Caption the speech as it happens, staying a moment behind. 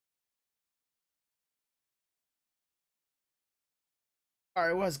All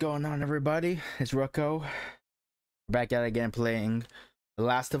right, what's going on, everybody? It's RoKo. Back at it again, playing The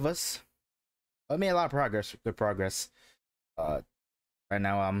Last of Us. I made a lot of progress. Good progress. Right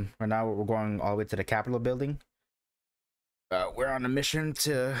now we're going all the way to the Capitol building. We're on a mission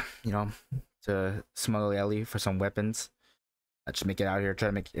to, to smuggle Ellie for some weapons. Just make it out here. Try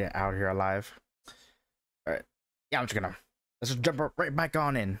to make it out here alive. All right. Yeah, let's just jump right back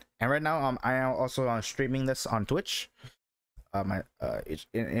on in. And right now, I am also streaming this on Twitch. Be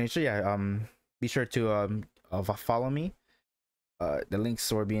sure to follow me. The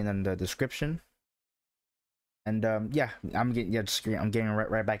links will be in the description. And yeah, I'm getting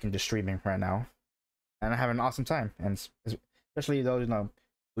right back into streaming right now, and I have an awesome time. And especially those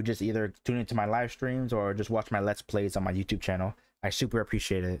who just either tune into my live streams or just watch my let's plays on my YouTube channel. I super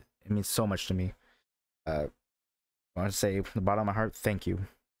appreciate it. It means so much to me. I want to say from the bottom of my heart, thank you.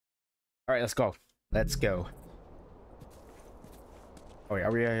 All right, let's go. Let's go. Oh yeah,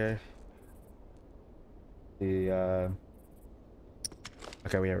 are we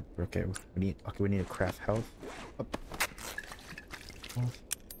okay, we need to craft health.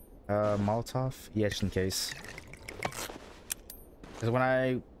 Molotov, yeah, just in case. Because when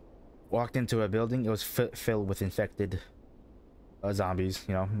I walked into a building, it was filled with infected zombies.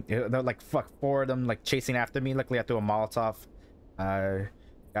 They're like four of them, like chasing after me. Luckily, I threw a Molotov. Got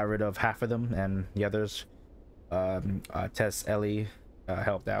rid of half of them, and the others, Tess, Ellie,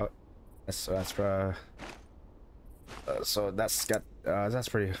 helped out. That's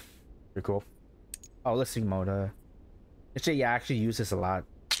pretty cool. Oh, listening mode. Actually, yeah, I actually use this a lot.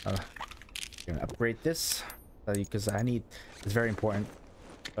 Gonna upgrade this because it's very important.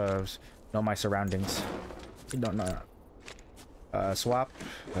 Know my surroundings. You don't know. Swap.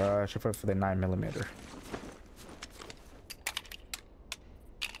 Should put for the 9mm.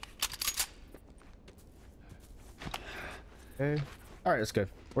 Okay. All right, that's good.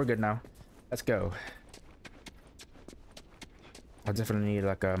 We're good now. Let's go. I definitely need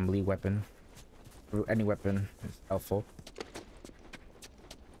like a melee weapon. Any weapon is helpful.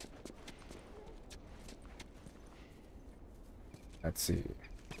 Let's see.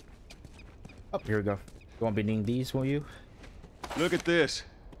 Oh, here we go. You won't be needing these, will you? Look at this.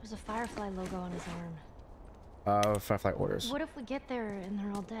 There's a Firefly logo on his arm. Firefly orders. What if we get there and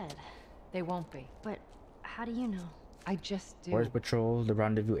they're all dead? They won't be. But how do you know? I just do. Orders patrol the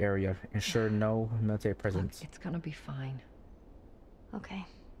rendezvous area. Ensure no military presence. Look, it's gonna be fine. Okay.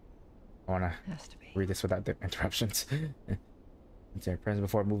 I wanna read this without the interruptions. Military presence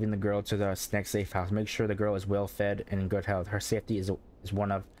before moving the girl to the next safe house. Make sure the girl is well fed and in good health. Her safety is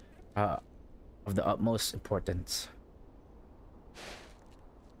one of the utmost importance.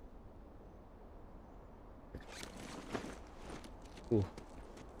 Ooh.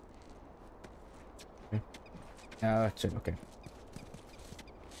 Okay. That's it. Okay.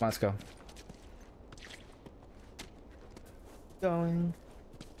 Let's go. Going.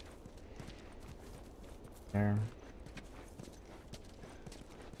 There.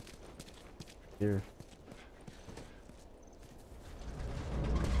 Here.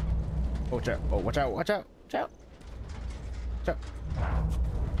 Oh, watch out. Oh, watch out. Watch out. Watch out. Watch out.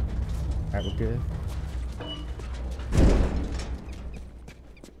 Alright, we're good.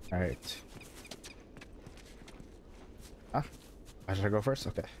 Alright. Ah. Why should I go first?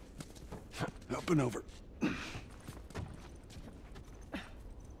 Okay. Up and over.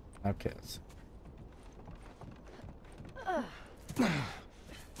 Okay. There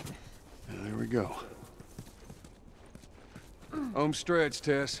we go. Home stretch,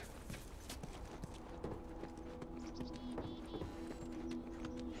 Tess.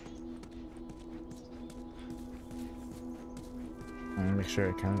 Make sure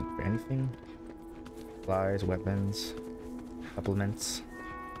I count for anything. Supplies, weapons, supplements.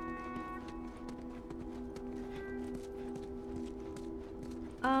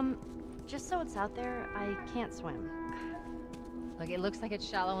 Just so it's out there, I can't swim. Look, it looks like it's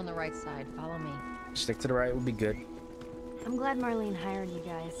shallow on the right side. Follow me. Stick to the right will be good. I'm glad Marlene hired you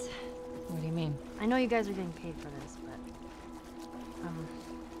guys. What do you mean? I know you guys are getting paid for this, but I'm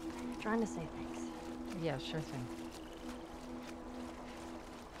trying to say thanks. Yeah, sure thing.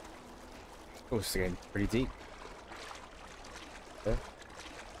 Oh, it's getting pretty deep. Okay.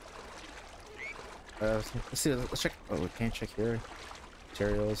 Let's see. Let's check. Oh, we can't check here.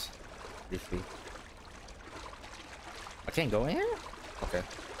 Materials. Briefly. I can't go in here? Okay.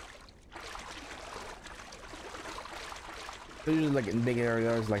 Usually, like in big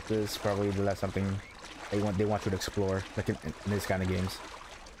areas like this, probably that's something they want you to explore, like in these kind of games.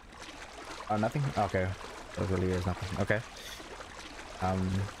 Nothing. Okay. There really is nothing. Okay.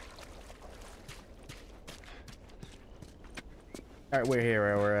 All right, we're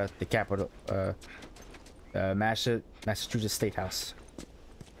here. We're at the capital, Massachusetts State House.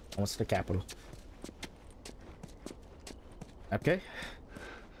 Almost the capital. Okay.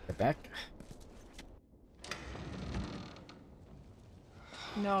 Get back.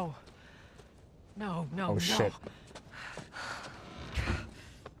 No. No, no, Oh no. shit.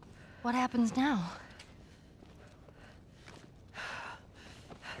 What happens now?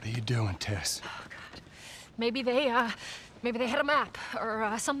 What are you doing, Tess? Maybe they had a map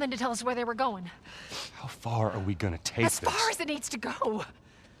or something to tell us where they were going. How far are we gonna take As this? far as it needs to go.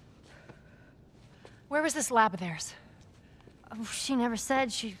 Where was this lab of theirs? Oh, she never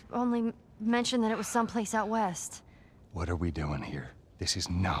said. She only mentioned that it was someplace out west. What are we doing here? This is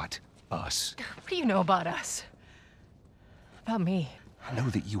not us. What do you know about us? About me? I know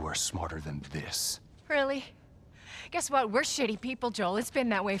that you are smarter than this. Really? Guess what? We're shitty people, Joel. It's been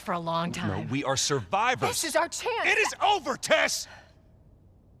that way for a long time. No, we are survivors. This is our chance. It is over, Tess!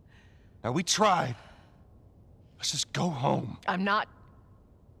 Now, we tried. Let's just go home. I'm not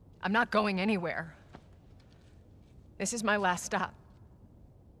going anywhere. This is my last stop.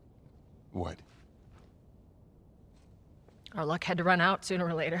 What? Our luck had to run out sooner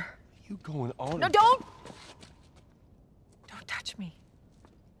or later. You going on? No, don't! Don't touch me.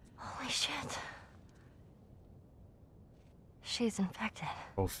 Holy shit. She's infected.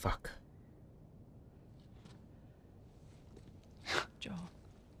 Oh fuck. Joel,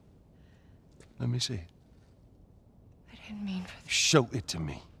 Let me see it. I didn't mean for this. Show it to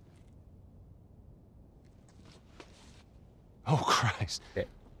me. Oh, Christ. Okay.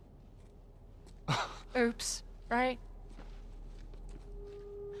 Oops, right?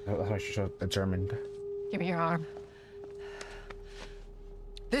 That's why she showed determined. Give me your arm.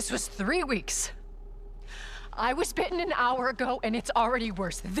 This was 3 weeks. I was bitten an hour ago, and it's already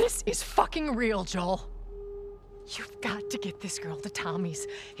worse. This is fucking real, Joel. You've got to get this girl to Tommy's.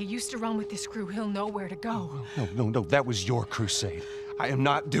 He used to run with this crew. He'll know where to go. No. That was your crusade. I am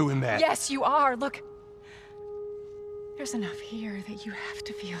not doing that. Yes, you are. Look. There's enough here that you have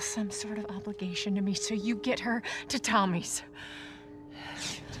to feel some sort of obligation to me, so you get her to Tommy's.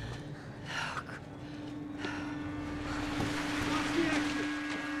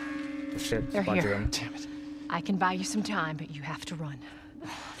 Shit. They're Bunch of here. them. Damn it. I can buy you some time, but you have to run.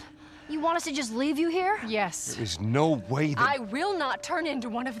 You want us to just leave you here? Yes. There's no way that... I will not turn into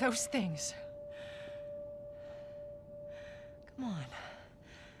one of those things. Come on.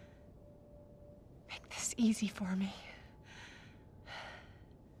 Make this easy for me.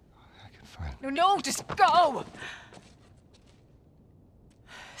 I can find... No, just go!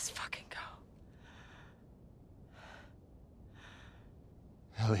 Just fucking go.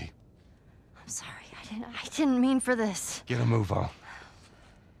 Ellie, I'm sorry. I didn't mean for this. get a move on.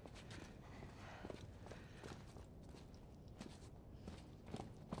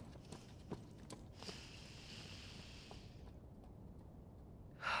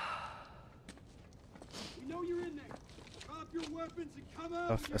 We know you're in there. Drop your weapons and come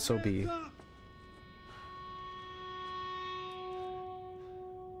out. Of SOB.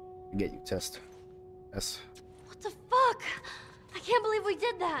 Get you, Test. Yes. What the fuck? I can't believe we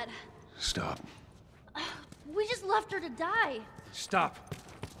did that. Stop. We just left her to die. Stop.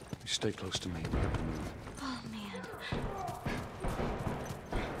 You stay close to me. Oh, man.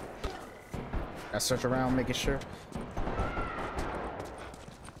 I search around, making sure.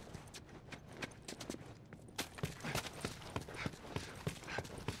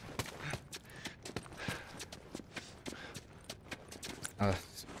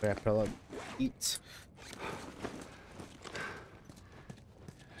 Wrap up, eat.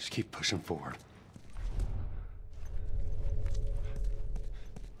 Just keep pushing forward.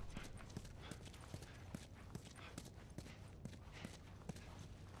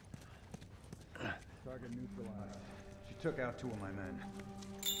 Target neutralized. She took out 2 of my men.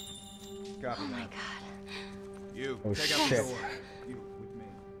 Copy Oh, my that. God. You, Oh take shit. out the door. You, with me.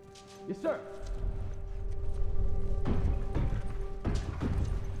 Yes, sir.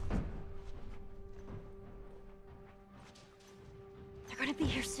 They're gonna be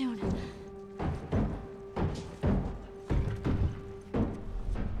here soon.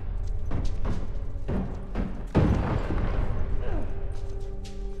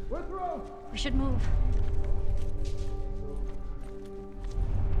 We're through. We should move.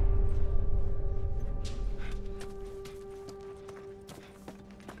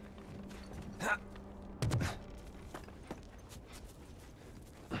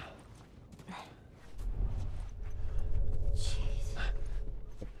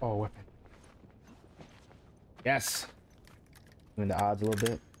 Oh, weapon. Yes. Doing the odds a little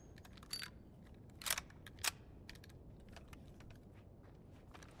bit.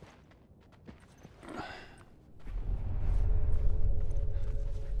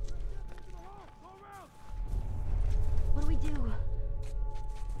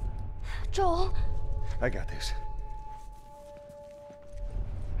 Joel. I got this.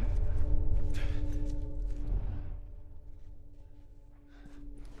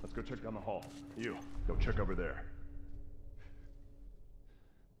 Let's go check down the hall. You, go check over there.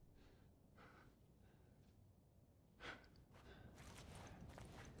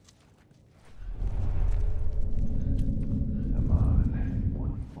 Come on,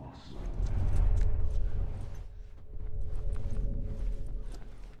 one false move.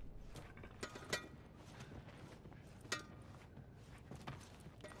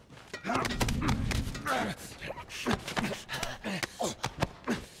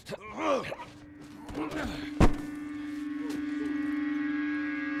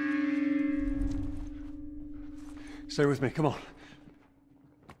 Stay with me, come on. What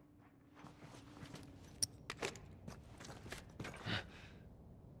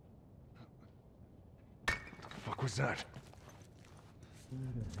the fuck was that?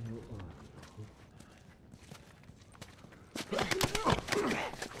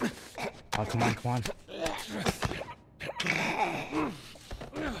 Oh, come on, come on.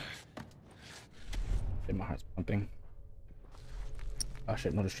 Shit, my heart's pumping. Oh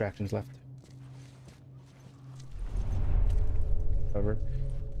shit, no distractions left. Over.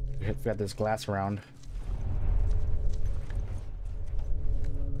 We got this glass around.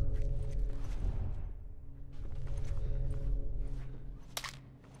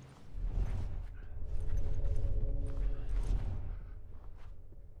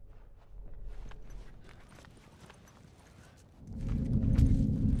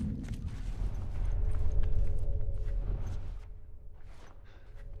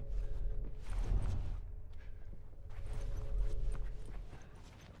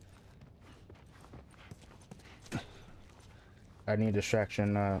 I need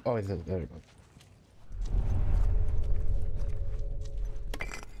distraction. Oh, there we go.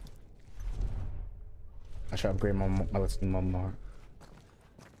 I should upgrade my listening more.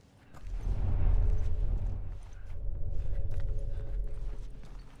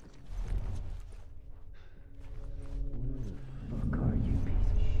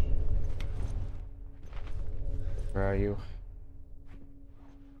 Where are you?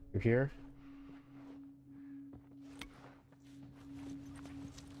 You here?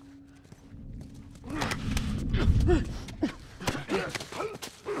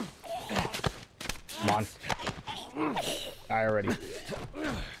 Come on. Die already. I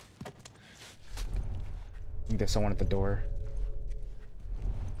think there's someone at the door.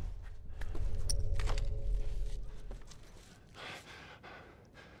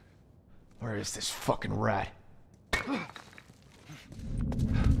 Where is this fucking rat?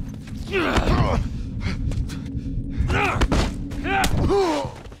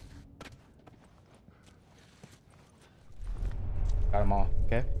 Got them all,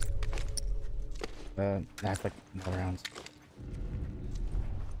 okay? That's like more rounds.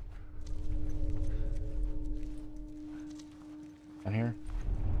 Down here.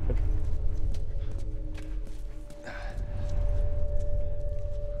 Good.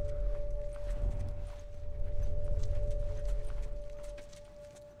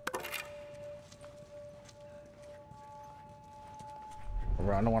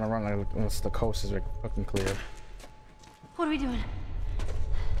 I don't want to run like unless the coast is like fucking clear. What are we doing?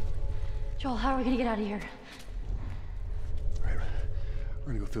 Joel, how are we gonna get out of here? All right,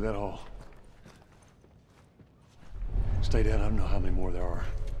 we're gonna go through that hall. Stay down, I don't know how many more there are.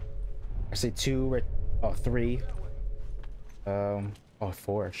 I say 2, right? Oh, 3. Oh,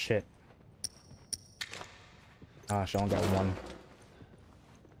 4. Shit. Ah, she only got 1.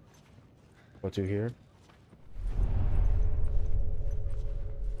 Go to here.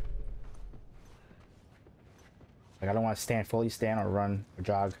 Like, I don't want to fully stand or run or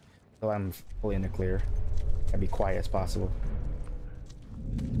jog until I'm fully in the clear. And be quiet as possible.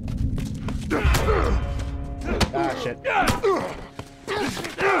 Ah, shit.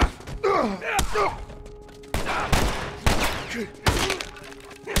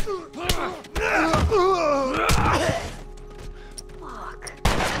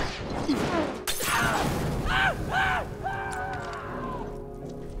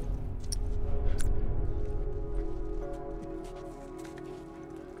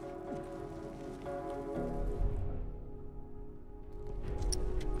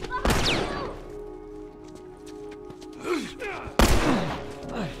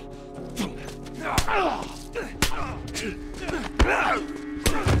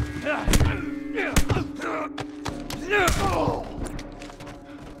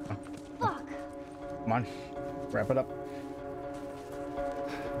 Come on, wrap it up.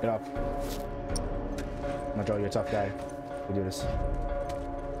 Get up. Come on, Joe, you're a tough guy. We do this.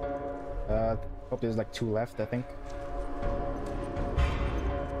 Hope there's like 2 left, I think.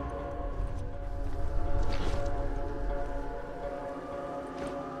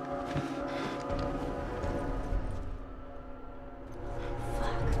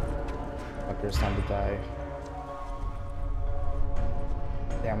 Fuck, there's time to die.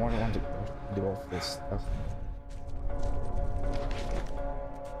 Damn, I want to do all this stuff.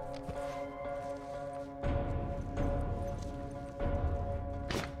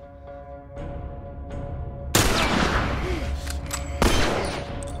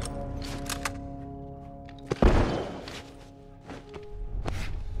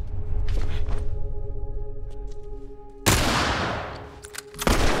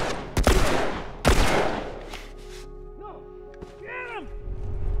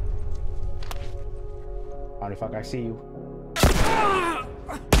 Holy fuck, I see you.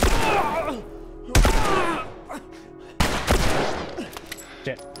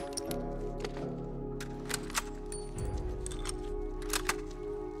 Shit.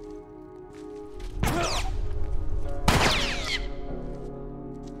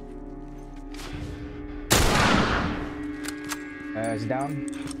 Is he down?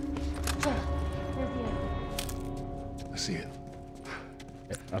 I see it.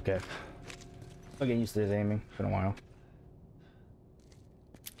 Okay. Still getting used to his aiming. It's been a while.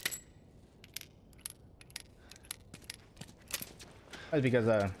 That's because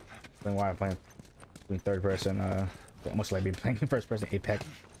been while playing in third person. Most likely be playing first person Apex.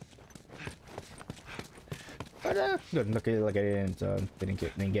 But good. Look at it. They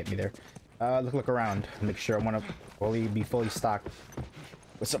didn't get me there. Look around. Make sure I want to be fully stocked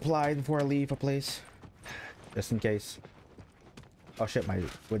with supply before I leave a place, just in case. Oh shit, my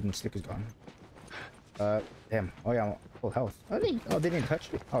wooden stick is gone. Damn. Oh yeah, I'm full health. Oh, they didn't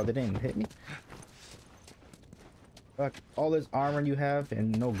touch me. Oh, they didn't hit me. Fuck, all this armor you have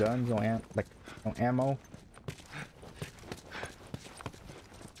and no guns, no ammo.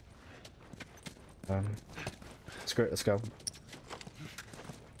 Screw it, let's go.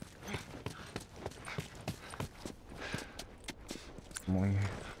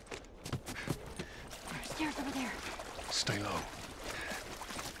 Stairs over there. Stay low.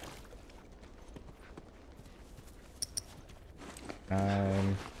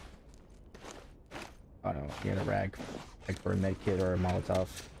 Oh no, get a rag, like for a med kit or a Molotov.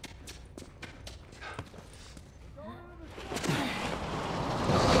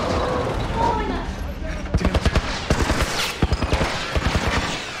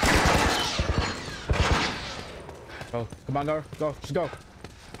 Go, come on, go, just go.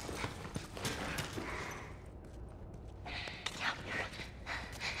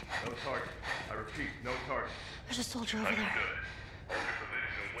 No target. I repeat, no target. There's a soldier over there.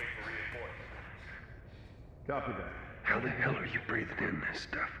 Copy that. How the hell are you breathing in this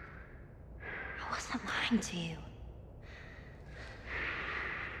stuff? I wasn't lying to you.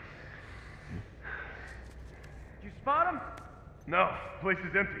 Did you spot him? No, place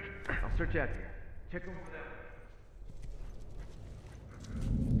is empty. I'll search out here. Check over there.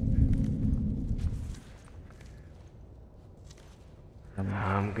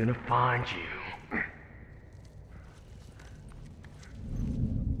 I'm gonna find you.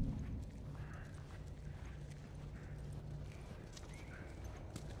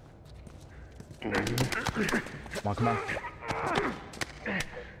 Come on.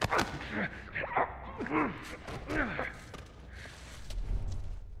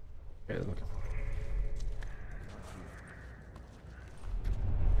 Okay, look.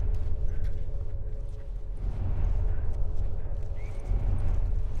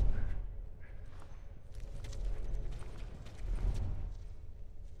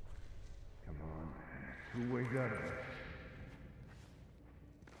 Come on. 2-way gutter.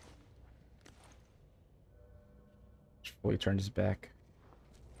 Before he turned his back.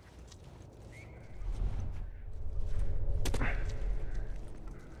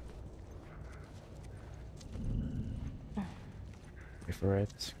 Wait for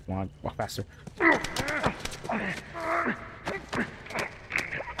it. Come on, walk faster.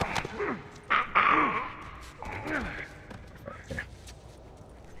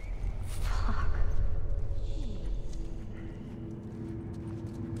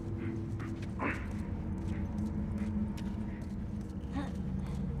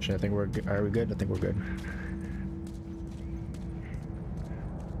 I think we're good. Are we good? I think we're good.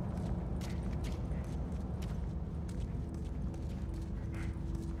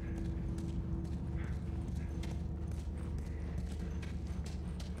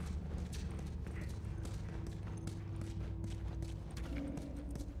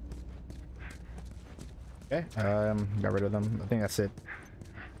 Okay, got rid of them. I think that's it.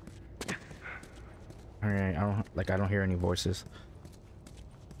 Alright, I don't hear any voices.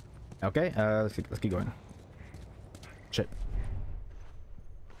 Okay, let's keep going. Shit.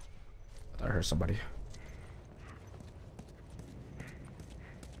 I thought I heard somebody.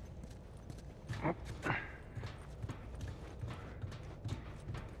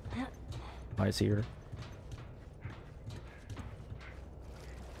 I see her.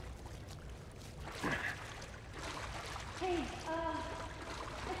 Hey, I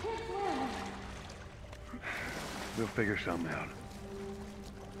can't swim. We'll figure something out.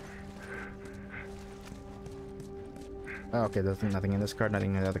 Oh, okay, there's nothing in this card,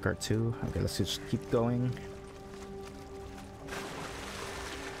 nothing in the other card too. Okay, let's just keep going.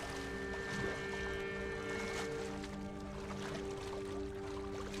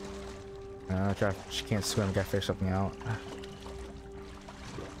 She can't swim, gotta figure something out.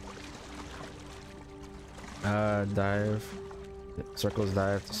 Dive. Circles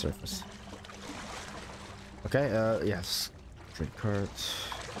dive to surface. Okay, yes. Trade cards.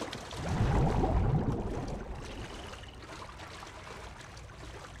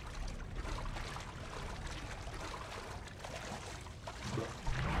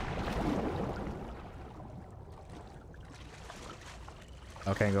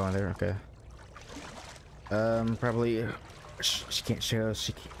 Okay, go in there, okay. Probably she can't show.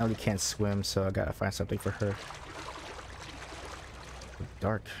 She only can't swim, so I gotta find something for her.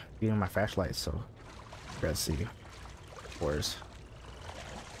 Dark, beating my flashlight, so let's see. Where's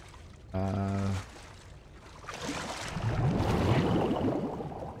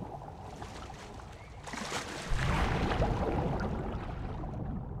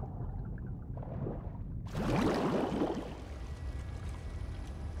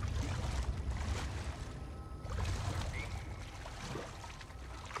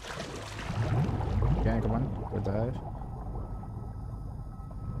okay, come on, go dive.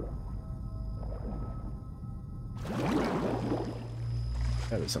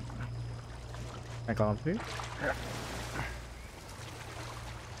 That is something. Can I call him here?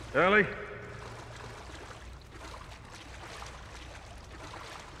 Ellie?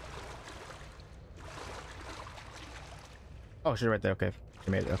 Oh, she's right there. Okay,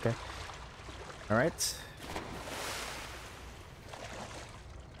 she made it. Okay. All right.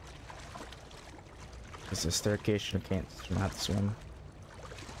 It's a staircase. You can't have to swim.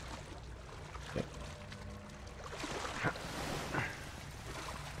 Okay.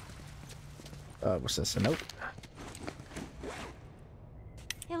 What's this? A note?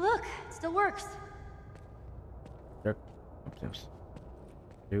 Hey, look, it still works. Dirk upstairs.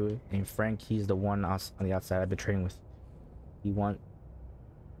 Dude named Frank. He's the one on the outside I've been trading with. He wants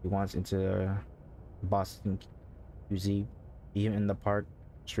into Boston QZ. Be in the Park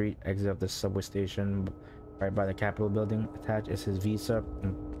Street exit of the subway station right by the Capitol building. Attached is his visa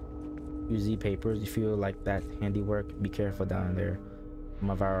and QZ papers. You feel like that handiwork? Be careful down there. Some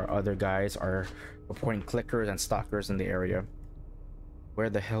of our other guys are reporting clickers and stalkers in the area. Where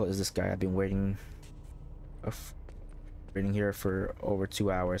the hell is this guy? I've been waiting here for over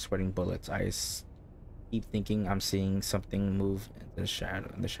 2 hours, sweating bullets. I keep thinking I'm seeing something move in the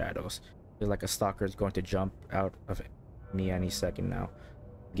shadows. Feels like a stalker is going to jump out of me any second now.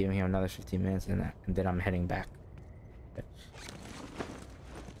 Giving him another 15 minutes and then I'm heading back.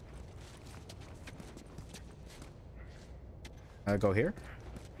 Okay. Go here.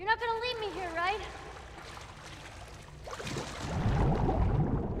 You're not gonna leave me here, right?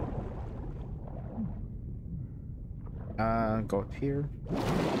 Go up here.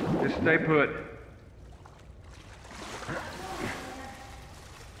 Just stay put.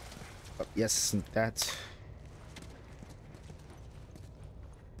 Oh, yes, that.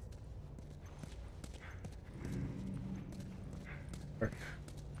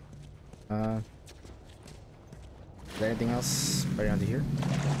 Is there anything else right under here?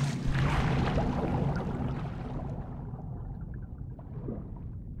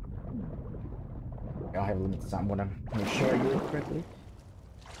 I have limited time when I'm make sure I do it correctly.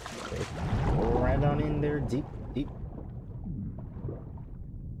 Okay. Go right on in there, deep.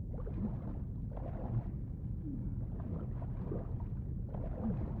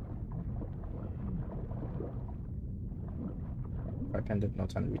 I pendant, no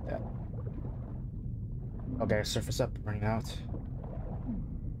time to read that. Okay, surface up, running out.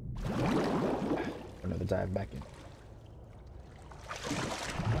 Another dive back in.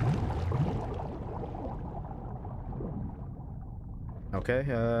 Okay,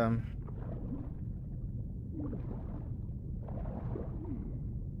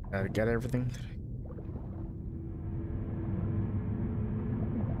 get everything.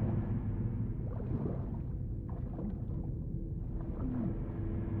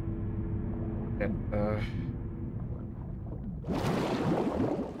 Okay,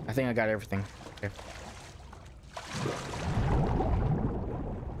 I think I got everything. Okay.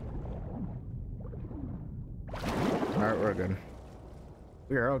 Alright, we're good.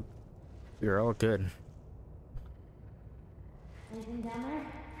 We are all good. Anything down there?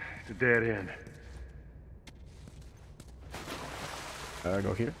 It's a dead end.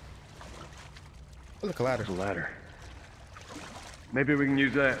 Go here. Oh, look, a ladder. There's a ladder. Maybe we can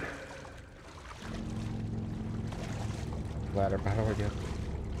use that. Ladder, how do I get?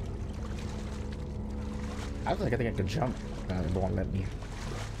 I was like, I think I could jump. It won't let me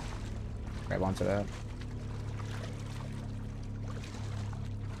grab onto that.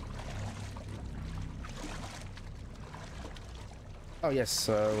 Oh yes,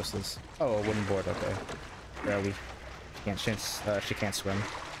 what's this? Oh, a wooden board. Okay. Yeah, we can't. She can't swim.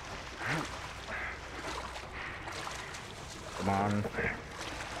 Come on.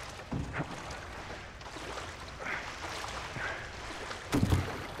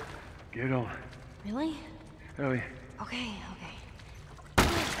 Get on. Really? Ellie. Okay. Be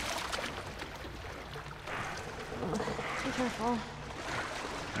careful.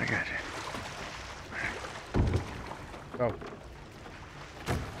 I got you. Oh.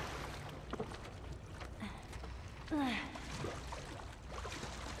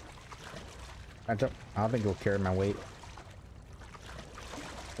 I don't think it'll carry my weight.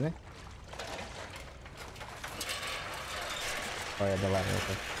 Isn't it? Oh yeah, the ladder.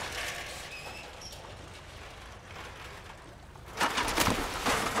 Okay.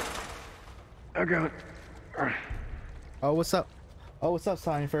 I got it. Oh, what's up? Oh, what's up,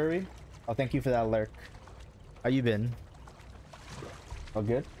 Sign Furry? Oh, thank you for that alert. How you been? All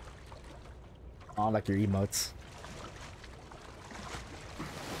good? Oh, I like your emotes.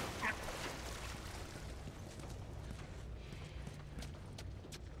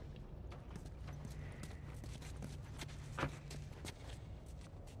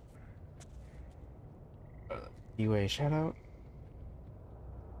 UA shout out.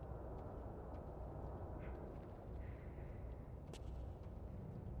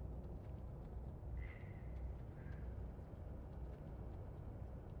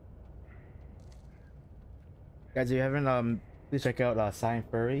 Guys, if you haven't, please check out Sign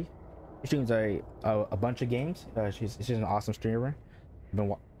Furry. She streams a bunch of games. She's an awesome streamer.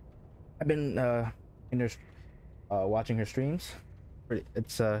 I've been watching her streams.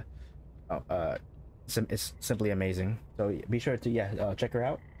 It's simply amazing. So be sure to check her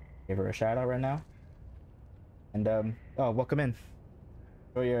out. Give her a shout out right now. And oh, welcome in.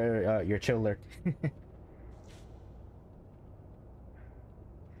 Enjoy your chill lurk.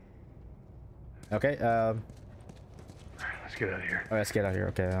 Okay. Let's get out of here. All right, let's get out of here.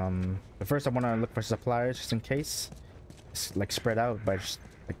 Okay. But first I want to look for supplies just in case. It's like spread out, but I just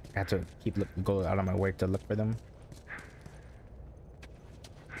like have to go out of my way to look for them.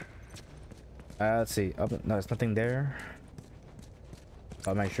 Let's see. Oh, no, there's nothing there.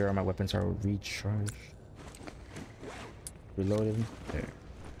 I'll make sure my weapons are recharged, reloaded. There.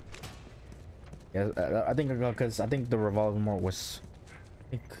 Yeah, I think because I think the revolver more was.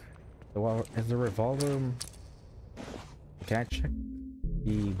 I think is the revolver. Can I check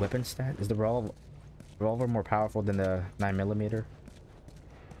the weapon stat? Is the revolver more powerful than the 9mm?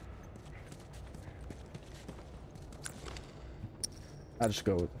 I'll just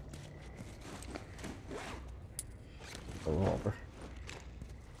go with the revolver.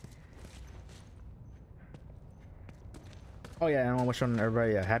 Oh yeah, and I want to wish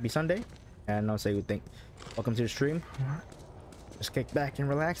everybody a happy Sunday, and I'll say welcome to the stream. Just kick back and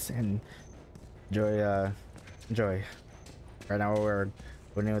relax and enjoy. Right now we're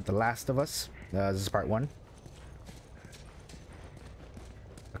in with The Last of Us. This is part 1.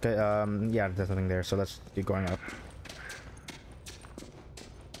 Okay, yeah, there's nothing there, so let's keep going up.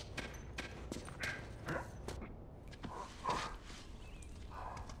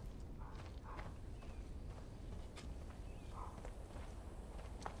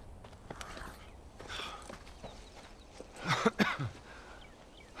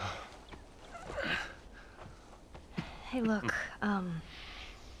 Hey, look,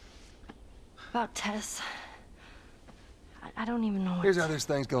 about Tess. I don't even know what Here's how this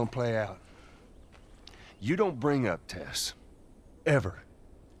thing's gonna play out. You don't bring up Tess. Ever.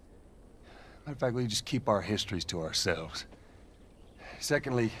 Matter of fact, we just keep our histories to ourselves.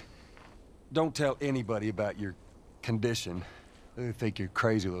 Secondly, don't tell anybody about your condition. They think you're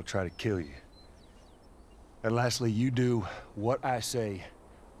crazy, they'll try to kill you. And lastly, you do what I say,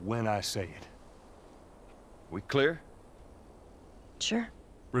 when I say it. We clear? Sure.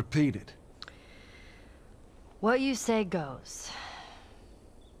 Repeat it. What you say goes.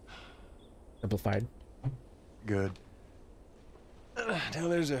 Simplified. Good. Now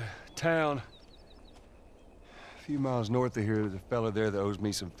there's a town a few miles north of here. There's a fella there that owes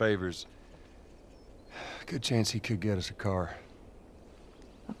me some favors. Good chance he could get us a car.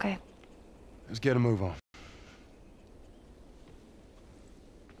 Okay. Let's get a move on.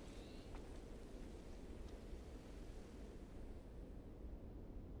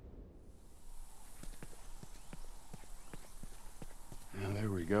 Now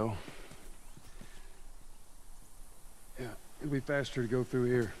there we go. Yeah, it'll be faster to go through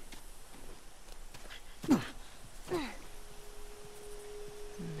here.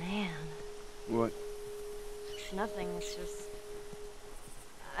 Man. What? Nothing. It's just...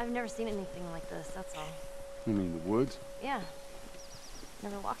 I've never seen anything like this, that's all. You mean the woods? Yeah.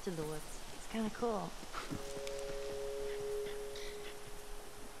 Never walked through the woods. It's kind of cool.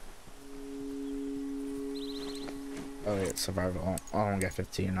 Oh yeah, survival. I don't get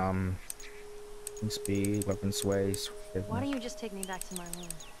 15. Speed, weapon sway. Why don't you just take me back to Marlene?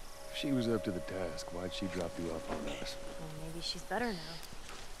 If she was up to the task, why'd she drop you off on us? Well, maybe she's better now.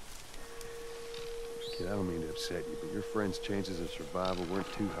 Kid, I don't mean to upset you, but your friend's chances of survival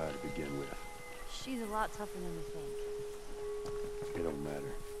weren't too high to begin with. She's a lot tougher than we think. It don't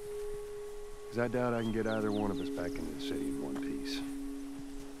matter. Because I doubt I can get either one of us back into the city in one piece.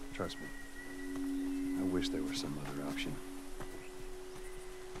 Trust me. I wish there was some other option.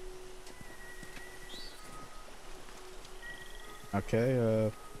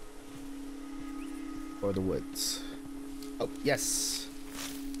 Okay, for the woods. Oh, yes.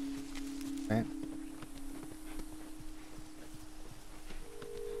 Man.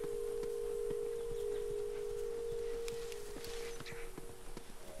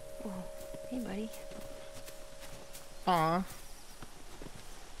 Oh, hey, buddy. Aw.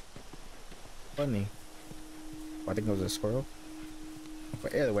 Funny. I think it was a squirrel.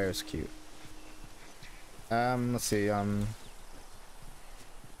 But either way, it was cute. Let's see,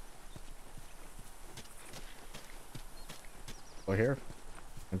 here.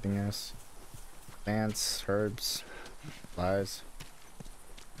 Anything else? Plants, herbs, flies.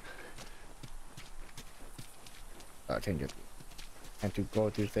 I can't go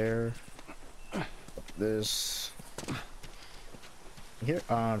through there. This here?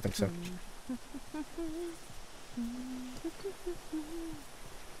 I don't think so.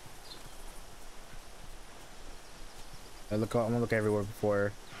 I'm gonna look everywhere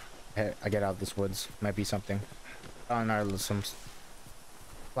before I get out of this woods. Might be something. Oh no, some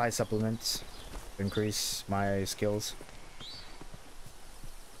fly supplements to increase my skills.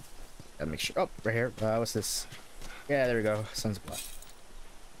 Gotta make sure. Oh, right here. What's this? Yeah, there we go. Sunspot.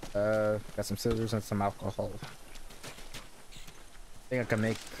 Got some scissors and some alcohol. I think I can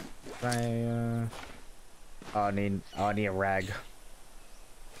make my. Oh, I need a rag.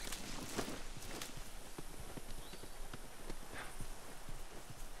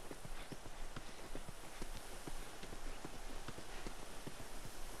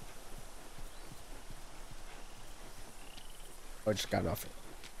 I just got off it.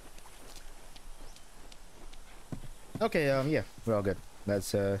 Okay, yeah, we're all good.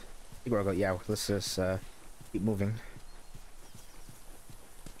 That's, I think we're all good. Yeah, let's just, keep moving.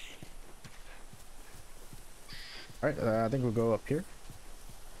 Alright, I think we'll go up here.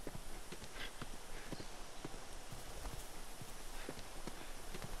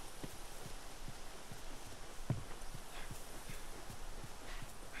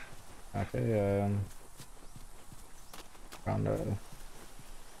 Okay, found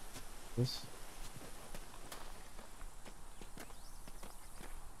this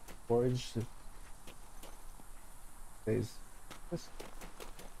forage says this.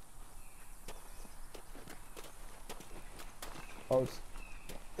 Post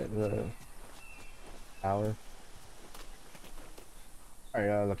at the tower.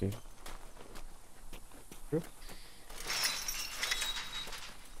 Alright, lucky. True.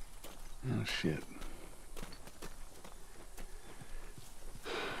 Oh shit.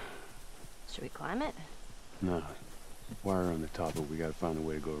 Should we climb it? No. Wire on the top, but we gotta find a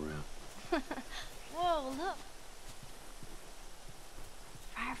way to go around. Whoa, look!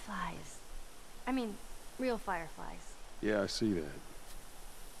 Fireflies. I mean, real fireflies. Yeah, I see that.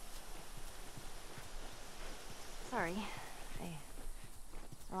 Sorry.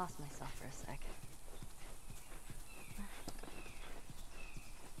 I lost myself for a sec.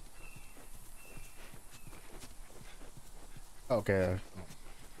 Okay,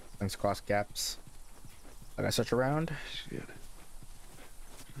 things cross gaps. I gotta search around. Shit.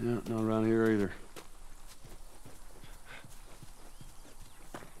 Yeah, not around here either.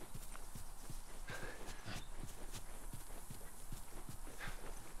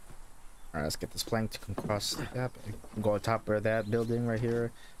 Alright, let's get this plank to come across the gap. Go on top of that building right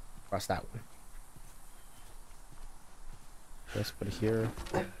here. Across that one. Let's put it here.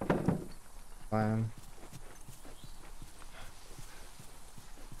 Climb.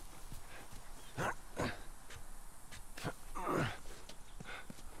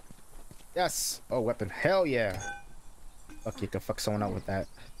 Yes! Oh, weapon. Hell yeah! Fuck, you can fuck someone up with that.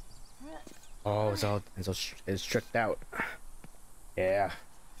 Oh, it's tricked out. Yeah.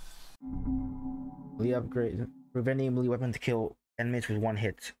 Melee upgrade. Preventing melee weapon to kill enemies with one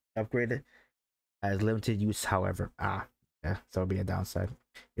hit. Upgraded. Has limited use, however. Ah, yeah, so it'll be a downside.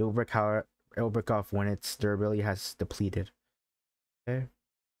 It will break off when its durability has depleted. Okay.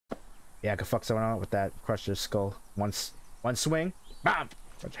 Yeah, I can fuck someone out with that. Crush their skull. One swing. Bam!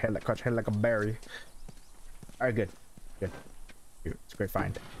 Crush your head like a berry. Alright, good. Good. It's a great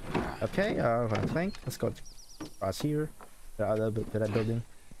find. Okay, I think. Let's go across here. The other bit to that building.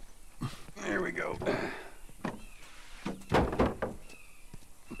 There we go.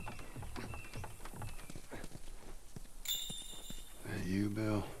 You,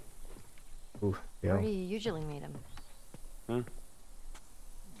 Bill? Ooh, Where do you usually meet him? Huh?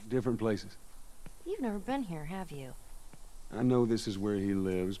 Different places. You've never been here, have you? I know this is where he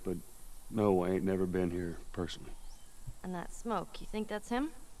lives, but no, I ain't never been here personally. And that smoke, you think that's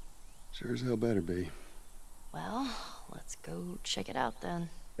him? Sure as hell better be. Well, let's go check it out then.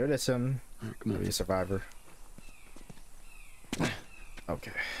 There it is, Come on. be a survivor.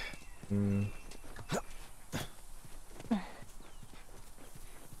 Okay.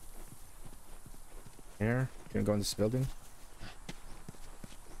 Here, can we go in this building?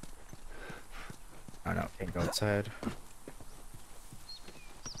 Oh no, can't go outside.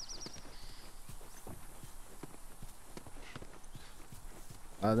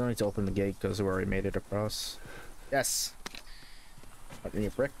 I don't need to open the gate because we already made it across. Yes! I need a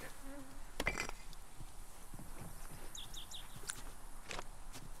brick.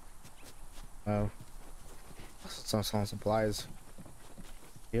 Oh. Some supplies.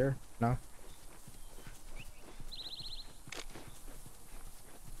 Here? No?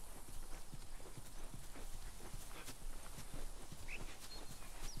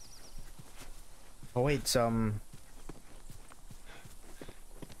 Oh wait, I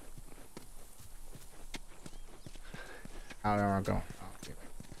don't know where I'm going. Oh, okay.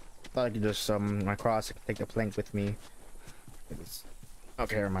 Thought I could just my cross. I could take the plank with me.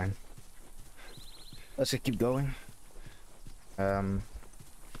 Okay, never mind. Let's just keep going. Down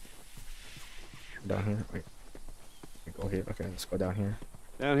here. Wait. Go here. Okay, let's go down here.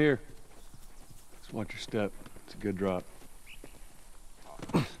 Down here. Just watch your step. It's a good drop.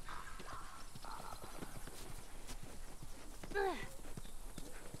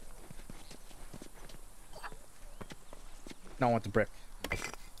 No, I want the brick.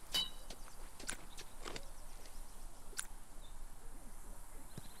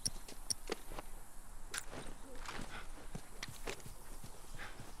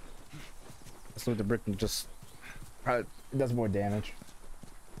 Let's loot the brick and just it does more damage.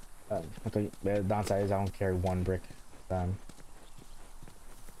 Okay, the downside is I don't carry one brick. So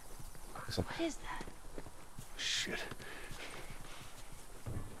What is that? Shit.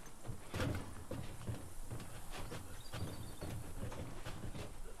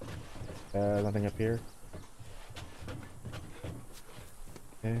 Nothing up here.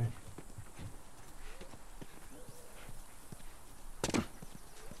 Okay.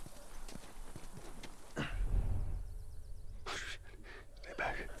 Stay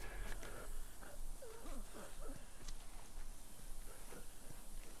back.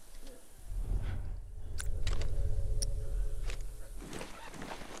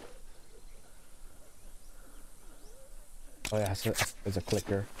 Oh yeah, so there's a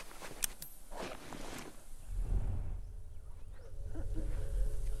clicker.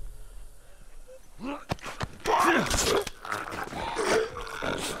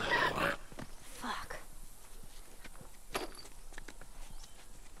 Fuck.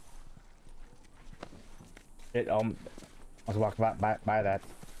 It I was walking by that.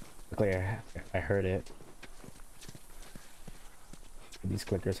 Luckily, I heard it. These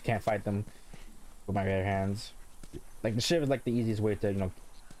clickers, can't fight them with my bare hands. Like the shiv is like the easiest way to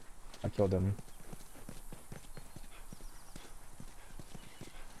kill them.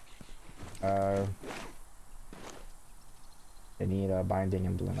 They need binding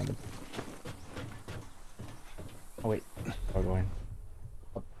and blue. Oh wait, we're going.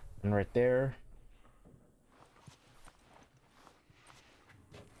 And right there.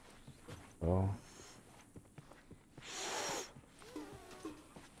 Oh.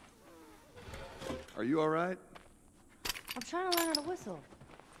 Are you all right? I'm trying to learn how to whistle.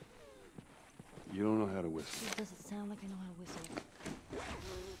 You don't know how to whistle. It doesn't sound like I know how to whistle.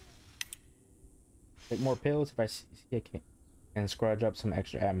 Take more pills if I see a can and scrunch up some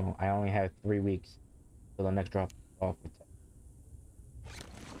extra ammo. I only have 3 weeks till the next drop off.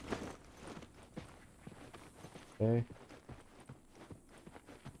 Okay.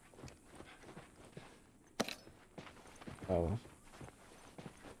 Oh.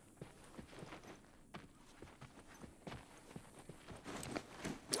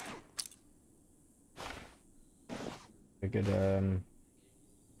 I could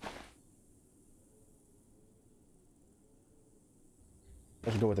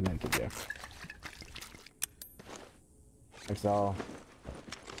let's go with the medkit, yeah. That's all.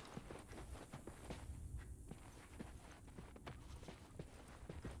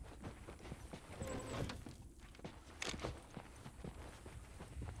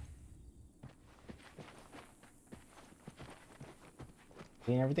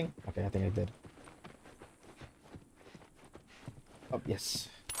 Clean everything? Okay, I think I did. Oh, yes.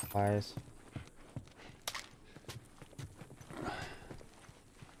 Supplies.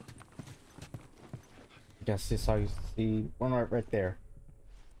 I guess this how you see one right there.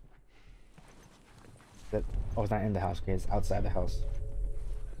 That oh, it's not in the house, okay, it's outside the house.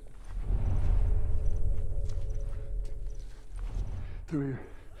 Through here.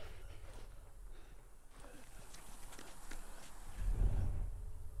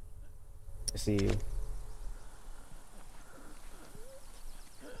 I see you.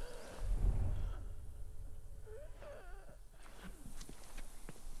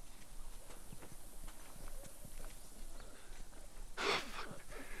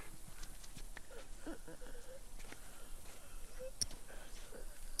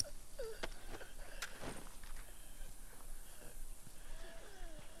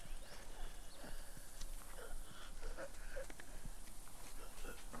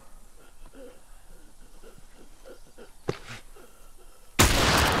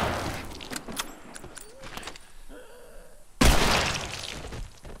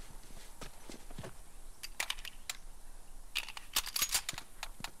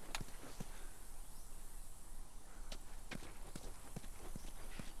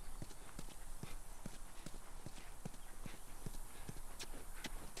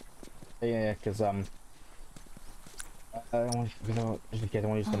 Yeah, because I don't want just in case I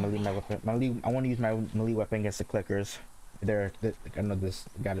want to use the melee my weapon. I want to use my melee weapon against the clickers. I know this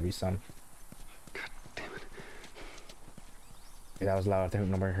got to be some. God damn it! Okay, that was loud. I think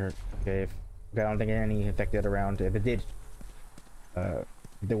nobody heard. Okay, I don't think any infected around. If it did,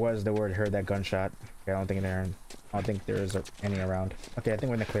 there was the word heard that gunshot. Okay, I don't think there's any around. Okay, I think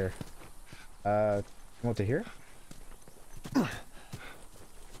we're in the clear. Go to here.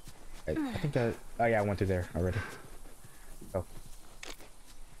 I think that. Oh yeah, I went through there already. Oh.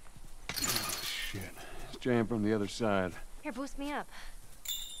 Oh shit! It's jammed from the other side. Here, boost me up.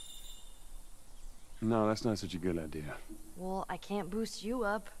 No, that's not such a good idea. Well, I can't boost you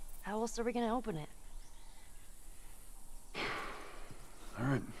up. How else are we gonna open it? All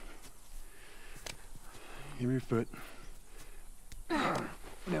right. Give me your foot.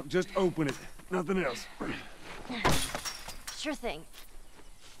 Now, just open it. Nothing else. Sure thing.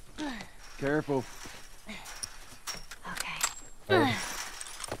 Careful. Okay. Oh.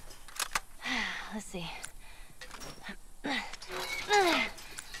 Let's see.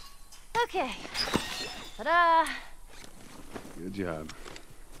 Okay. Ta-da! Good job.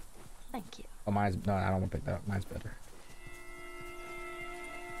 Thank you. Oh, mine's no. I don't want to pick that up. Mine's better.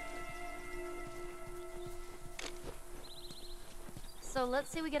 So let's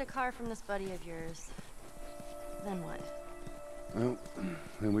say we get a car from this buddy of yours. Then what? Well,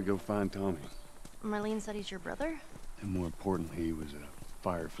 then we go find Tommy. Marlene said he's your brother? And more importantly, he was a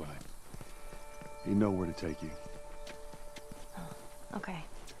firefly. He know where to take you. Oh, okay.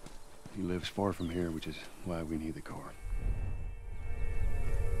 He lives far from here, which is why we need the car.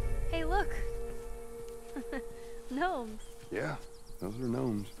 Hey, look! Gnomes. Yeah, those are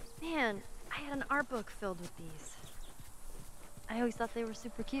gnomes. Man, I had an art book filled with these. I always thought they were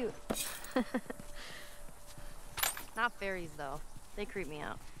super cute. Not fairies, though. They creep me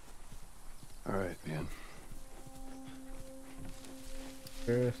out. All right, man.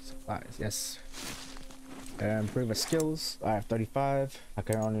 Supplies, yes. Improve my skills. I have 35. I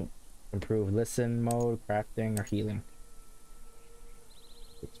can only improve listen mode, crafting, or healing.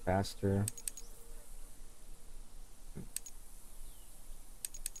 It's faster.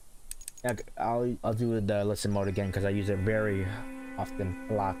 Yeah, I'll do the listen mode again because I use it very often,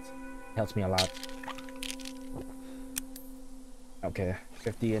 a lot. It helps me a lot. Okay,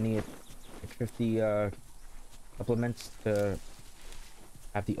 50. I need 50 supplements to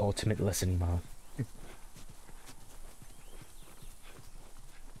have the ultimate listen mode.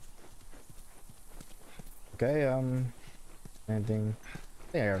 Okay, anything?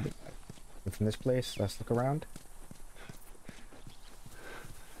 There. From this place, let's look around.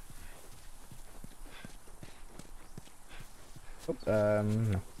 Oh,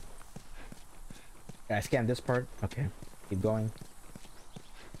 no. Yeah, I scanned this part. Okay, keep going.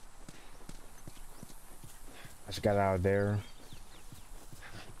 I just got out of there.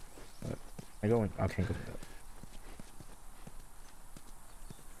 I go in. Okay, go.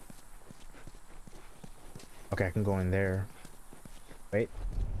 Okay, I can go in there. Wait.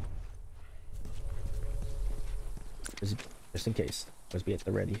 Just in case. Let's be at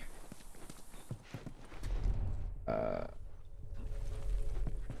the ready. Oh,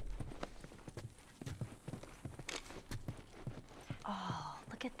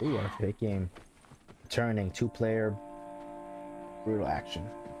 look at that. Ooh, arcade game. Turning 2-player brutal action.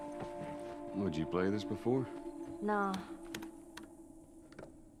 Would you play this before? No.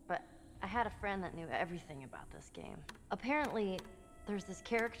 But I had a friend that knew everything about this game. Apparently, there's this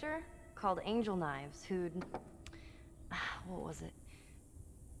character called Angel Knives who'd... what was it?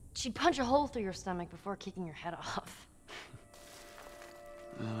 She'd punch a hole through your stomach before kicking your head off.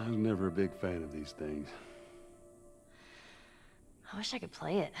 I was never a big fan of these things. I wish I could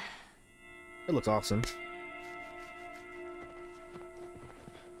play it. It looks awesome.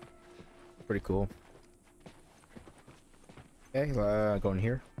 Pretty cool. Okay, go in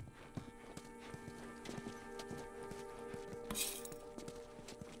here.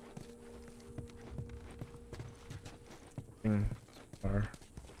 Or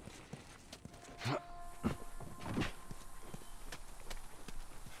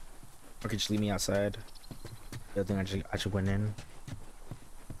okay, just leave me outside. The other thing I just went in.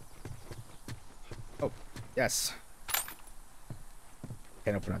 Oh, yes.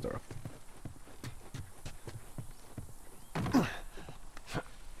 Can't open that door.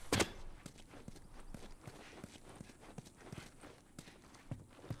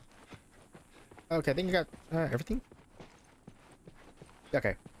 Okay, I think I got everything.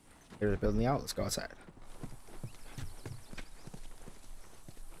 Okay, there's a building out. Let's go outside.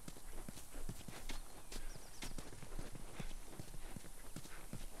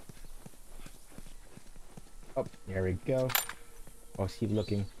 Oh, there we go. I'll keep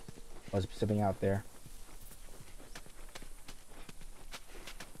looking. I was stepping out there.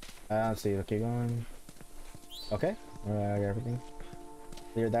 Let's see. Okay, going. Okay, I got everything.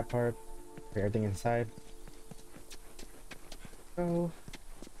 Clear that part. Clear everything inside. Oh.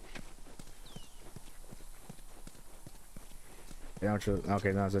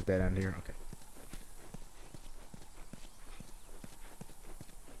 Okay, now it's at that end here. Okay.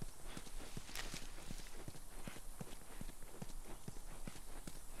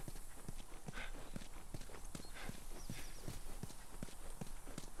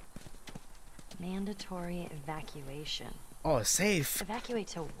 Mandatory evacuation. Oh, it's safe. Evacuate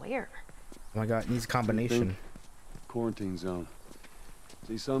to where? Oh my god, it needs a combination. Quarantine zone.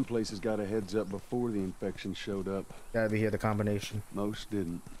 See, some places got a heads up before the infection showed up. Gotta be here, the combination. Most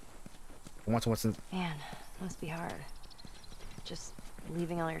didn't. Once in... Man, must be hard. Just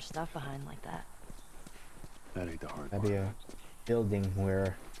leaving all your stuff behind like that. That ain't the hard That'd part. be a building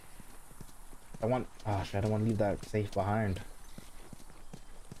where... I don't want to leave that safe behind.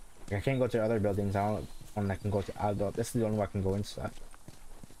 I can't go to other buildings. I don't one I can go to outdoor. This is the only one I can go inside.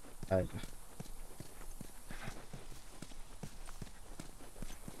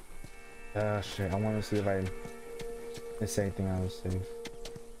 Shit. I want to see if I miss anything else.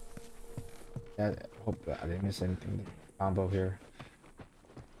 I hope I didn't miss anything. Combo here.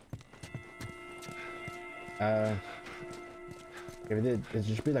 If it did, it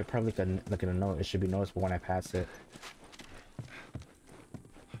should be like probably like a note. It should be noticeable when I pass it.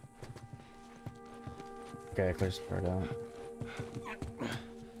 Okay, clear this part out.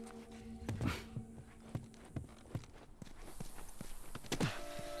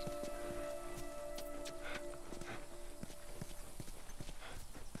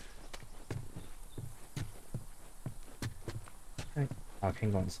 Okay. Oh, I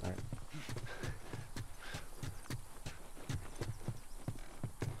can go inside.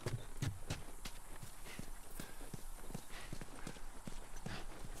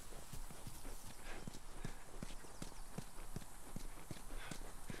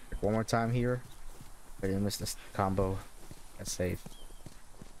 One more time here. I didn't miss this combo. That's safe.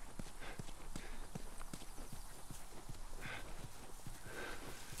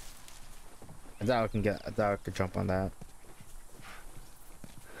 I doubt I could jump on that.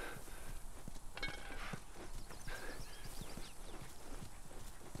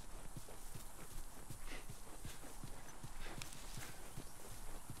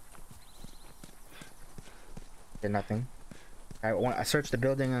 Okay, nothing. I searched the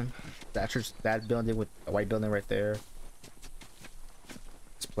building. I searched that building with a white building right there.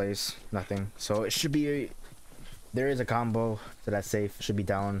 This place, nothing. So it should be. There is a combo to that safe. It should be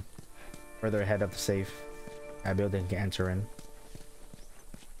down further ahead of the safe. That building can enter in.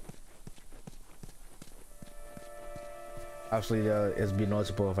 Obviously, it'll be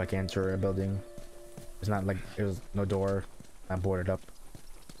noticeable if I can enter a building. It's not like there's no door. I'm boarded up.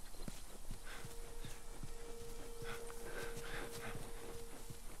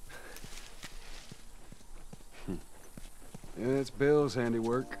 Yeah, it's Bill's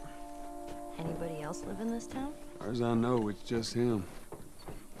handiwork. Anybody else live in this town? As far as I know, it's just him.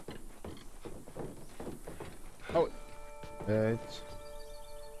 Oh, it's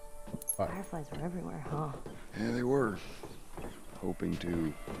Fireflies were everywhere, huh? Yeah, they were. Hoping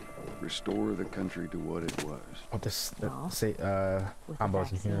to restore the country to what it was. oh this Well, say With the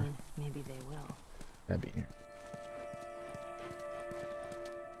combos in here. vaccine, maybe they will. That'd be here.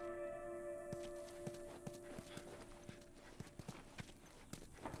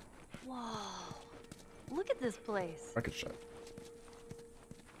 Whoa! Look at this place. Rocket shot.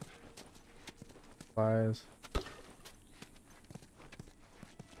 Flies.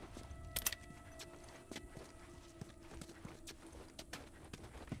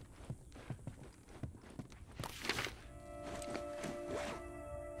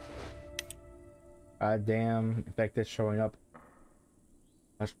 Damn, infected showing up.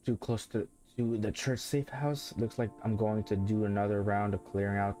 That's too close to the church safe house. Looks like I'm going to do another round of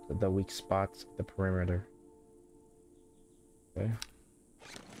clearing out the weak spots, the perimeter. Okay.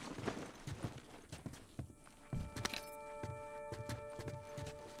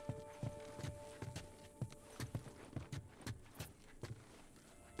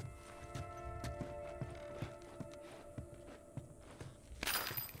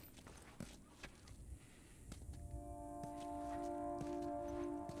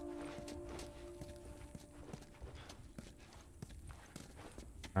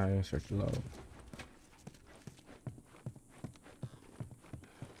 I search low.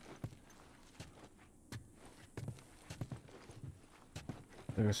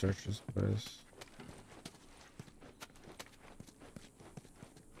 I'm gonna search this place.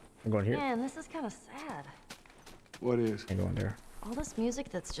 I'm going here. Man, this is kind of sad. What is? I'm going there. All this music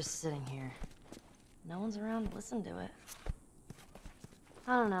that's just sitting here. No one's around to listen to it.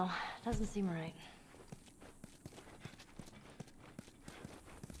 I don't know. Doesn't seem right.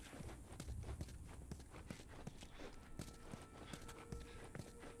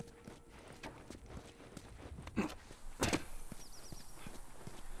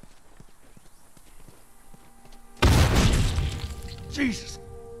 Jesus!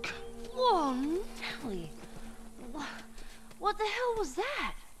 Whoa, Nelly! What the hell was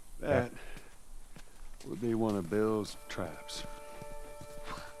that? That would be one of Bill's traps.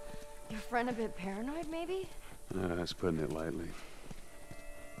 Your friend a bit paranoid, maybe? That's putting it lightly.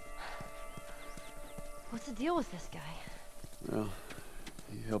 What's the deal with this guy? Well,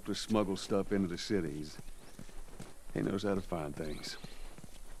 he helped us smuggle stuff into the city. He knows how to find things.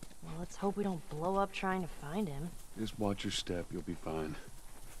 Well, let's hope we don't blow up trying to find him. Just watch your step, you'll be fine.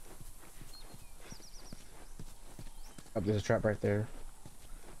 Oh, there's a trap right there.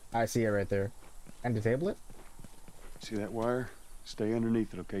 I see it right there. And disable it? See that wire? Stay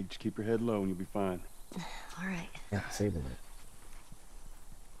underneath it, okay? Just keep your head low and you'll be fine. All right. Yeah, disable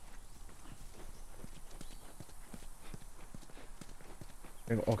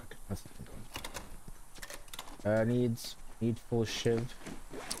it. Okay, let's go. Need full SHIB.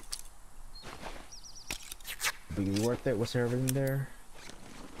 Be worth it. What's everything there?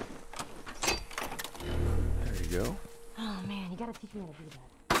 There you go. Oh man, you gotta teach me how to do that.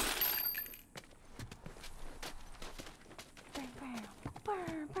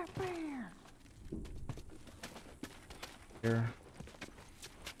 Here.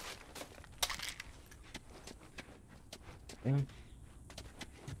 Yeah.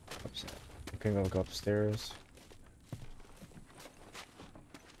 Upset. Okay, we'll go upstairs.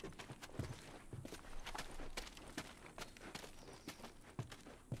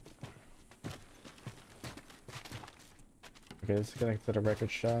 Okay, let's connect to the record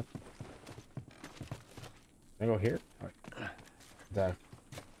shop. Can I go here? Alright. That.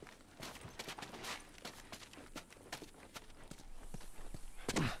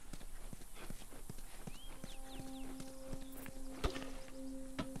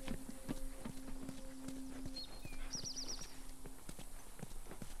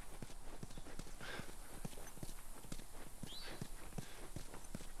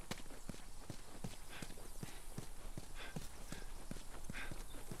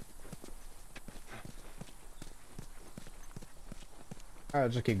 Alright,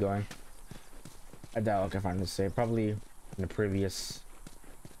 just keep going. I doubt I can find this save. Probably in the previous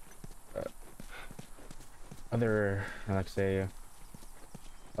other, like say,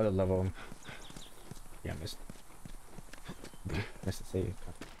 other level. Yeah, missed the save.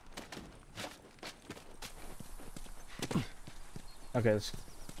 Okay, let's.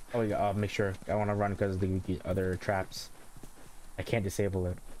 Oh yeah, I'll make sure. I want to run because of the other traps. I can't disable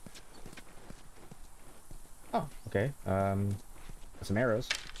it. Oh, okay. Some arrows.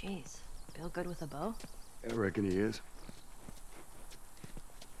 Jeez, Bill good with a bow? I reckon he is.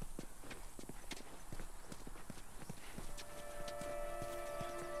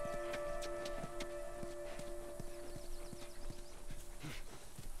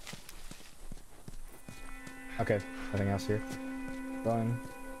 Okay, nothing else here. Going.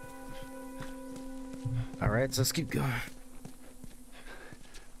 All right, so let's keep going.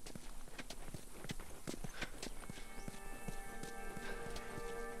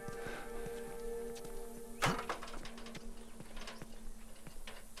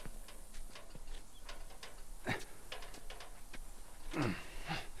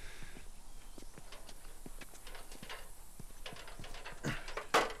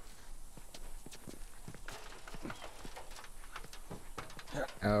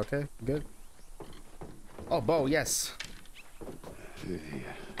 Okay, good. Oh, bow, yes. Yeah,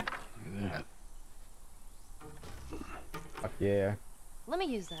 look at Fuck yeah. Let me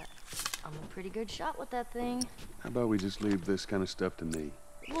use that. I'm a pretty good shot with that thing. that. How about we just leave this kind of stuff to me?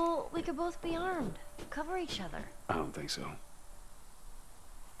 Well, we could both be armed. Cover each other. I don't think so.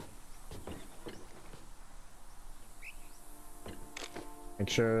 Make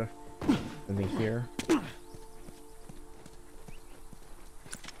sure something here.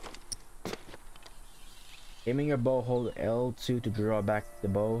 Aiming your bow, hold L2 to draw back the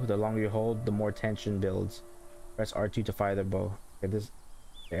bow. The longer you hold, the more tension builds. Press R2 to fire the bow. Okay, this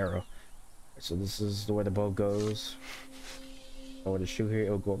the arrow. So this is where the bow goes. So to shoot here,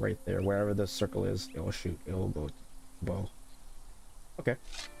 it'll go right there. Wherever the circle is, it will shoot. It will go bow. Okay.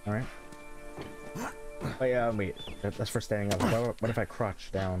 All right. Oh yeah, wait. That's for standing up. What if I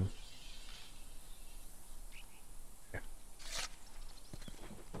crouch down?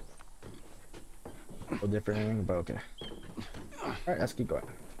 A little different, but okay. Alright, let's keep going.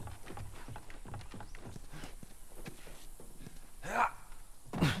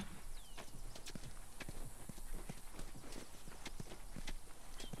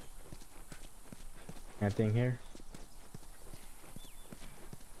 Anything here?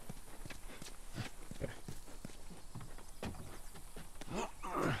 Okay.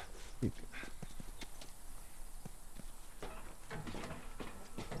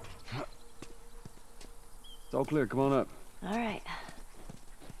 It's all clear. Come on up. All right.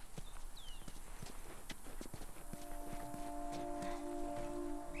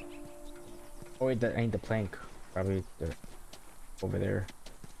 Oh wait, that ain't the plank. Probably over there.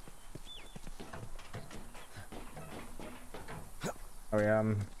 Oh yeah,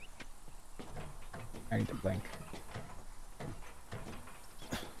 I need the plank.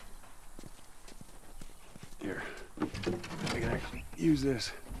 Here. I can actually use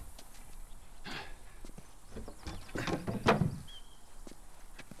this.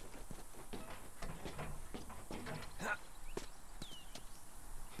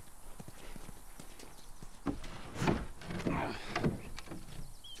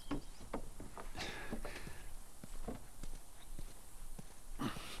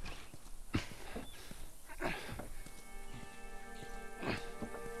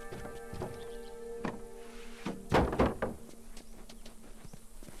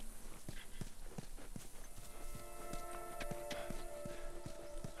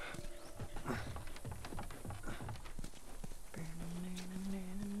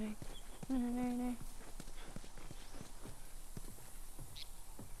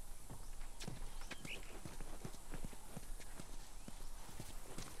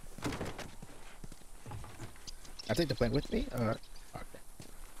 I take the plank with me. Okay.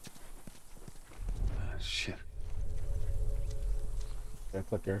 Shit. Yeah,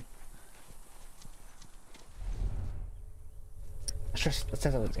 click here. Let's test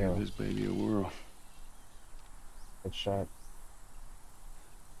out the arrow. Give this baby a whirl. Good shot.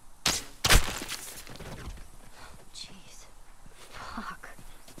 Jeez. Fuck.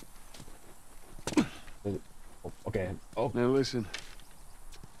 Oh, okay. Oh. Now listen.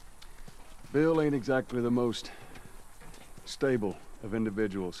 Bill ain't exactly the most stable of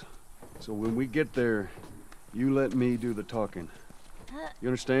individuals. So when we get there, you let me do the talking. You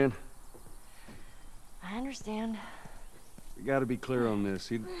understand? I understand. We gotta be clear on this.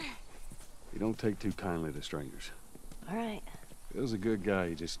 He don't take too kindly to strangers. All right. Phil's a good guy.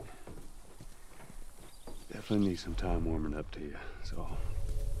 He just definitely needs some time warming up to you. So.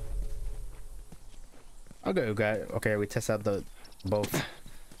 Okay, we test out the both.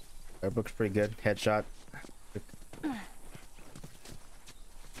 That looks pretty good. Headshot.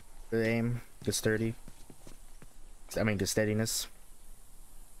 Good aim. Good sturdy. I mean, good steadiness.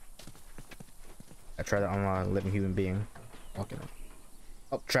 I tried that on a living human being. Okay.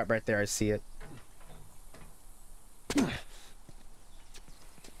 Oh, trap right there. I see it.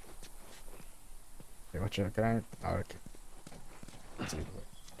 Okay, watch out. Can I? Oh, okay. Let's see.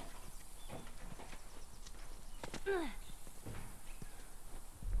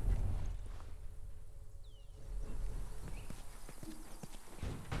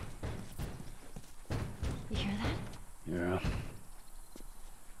 You hear that? Yeah.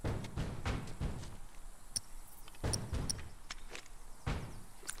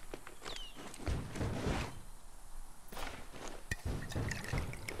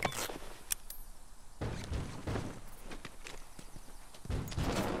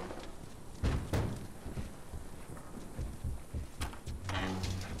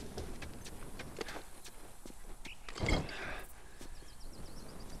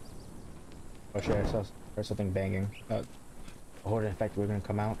 Oh shit, I saw something banging. Hold it, in fact, we're gonna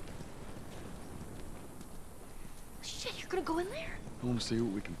come out. Shit, you're gonna go in there? I want to see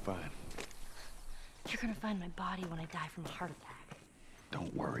what we can find. You're gonna find my body when I die from a heart attack.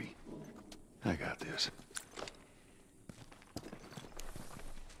 Don't worry. I got this.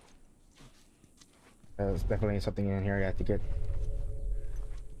 There's definitely something in here I have to get.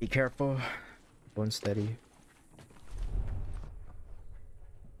 Be careful. Going steady.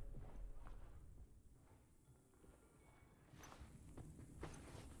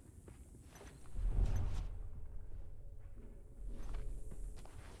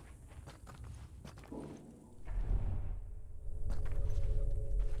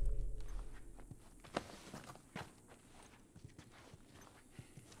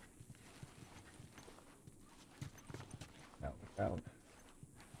 Out.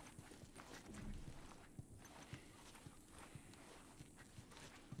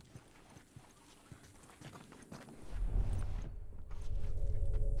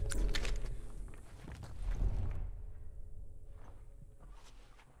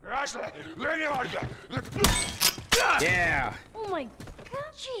 Yeah. Oh my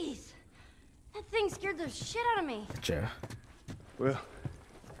god, jeez. That thing scared the shit out of me. Gotcha. Well,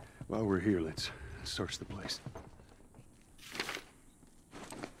 while we're here, let's search the place.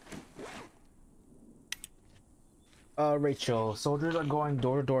 Rachel, soldiers are going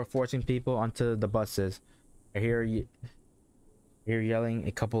door to door forcing people onto the buses. I hear yelling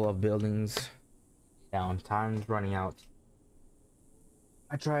a couple of buildings down. Time's running out.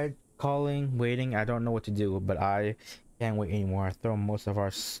 I tried calling, waiting. I don't know what to do, but I can't wait anymore. I throw most of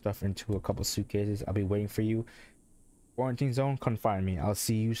our stuff into a couple suitcases. I'll be waiting for you. Quarantine zone, confine me. I'll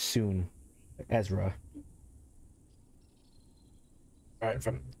see you soon. Ezra. Alright,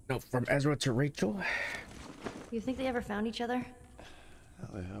 from Ezra to Rachel. You think they ever found each other? How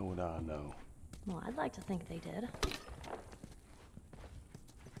the hell would I know? Well, I'd like to think they did.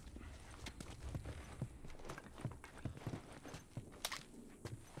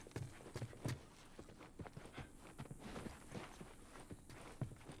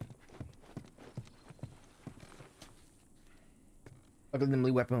 Other than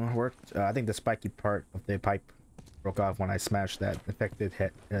the weapon worked, I think the spiky part of the pipe broke off when I smashed that infected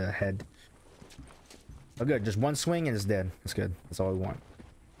head. Oh good, just one swing and it's dead. That's good. That's all we want.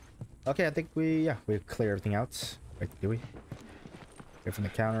 Okay, I think we've cleared everything out. Wait, do we? Here from the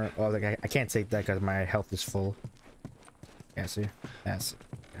counter. Oh, like I can't take that because my health is full. Can't see. That's.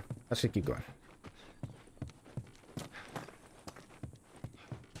 Yeah. Let's just keep going.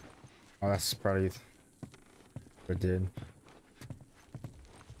 Oh, that's probably what it did.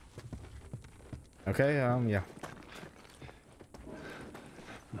 Okay, yeah.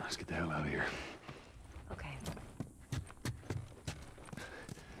 Let's get the hell out of here. Okay.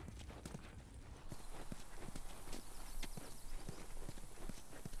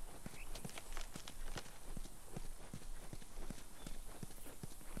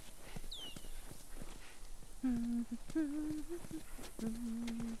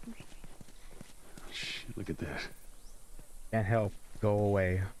 Shit, look at this. Can't help. Go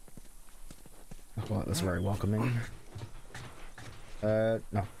away. Well, that's very welcoming.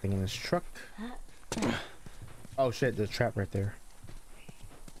 Nothing in this truck. Oh shit, there's a trap right there.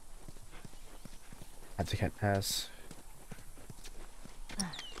 I have to get past.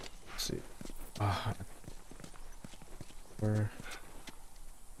 Let's see. Where?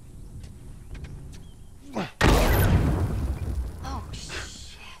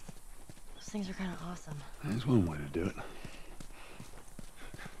 are kind of awesome. That's one way to do it.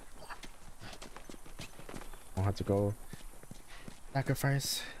 I'll have to go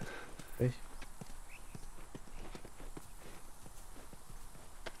sacrifice. Okay.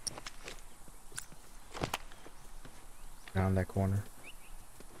 Down that corner.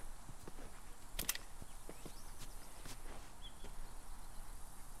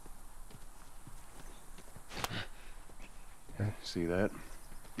 Okay, see that?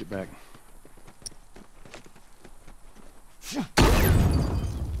 Get back.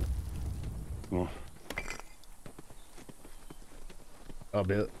 Come on. Oh,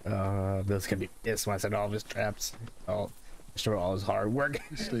 Bill's gonna be pissed when I said all of his traps. Oh, destroy all his hard work.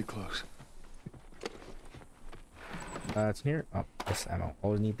 Stay close. It's here. Oh, this ammo.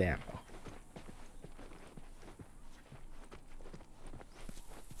 Always need the ammo.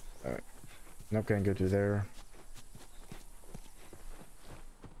 Alright. Nope, can't go through there.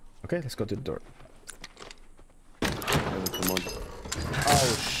 Okay, let's go to the door. Come on.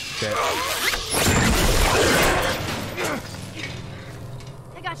 Oh, shit.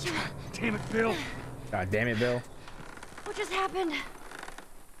 I got you. Damn it, Bill. God damn it, Bill. What just happened?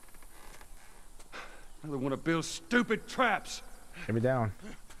 Another one of Bill's stupid traps. Get me down.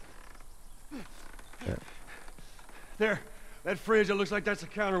 There. That fridge, it looks like that's a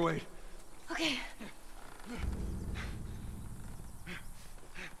counterweight. Okay.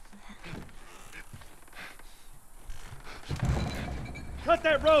 Cut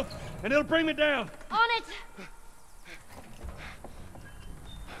that rope, and it'll bring me down. On it!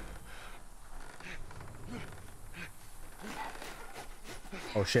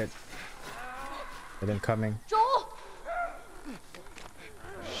 Oh, shit. They're them coming. Joel!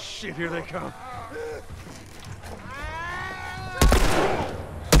 Shit, here they come.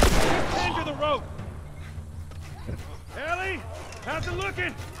 Into the rope. Ellie, how's it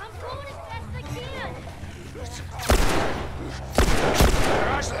looking? I'm going as fast as I can.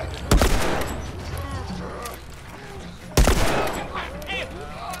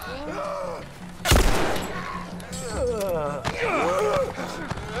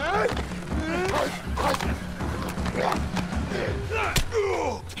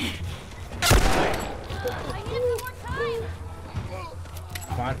 I need it one more time.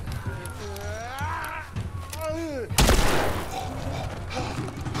 Come on.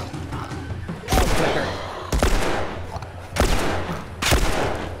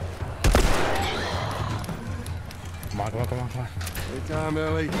 Come on. Take time,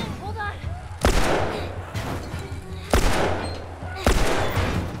 Ellie. Hold on.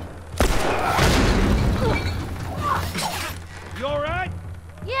 You all right?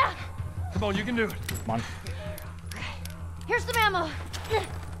 Yeah. Come on, you can do it. Come on. Here's some ammo.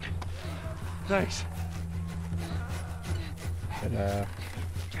 Thanks. But,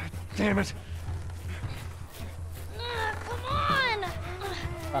 Damn it. Come on.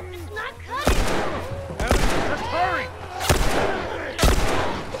 Fuck. It's not cutting. Ellie, just hurry.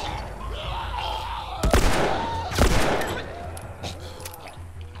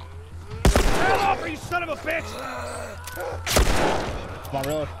 Get off, you son of a bitch! come on,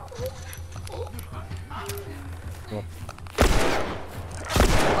 reload. Cool.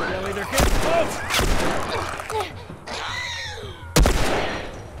 Ellie, they're getting close!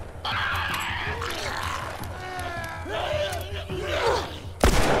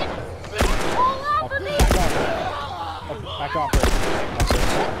 Pull off of me. Back off.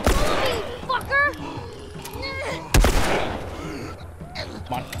 Fucker.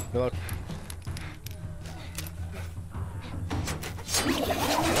 Come on, reload.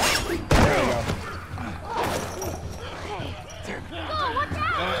 There we go. Go, watch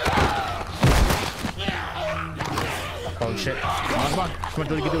out. Oh shit. Come on,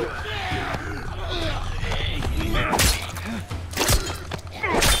 Dilly, you can do it.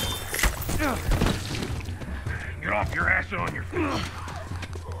 Get off your ass on your feet.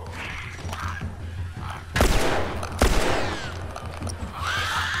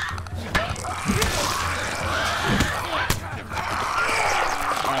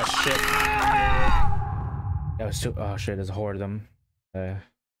 Oh shit. That was too. Oh shit, there's a horde of them. I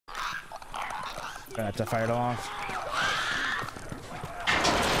have to fire it off.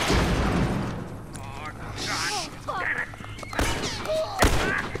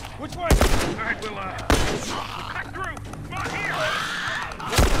 Which way? All right, we'll cut through. Come on, here.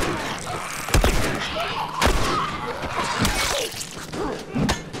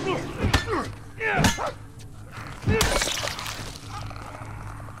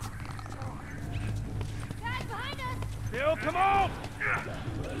 Guys, behind us. Bill, come on!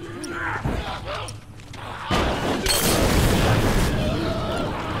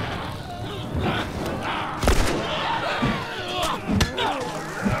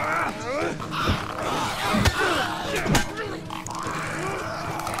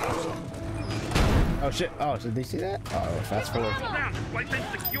 shit. Oh, did they see that? Oh, fast forward. Down. This place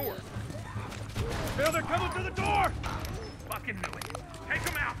ain't secure. Bill, they're coming through the door. Fucking knew it. Take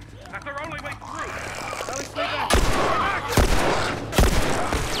them out. That's our only way through. Ellie, stay back. Stay back.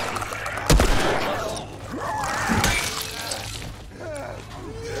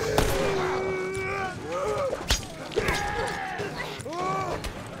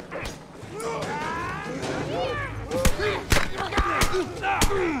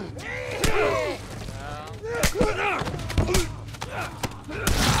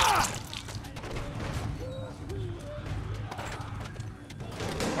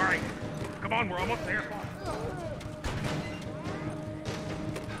 All right, come on, we're almost there.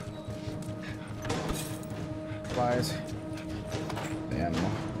 Supplies. Damn.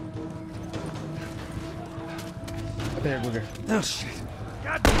 What the heck, Booger? Oh, shit.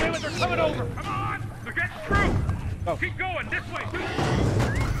 God damn it, they're coming over. Come on, they're getting through. Oh. Keep going this way.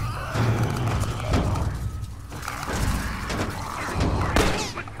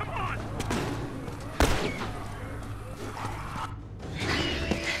 Come on.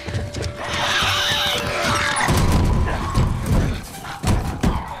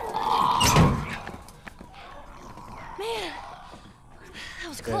 Man, that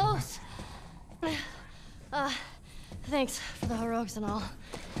was close. Thanks for the heroics and all.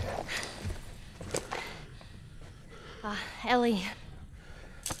 Ellie.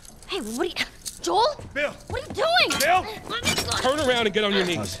 Hey, what are you... Joel? Bill. What are you doing? Bill. Turn around and get on your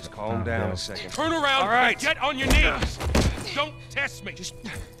knees. Just calm down a second. Turn around All right. and get on your knees. Don't test me. Just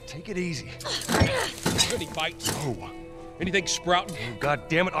Take it easy. any bites. Oh. Anything sprouting? Oh, God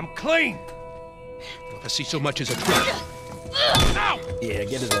damn it, I'm clean! If I see so much as a twitch. Ow! Yeah,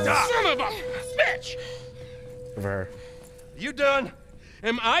 get it in. Son of a bitch! For her. You done?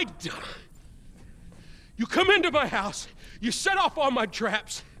 Am I done? You come into my house, you set off all my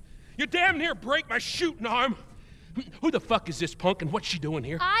traps, you damn near break my shooting arm. Who the fuck is this punk and what's she doing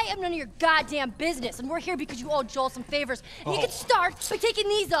here? I am none of your goddamn business, and we're here because you owe Joel some favors. And you can start by taking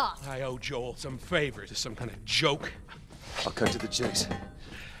these off. I owe Joel some favors. Is some kind of joke? I'll cut to the chase.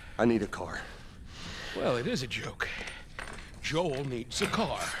 I need a car. Well, it is a joke. Joel needs a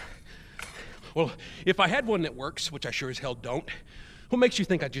car. Well, if I had one that works, which I sure as hell don't, what makes you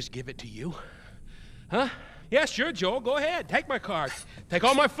think I'd just give it to you? Huh? Yeah, sure, Joel, go ahead. Take my car. Take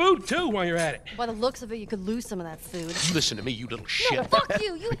all my food, too, while you're at it. By the looks of it, you could lose some of that food. Listen to me, you little shit. No, fuck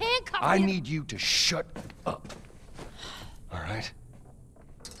you! You handcuffed I me. need you to shut up. All right?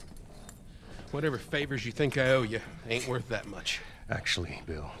 Whatever favors you think I owe you ain't worth that much. Actually,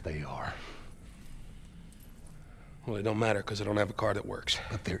 Bill, they are. Well, it don't matter, because I don't have a car that works.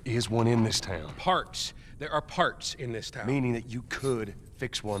 But there is one in this town. Parts. There are parts in this town. Meaning that you could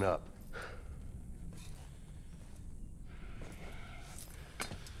fix one up.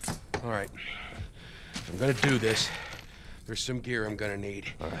 All right. If I'm gonna do this, there's some gear I'm gonna need.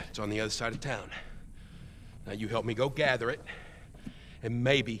 All right. It's on the other side of town. Now you help me go gather it, and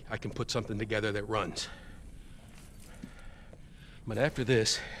maybe I can put something together that runs. But after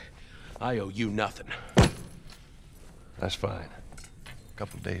this, I owe you nothing. That's fine. A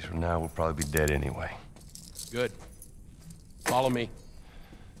couple days from now, we'll probably be dead anyway. Good. Follow me.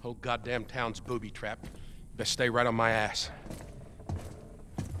 Whole goddamn town's booby trapped. Best stay right on my ass.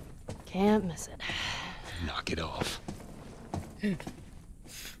 Can't miss it. Knock it off. All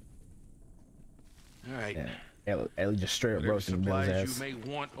right. Yeah, Ellie just straight up Whatever roasting Bill's supplies ass. you may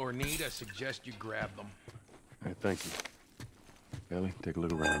want or need, I suggest you grab them. All right, thank you. Ellie, take a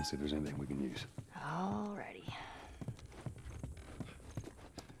look around, see if there's anything we can use. Alrighty.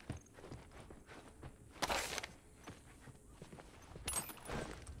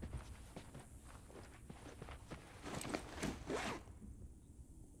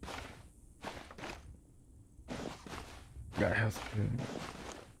 Got health.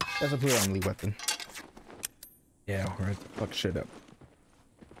 That's a pretty only weapon. Yeah, right. Fuck shit up.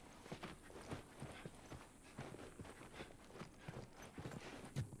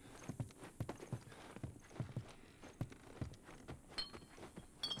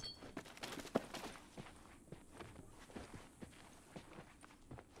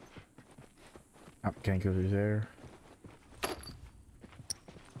 Oh, can't go through there.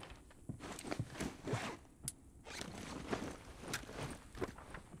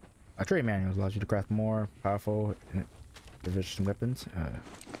 Trade manuals allows you to craft more powerful and efficient weapons.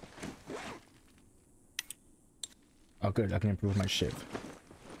 Oh, good. I can improve my SHIB.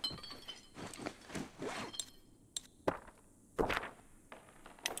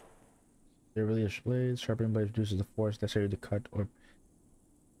 They're really blades. Sharpening blade reduces the force necessary to cut or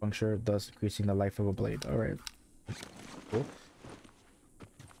puncture, thus increasing the life of a blade. All right. Cool.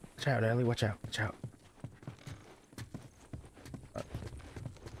 Watch out, Ellie. Watch out. Watch out.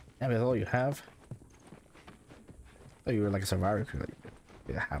 Yeah, that's all you have. I thought you were like a survivor. Like,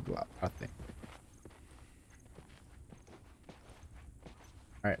 you have a lot, I think.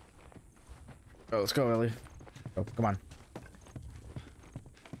 All right. Oh, let's go, Ellie. Oh, come on.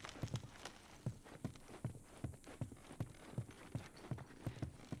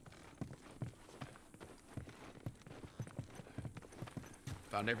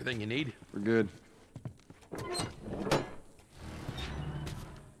 Found everything you need? We're good.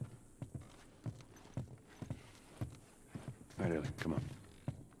 All right, Ellie, come on.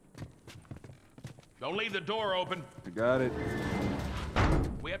 Don't leave the door open. I got it.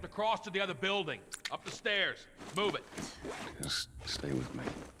 We have to cross to the other building. Up the stairs. Move it. Just stay with me.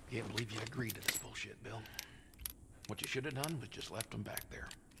 Can't believe you agreed to this bullshit, Bill. What you should have done was just left him back there.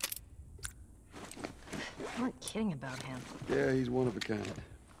 You weren't kidding about him. Yeah, he's one of a kind.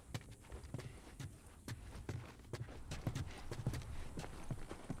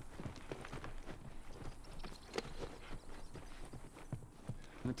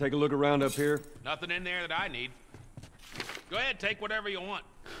 Wanna take a look around up here? Nothing in there that I need. Go ahead, take whatever you want.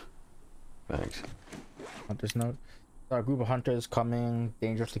 Thanks. Hunter's note. Saw a group of hunters coming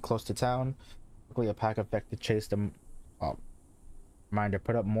dangerously close to town. Quickly, a pack of vector chased them up. Reminder,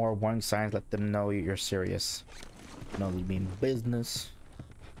 put up more warning signs, let them know you're serious. No, you mean business.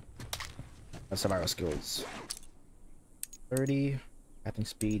 Survival skills. 30. Crafting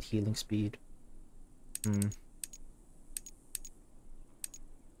speed, healing speed.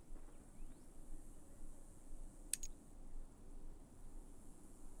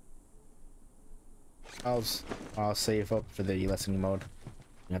 I'll save up for the listening mode.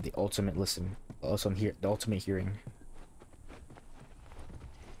 You have the ultimate listen. Also here, the ultimate hearing.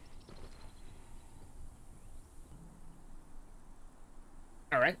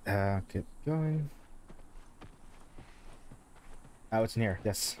 All right, keep going. Oh, it's in here.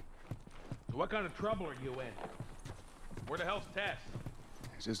 Yes. So what kind of trouble are you in? Where the hell's Tess?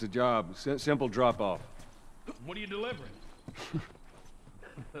 It's just a job. Simple drop-off. What are you delivering?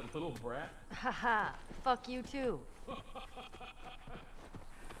 That little brat? Haha, fuck you too.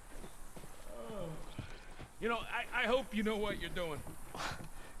 You know, I hope you know what you're doing. Are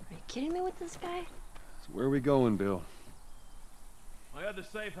you kidding me with this guy? So where are we going, Bill? My other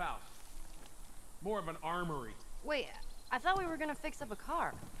safe house. More of an armory. Wait, I thought we were gonna fix up a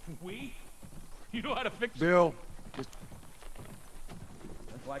car. We? You know how to fix Bill,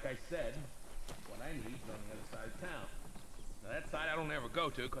 Like I said, what I need is on the other side of town. Now that side I don't ever go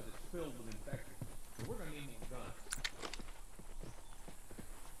to because it's filled with infected. So we're gonna need more guns.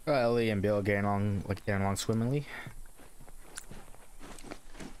 Ellie and Bill getting along swimmingly.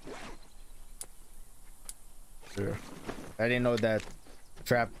 Sure. I didn't know that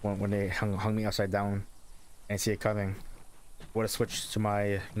trap when they hung me upside down and see it coming. Would have switched to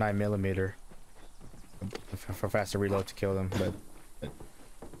my 9mm for faster reload to kill them, but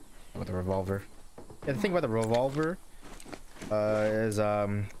with the revolver. Yeah, the thing about the revolver is I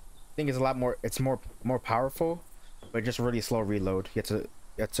think it's a lot more. It's more powerful, but just really slow reload. You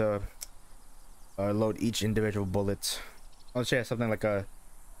have to load each individual bullet. I'll show you something like a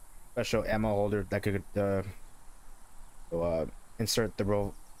special ammo holder that could insert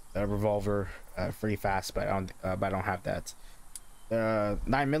the revolver pretty fast, but I don't have that.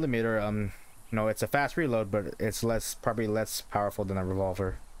 9mm, you know, it's a fast reload, but it's probably less powerful than a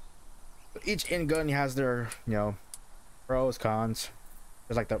revolver. Each gun has their, you know, pros, cons.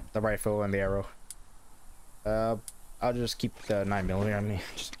 There's like the rifle and the arrow. I'll just keep the 9mm on me.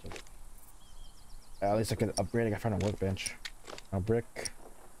 At least I could upgrade. I got found a workbench. A brick.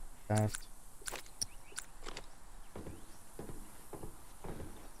 Craft.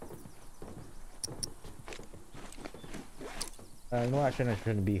 You know, I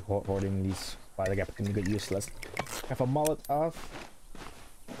shouldn't be hoarding these. Why they get get useless. Have a mullet off.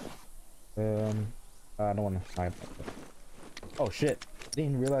 I don't want to hide. Oh shit! I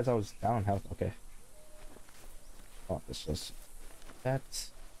didn't realize I was down health. Okay. Oh, this is that.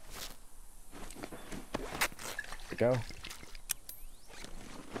 There we go.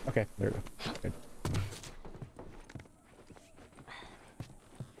 Okay, there we go. Good.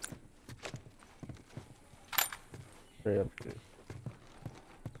 Very good.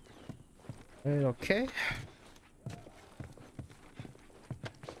 Okay.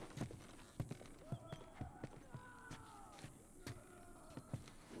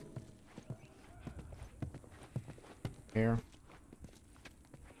 Here.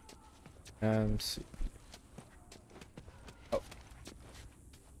 And see. Oh.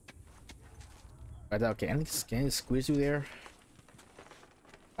 Okay, can I squeeze you there?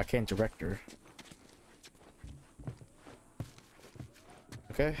 I can't direct her.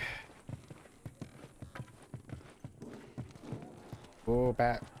 Okay. Oh,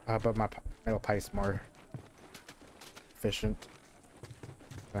 but my metal pipe's more efficient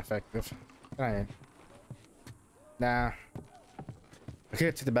and effective. Nah. I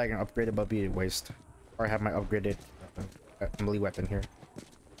could take the bag and upgrade it, but be a waste. Or I have my upgraded melee weapon here.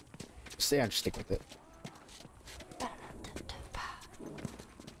 I'll just stick with it.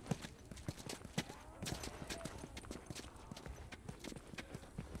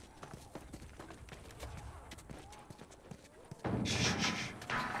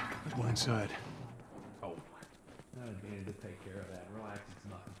 Let's go inside. Oh, I needed to take care of that. Relax, it's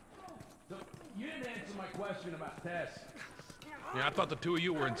nothing. So, you didn't answer my question about Tess. Yeah, I thought the two of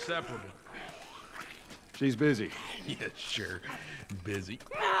you were inseparable. She's busy. Yeah, sure. Busy.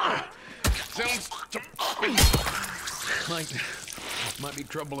 Sounds to me like might be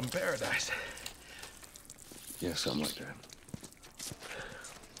trouble in paradise. Yeah, something like that.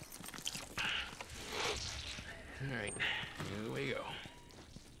 All right, here we go.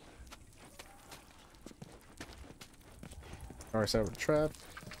 Alright, set up a trap.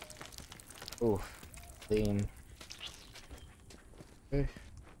 Oh, clean. Okay.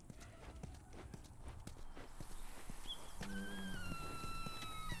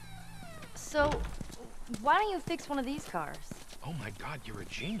 So, why don't you fix one of these cars? Oh my God, you're a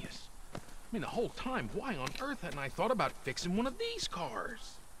genius. I mean, the whole time, why on earth hadn't I thought about fixing one of these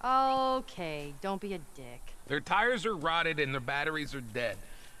cars? Okay, don't be a dick. Their tires are rotted and their batteries are dead.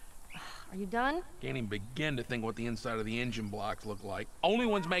 Are you done? Can't even begin to think what the inside of the engine blocks look like. Only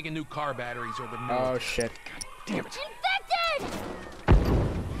ones making new car batteries are the Oh shit. God damn it. Infected!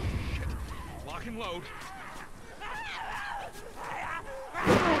 Shit. Lock and load.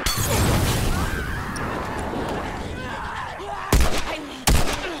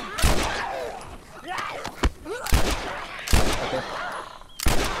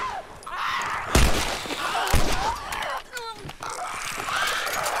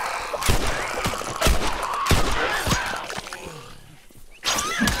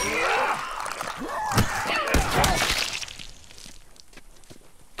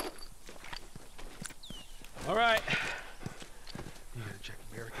 All right. You gotta check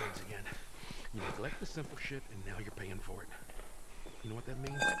the barricades again. You neglect the simple shit, and now you're paying for it. You know what that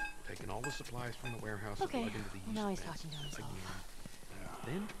means? Taking all the supplies from the warehouse Okay. and plug into the Well, now he's fence talking to himself. again.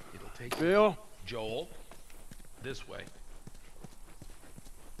 Then it'll take Bill? Joel this way.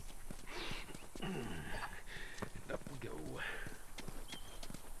 And up we go.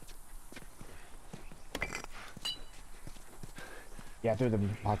 Yeah, I threw the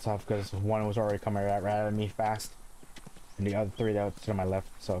pots off because one was already coming right at me fast. And the other three that was to my left,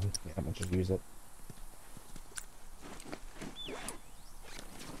 so yeah, I'm gonna just use it.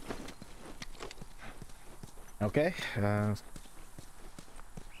 Okay, I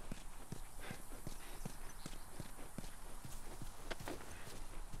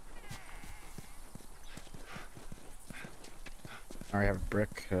already have a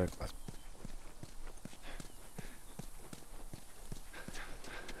brick, glass.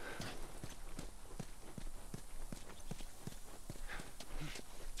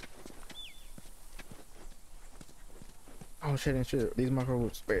 Oh shit, and shit, these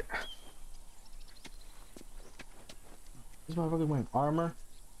motherfuckers, wait. This motherfucker wearing armor?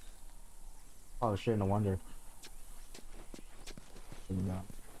 Oh shit, no wonder.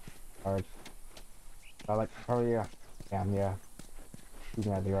 Alright. I like, oh yeah. Damn, yeah. You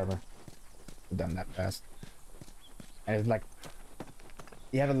can have the armor. We've done that fast. And it's like,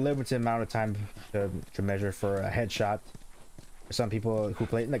 you have a limited amount of time to measure for a headshot. For some people who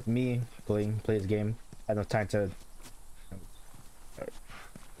play, like me, play this game, I have no time to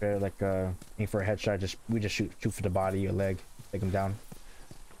aim for a headshot. We just shoot for the body or leg, take him down.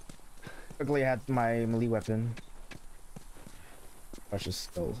 Luckily, I had my melee weapon. Watch the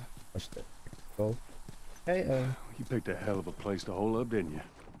skull. Watch the skull. Hey, You picked a hell of a place to hole up, didn't you?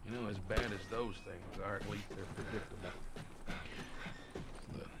 You know, as bad as those things are, at least they're predictable.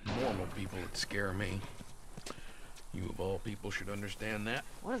 The normal people that scare me. You of all people should understand that.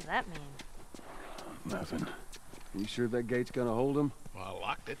 What does that mean? Nothing. You sure that gate's gonna hold them? Well, I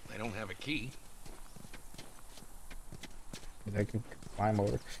locked it. They don't have a key. I can climb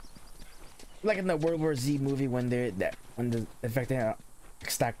over. Like in the World War Z movie when the effect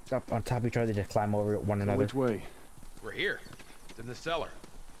stacked up on top of each other, they just climb over one another. Which way? We're here. It's in the cellar.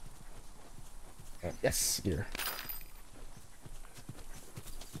 Yes, here.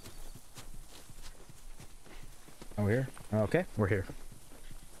 Oh, we're here? Okay, we're here.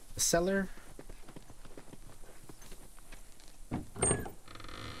 The cellar.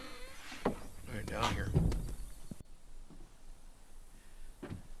 Right down here.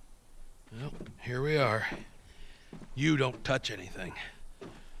 Here we are. You don't touch anything.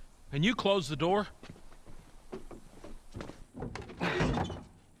 And you close the door?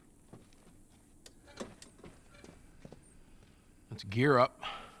 Let's gear up.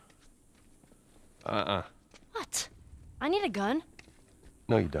 What? I need a gun.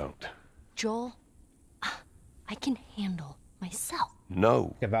 No, you don't. Joel, I can handle myself.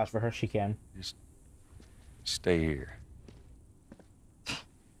 No. Can vouch for her, she can. Just stay here.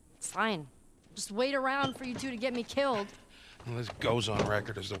 It's fine. Just wait around for you two to get me killed. Well, this goes on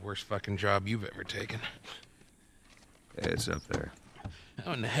record as the worst fucking job you've ever taken. It's up there.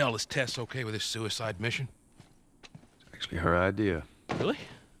 How in the hell is Tess okay with this suicide mission? It's actually her idea. Really?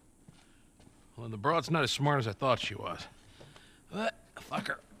 Well, the broad's not as smart as I thought she was. But, fuck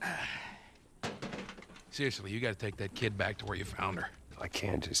her. Seriously, you gotta take that kid back to where you found her. I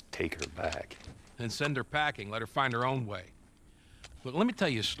can't just take her back. Then send her packing, let her find her own way. Look, let me tell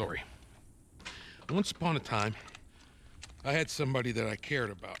you a story. Once upon a time, I had somebody that I cared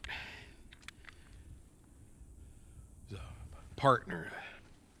about. A partner.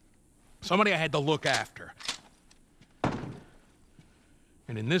 Somebody I had to look after.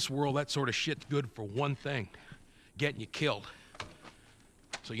 And in this world, that sort of shit's good for one thing. Getting you killed.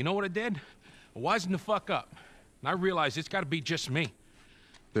 So you know what I did? I wisened the fuck up. And I realized it's gotta be just me.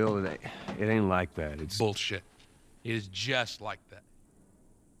 Bill, it ain't like that. It's Bullshit. It is just like that.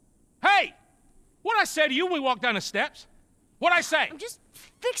 Hey! What'd I say to you when we walked down the steps? What'd I say? I'm just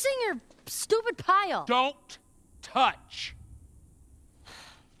fixing your stupid pile. Don't touch.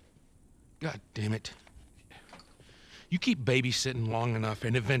 God damn it. You keep babysitting long enough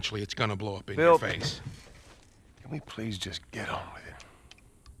and eventually it's gonna blow up in your face. Can we please just get on with it?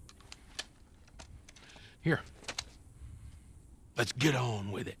 Here. Let's get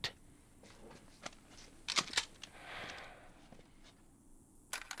on with it.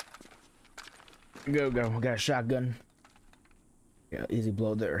 Go. We got a shotgun. Yeah, easy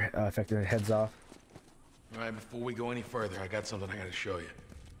blow their affected heads off. All right, before we go any further, I got something I gotta show you.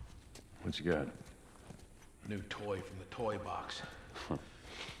 What you got? New toy from the toy box.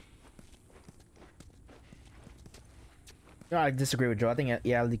 No, I disagree with Joe. I think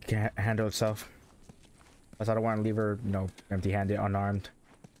Ellie can handle herself. Plus, I don't want to leave her, you know, empty-handed, unarmed.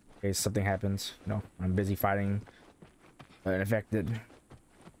 In case something happens. You know, I'm busy fighting an infected.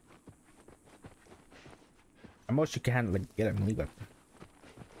 At most, you can handle it. Get him, leave it.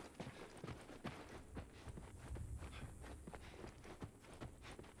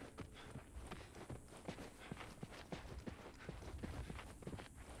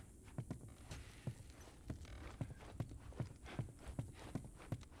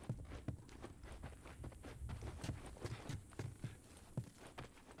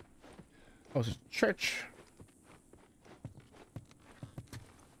 Oh, it's a church.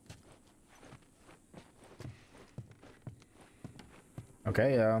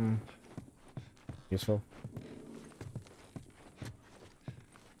 Okay, useful.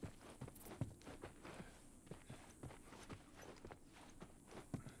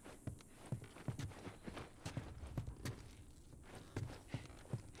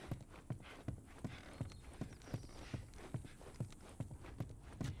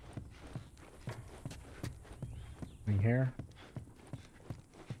 In here.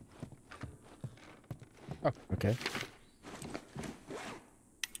 Oh, okay.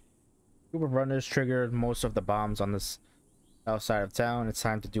 Group of runners triggered most of the bombs on this south side of town. It's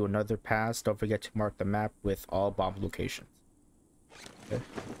time to do another pass. Don't forget to mark the map with all bomb locations. Okay.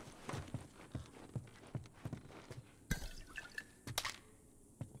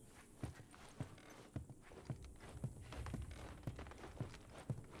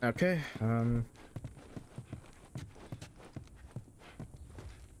 Okay, I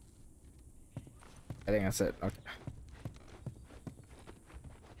think that's it. Okay.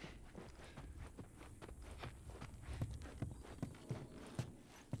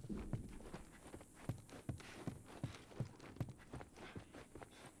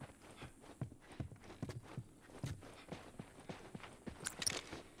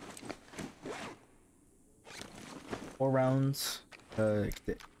 Four rounds.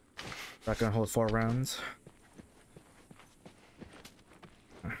 Not gonna hold 4 rounds.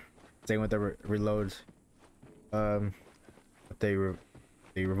 Same with the reload. The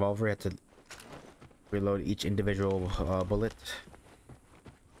revolver had to reload each individual bullet.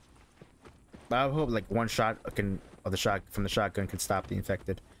 But I hope like one shot from the shotgun can stop the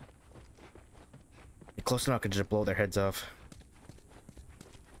infected. Close enough can just blow their heads off.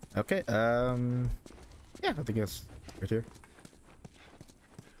 Okay. Yeah, I think it's right here.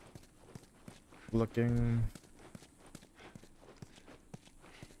 Looking.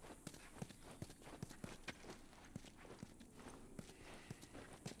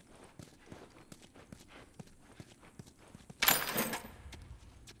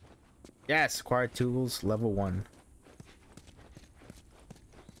 Yes, acquired tools, level 1.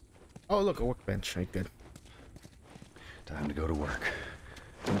 Oh, look, a workbench. Right, good. Time to go to work.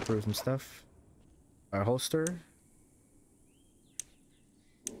 Improve some stuff. Our holster.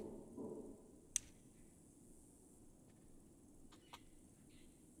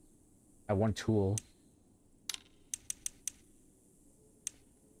 I have 1 tool.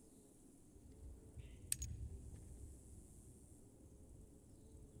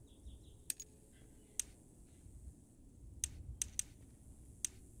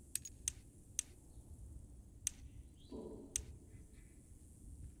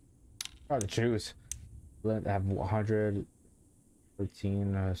 Hard to choose. I have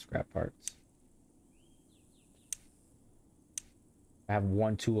 113 scrap parts. I have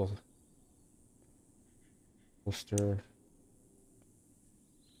 1 tool. Holster.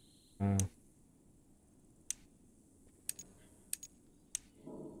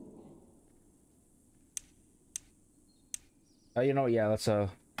 You know, yeah, let's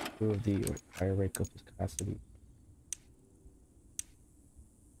move the fire rate up capacity.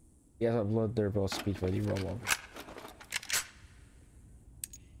 Yes, upload their raw speed for the roll.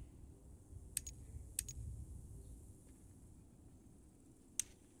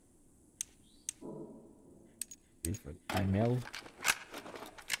 For the email.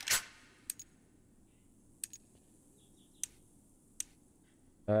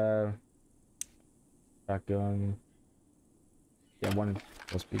 Shotgun. Yeah, 1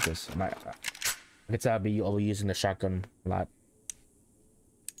 was because I guess I'll be using the shotgun a lot.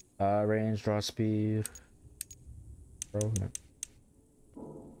 Range, draw speed. Bro, no.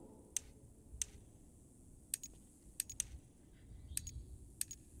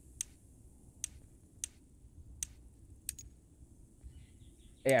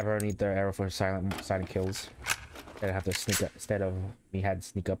 Yeah, bro, I need the arrow for silent kills. I have to sneak up instead of me had to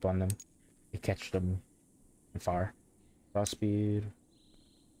sneak up on them to catch them from far. Draw speed.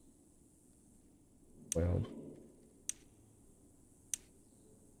 Well.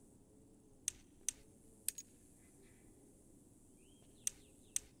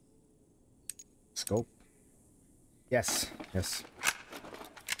 Scope. Yes. Yes.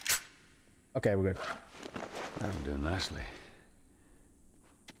 Okay, we're good. I'm doing nicely.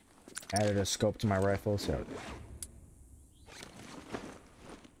 Added a scope to my rifle, so.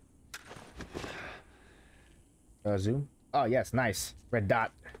 Zoom. Oh yes, nice. Red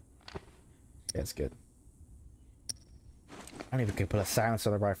dot. That's good. I don't even can put a silence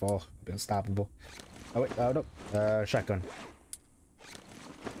on the rifle. Be unstoppable. Oh wait, no. Shotgun.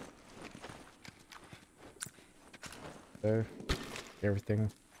 There.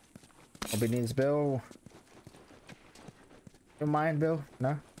 Everything. Nobody needs Bill. You mind, Bill?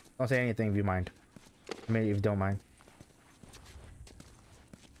 No? Don't say anything if you mind. I mean, if you don't mind.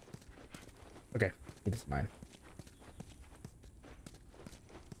 Okay, he doesn't mind.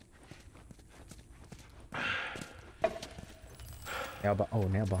 Nail bomb. Oh,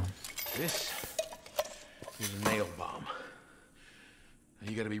 nail bomb. This is a nail bomb.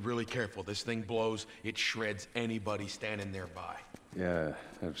 You gotta be really careful. This thing blows, it shreds anybody standing nearby. Yeah,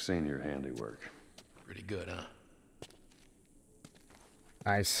 I've seen your handiwork. Pretty good, huh?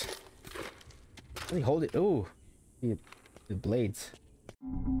 Nice. Really hold it. Ooh, the blades.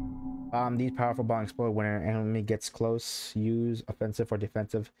 These powerful bombs explode when an enemy gets close. Use offensive or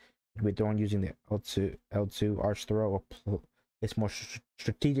defensive. With thrown using the L2 arch throw, or it's more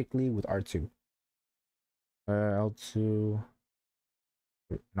strategically with R2. L2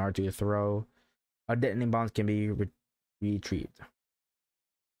 and R2 throw. Detonating bombs can be retrieved.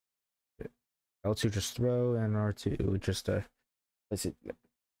 L2 just throw and R2 just let's see,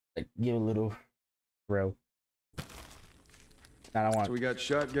 like give a little throw. I don't want. So we got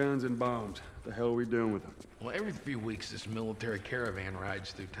shotguns and bombs. The hell are we doing with them? Well, every few weeks this military caravan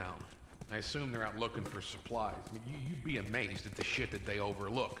rides through town. I assume they're out looking for supplies. I mean, you'd be amazed at the shit that they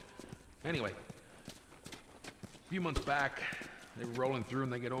overlook. Anyway, a few months back, they were rolling through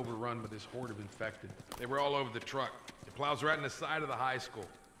and they get overrun by this horde of infected. They were all over the truck. It plows right in the side of the high school.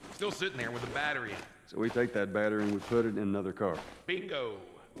 Still sitting there with a battery in it. So we take that battery and we put it in another car. Bingo!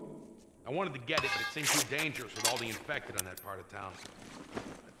 I wanted to get it, but it seemed too dangerous with all the infected on that part of town.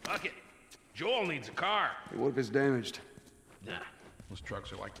 But fuck it. Joel needs a car. Hey, what if it's damaged? Nah, those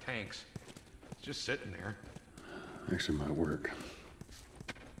trucks are like tanks. It's just sitting there. Actually might work.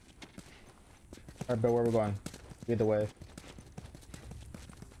 Alright, Bill, where are we going? Either way.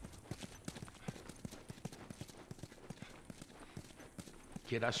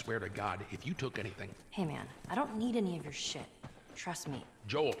 Kid, I swear to God, if you took anything... Hey man, I don't need any of your shit. Trust me.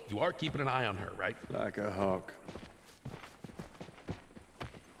 Joel, you are keeping an eye on her, right? Like a hawk.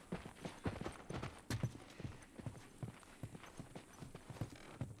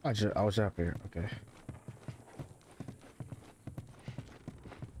 I was up here. Okay.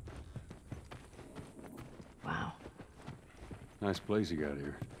 Wow. Nice place you got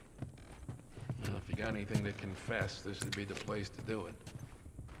here. Well, if you got anything to confess, this would be the place to do it.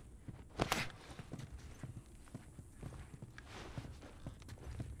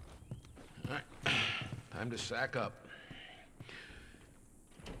 All right, time to sack up.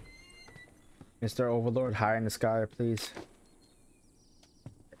 Mr. Overlord, high in the sky, please.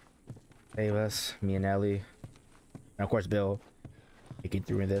 Save us, me and Ellie. And of course, Bill. Making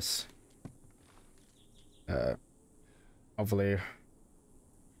through this. Hopefully,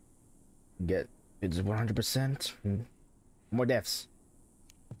 get it's 100%. More deaths.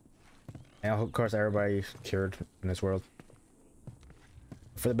 And of course, everybody cured in this world.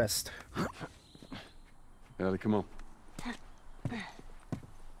 For the best. Ellie, come on.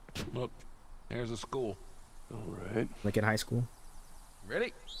 Look, there's a school. All right. Like in high school.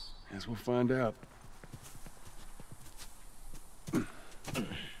 Ready? Guess we'll find out.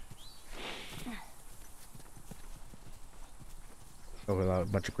 Oh, a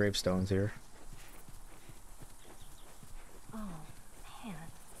bunch of gravestones here. Oh, man.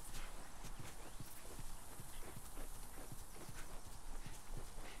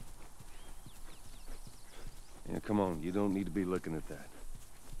 Yeah, come on. You don't need to be looking at that.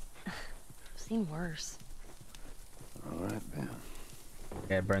 I've seen worse. All right, then.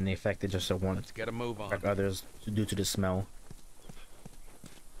 Yeah, burn the affected just so one Let's get a move on. affect others due to the smell.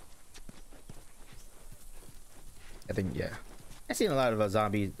 I think, yeah. I've seen a lot of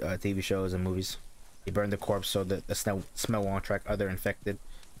zombie TV shows and movies. They burn the corpse so that the smell won't attract other infected.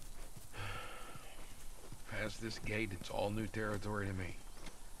 Past this gate, it's all new territory to me.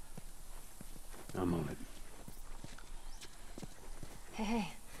 I'm on it. Hey,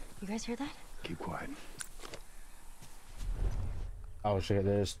 you guys hear that? Keep quiet. Oh shit,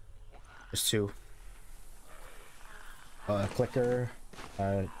 there's two. Clicker.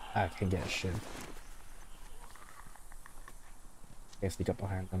 I can get a shit. I sneak up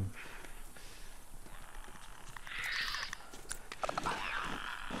behind them.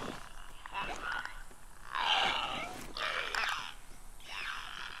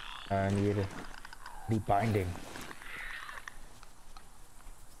 I need binding.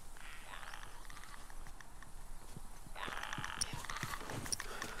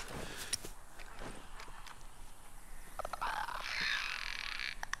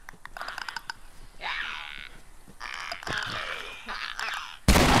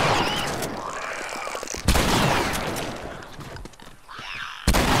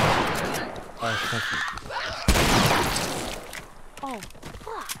 Oh,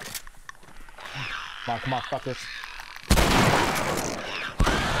 fuck. Come on, fuckers.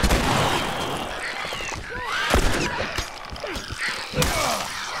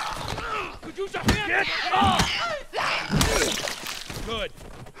 Could use a hand. Good.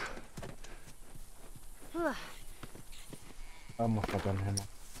 Oh my fucking hammer.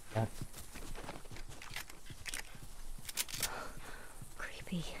 Yeah.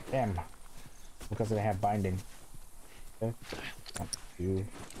 Creepy. Damn. Because they have binding. Okay. Two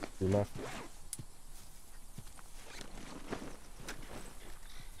left.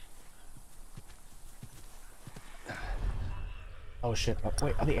 Oh shit. Oh,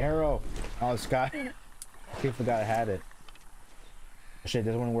 wait, the arrow. Oh, Scott. I forgot I had it. Oh, shit,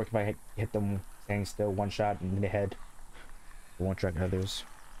 this wouldn't work if I hit them standing still, one shot in the head. It won't track others.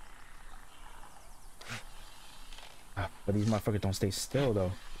 But these motherfuckers don't stay still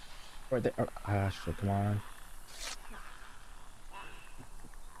though. Right there. Ah, shit, come on.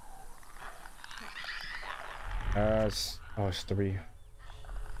 Oh, it's 3.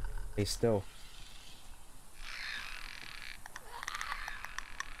 Stay still.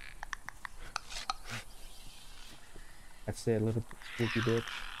 That's it, little spooky bitch.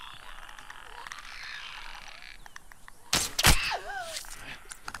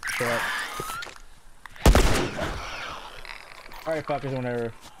 Alright, fuckers,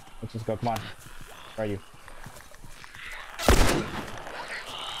 whenever. Let's just go. Come on. Where are you?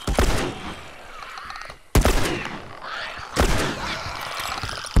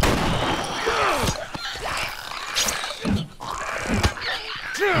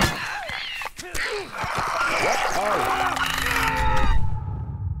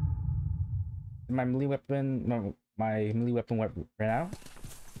 My melee weapon, my melee weapon ran out.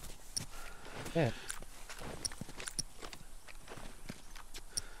 Yeah.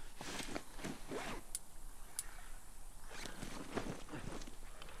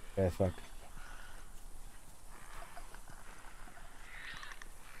 Yeah, fuck.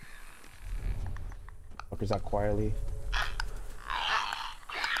 Fuckers out quietly.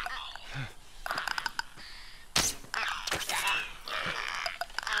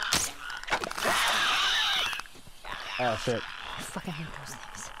 Oh shit. I fucking hate those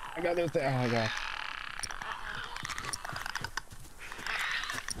things. I got those things. Oh my god.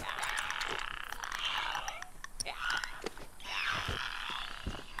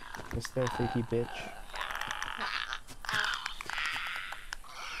 What's that freaky bitch?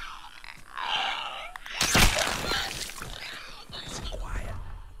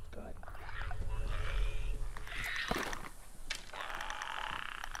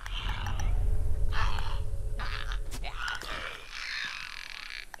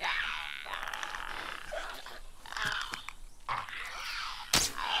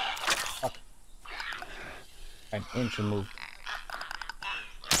 An inch removed.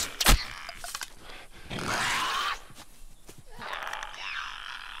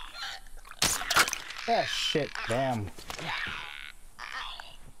 Ah, shit, damn.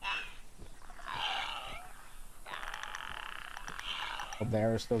 Oh, the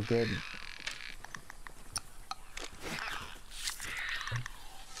arrow's still good.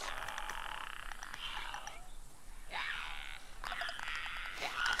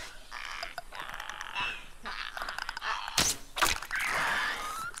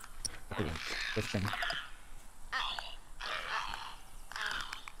 Switching.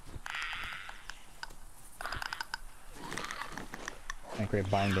 And create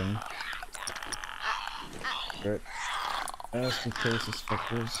binding. Good. Just in case this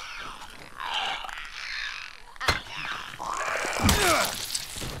fuckers.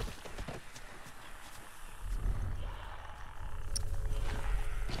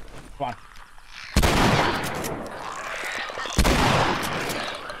 Come on.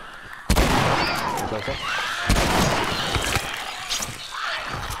 Okay.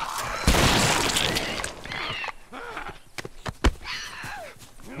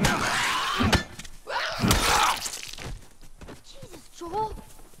 Jesus, Joel.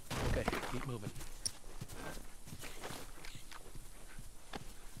 Okay, keep moving.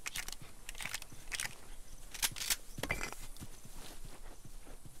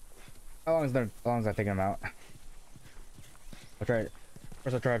 How long is that taking him out? I'll try it.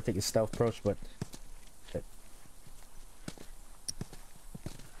 First I'll try to take a stealth approach, but shit.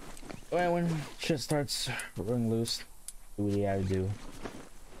 Well, when shit starts running loose, do what you gotta do.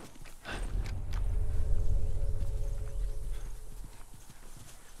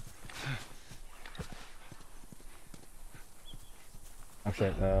 Oh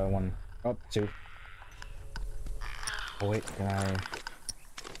shit, one. Oh, two. Oh wait, can I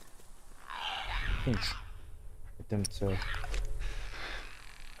think get them to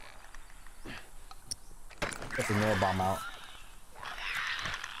get the nail bomb out.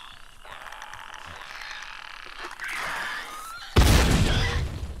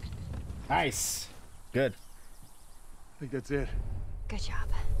 Nice. Good. I think that's it. Good job.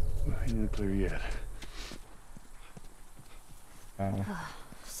 Ain't clear yet.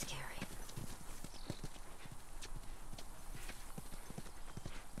 Scary.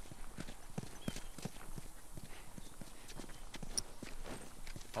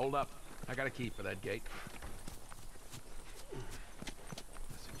 Hold up. I got a key for that gate. I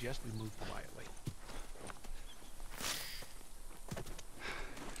suggest we move quietly.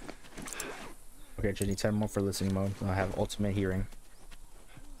 Okay, just need 10 more for listening mode. I'll have ultimate hearing.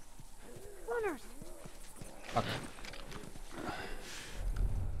 Runners. Okay.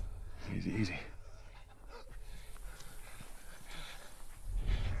 Easy, easy.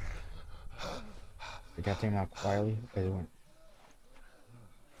 We got him out quietly.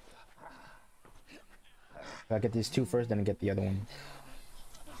 I'll get these two first, then get the other one.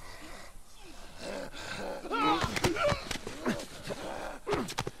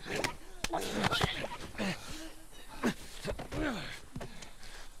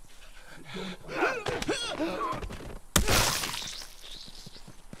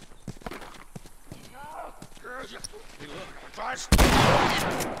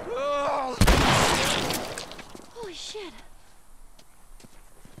 Holy shit.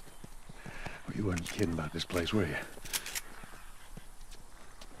 Well, you weren't kidding about this place, were you?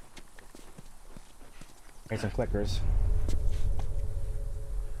 Make some clickers.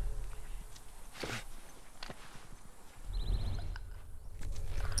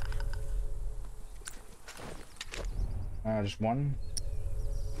 Just one.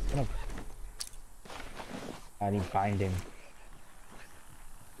 Oh. I need binding.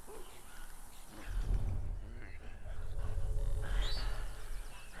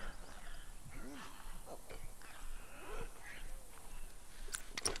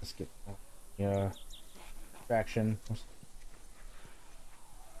 Let's get traction.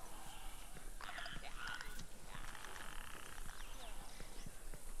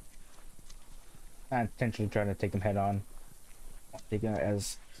 Not intentionally trying to take them head on. Taking it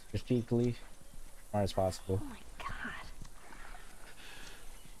as strategically as possible. Oh my god.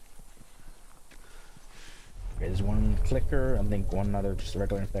 Okay, there's one clicker, I think one other just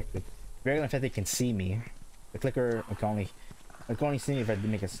regular infected. Regular infected can see me. The clicker can only see me if I do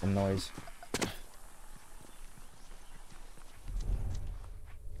make some noise.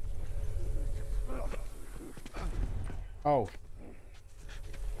 Oh.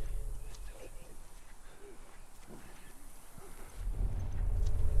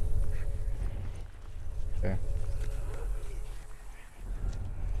 Okay.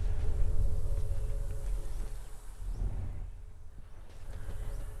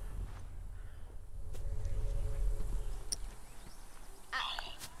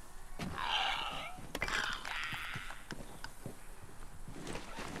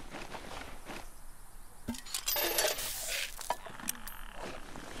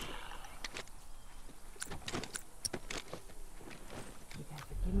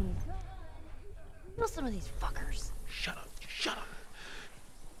 Kill some of these fuckers. Shut up. Shut up.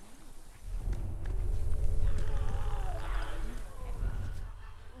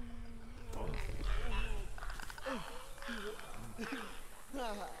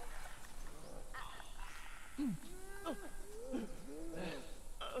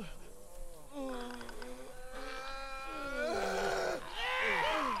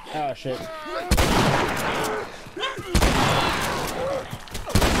 Oh shit.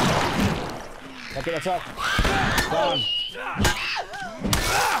 Okay, that's up. Down.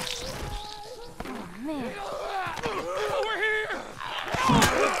 Oh man. Over here!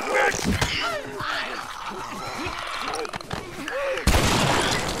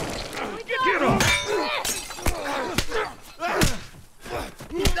 Get up!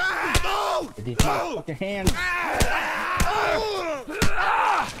 Get these fucking hands.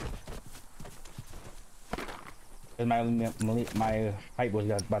 My pipe was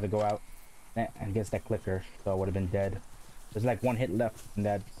about to go out against that clicker, so I would have been dead. There's like one hit left in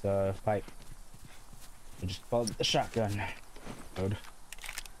that pipe. I just followed the shotgun. Good.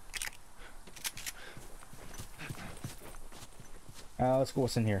 Let's go.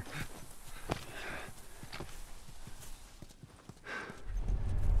 What's in here?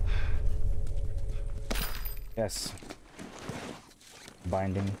 Yes.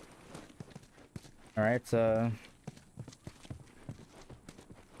 Binding. All right.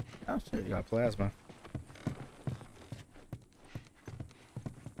 Oh shit! You got plasma.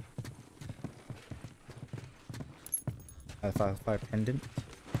 Five pendant.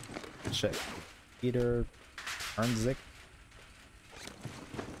 Check. Peter Ernzik.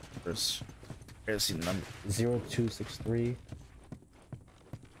 There's the number 0263.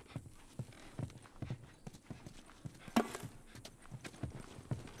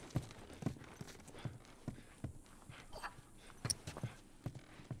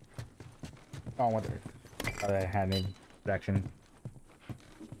 Oh, what the I had made protection.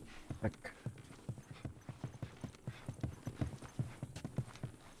 Like.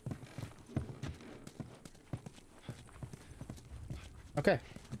 Okay.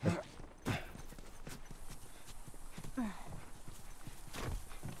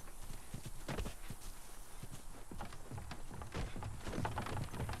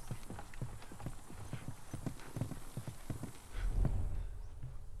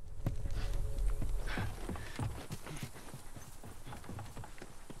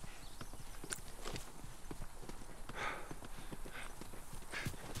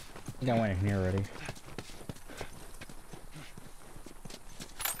 I think I went in here already.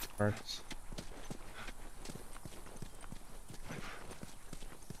 Parts.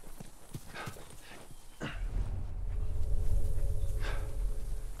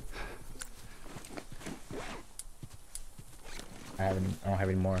 I don't have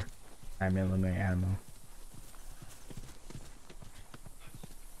any more 9mm ammo.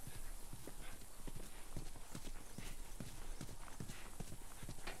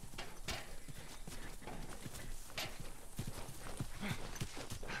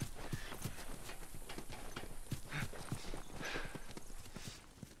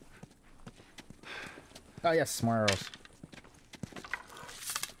 Oh yes, some arrows.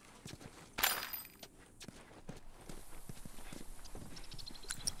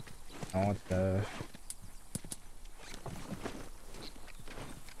 I want the...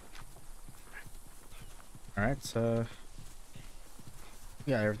 Alright, so...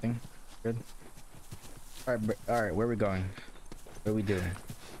 Yeah, everything. Good. Alright, where are we going? What are we doing?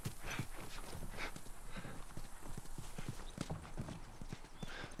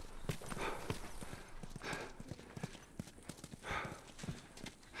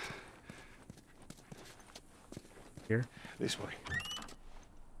 Here. This way.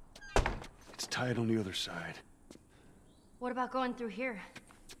 It's tied on the other side. What about going through here?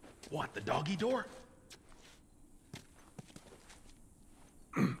 What, the doggy door?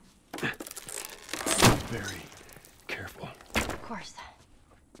 Very careful. Of course.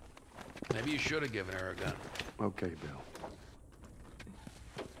 Maybe you should have given her a gun. Okay, Bill.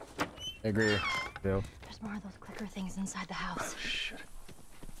 I agree, Bill. There's more of those clicker things inside the house. Shit.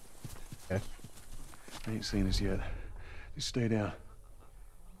 Okay. They ain't seen us yet. Just stay down.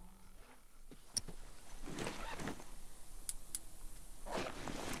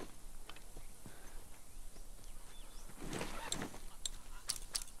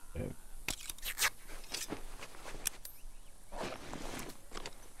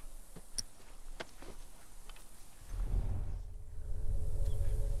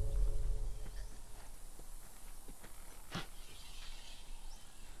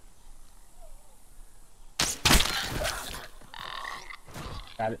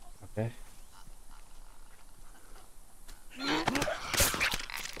 Got it. Okay.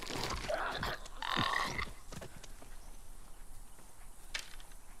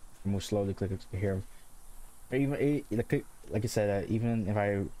 Move slowly, click to hear him. Even like I said, even if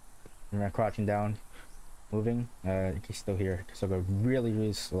I'm crouching down, moving, you can still hear. So go really,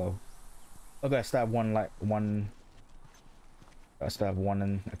 really slow. Okay, I still have one I still have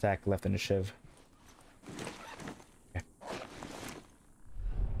one attack left in the SHIB. Okay.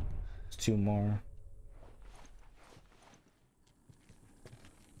 There's 2 more.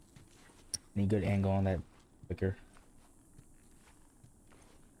 Need good angle on that clicker.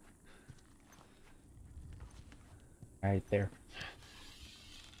 Right there.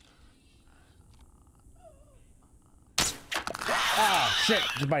 Ah, shit!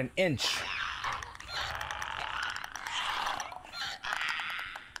 Just by an inch.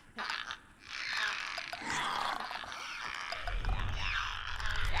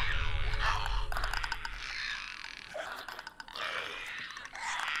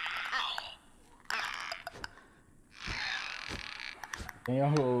 Can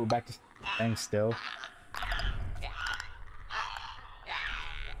you go back to staying still?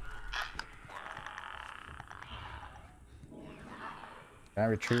 Can I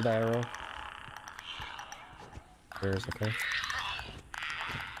retrieve that arrow? Where's okay?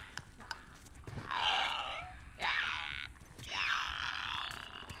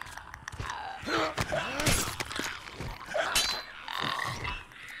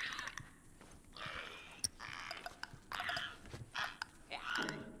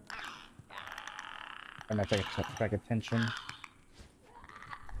 I'm not paying back attention.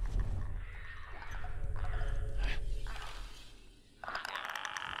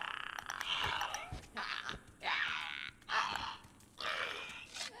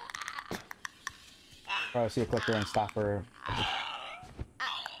 Probably see a clicker and stop her.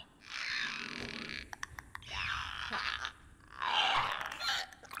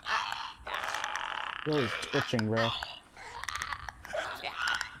 Really twitching, bro.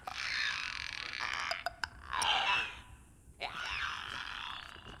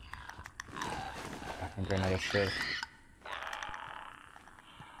 I think another SHIB.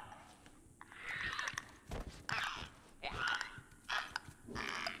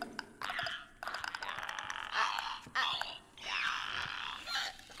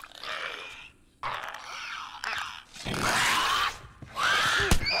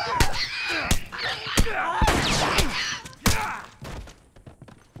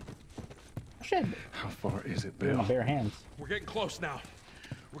 How far is it, Bill? My bare hands. We're getting close now.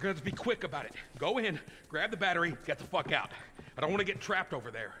 We're gonna have to be quick about it. Go in, grab the battery, get the fuck out. I don't want to get trapped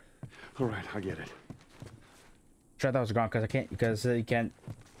over there. All right, I get it. Sure, that was gone because you can't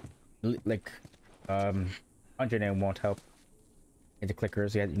like punching it won't help. Get the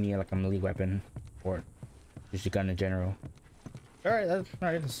clickers. You need like a melee weapon or just a gun in general. All right, all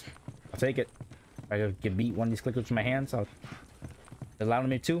right. I'll take it. If I can beat one of these clickers with my hands, I'll allow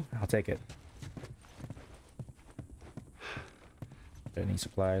me to. I'll take it. I need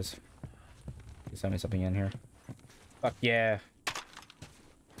supplies. Can you send me something in here? Fuck yeah.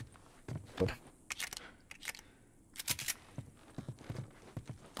 Good.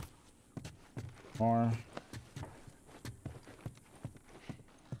 More.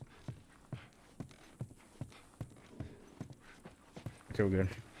 Okay, we're good.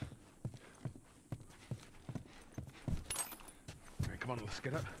 All right, come on, let's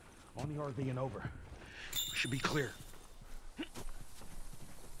get up. On the RV and over. We should be clear.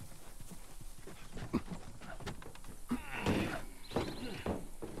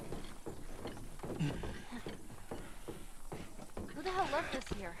 Who the hell left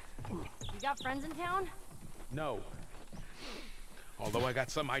us here? You got friends in town? No, Although I got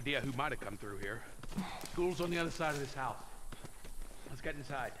some idea who might have come through here. School's on the other side of this house. Let's get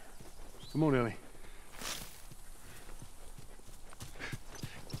inside. Come on, Ellie.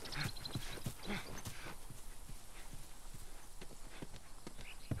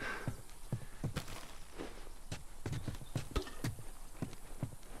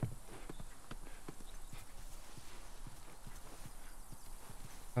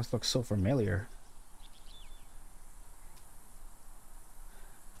 This looks so familiar.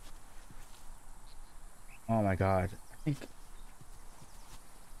 Oh my god. I think,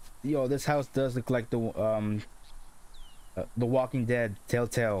 yo, this house does look like the Walking Dead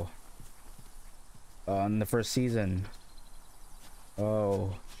Telltale in the first season.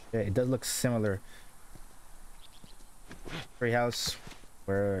 Oh shit, it does look similar. House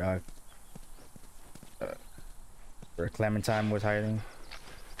where Clementine was hiding.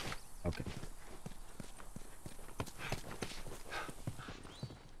 Okay.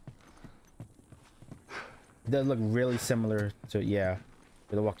 It does look really similar to, yeah,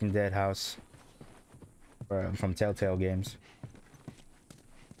 to the Walking Dead house from Telltale games.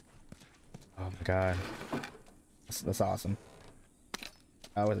 Oh my god, that's awesome.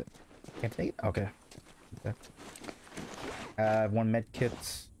 How was it? Can't take it. Okay. One med kit,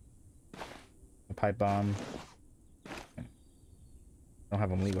 a pipe bomb. Don't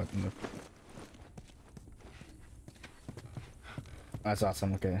have a melee weapon though. That's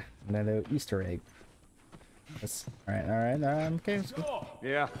awesome. Okay, another Easter egg. That's all right. Okay, let's go.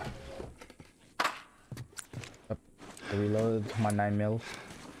 Yeah. Up. Reload my 9mm.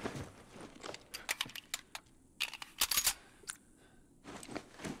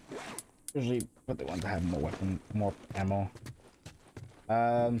 Usually put the ones that have more ammo.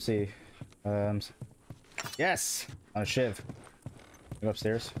 Let's see. Yes, on a SHIB. Go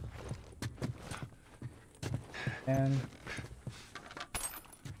upstairs. And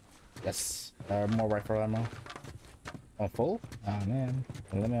yes, more rifle ammo. Oh, full? Oh man,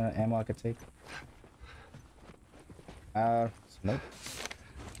 a limit on ammo I could take. Nope.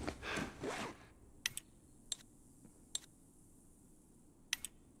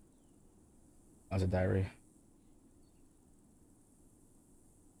 That's a diary.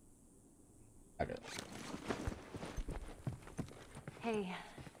 Okay. Hey,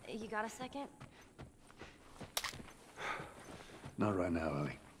 you got a second? Not right now,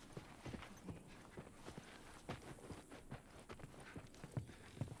 Ellie.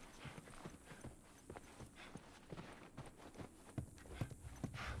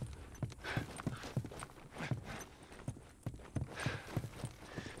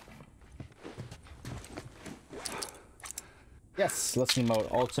 Yes, listening mode,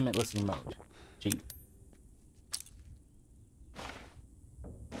 ultimate listening mode. Gee.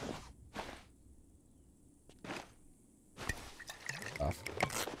 Off.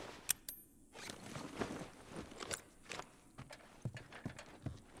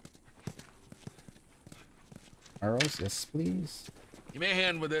 Arrows, yes, please. Give me a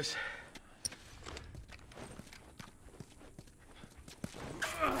hand with this.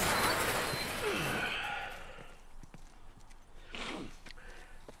 Oh,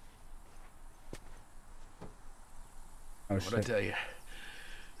 What'd I tell you?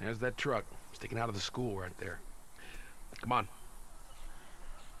 There's that truck sticking out of the school right there. Come on.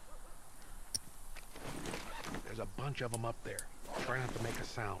 There's a bunch of them up there. Try not to make a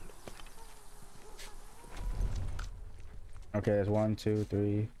sound. Okay, there's 1, 2,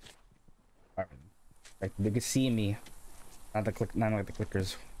 3. All right. Like they can see me. Not like the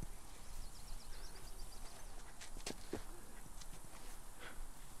clickers.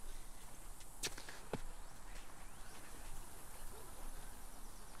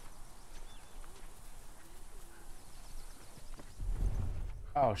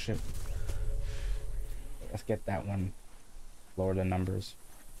 Oh shit. Let's get that one. Lower the numbers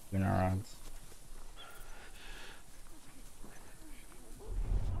in our odds.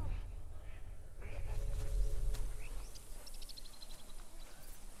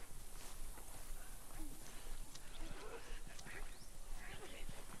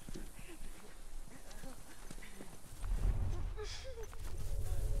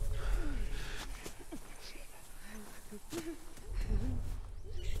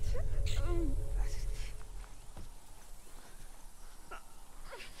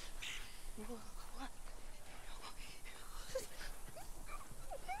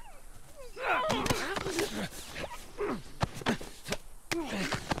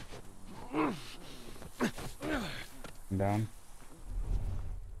 Down.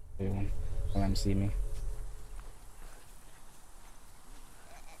 They won't let them see me.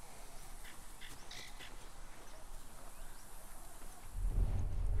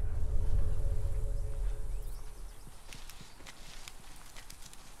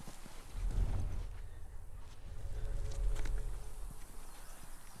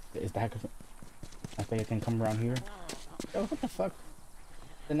 Is that? I think I can come around here. Oh, what the fuck?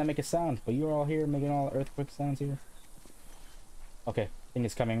 Didn't that make a sound? But you're all here making all earthquake sounds here. Okay, I think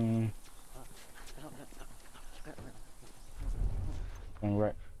it's coming. Coming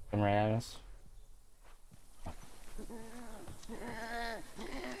right at us.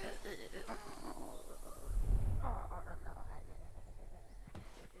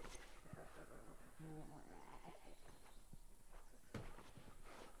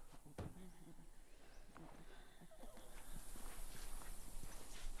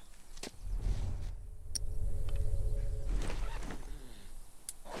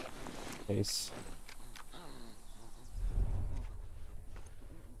 Face.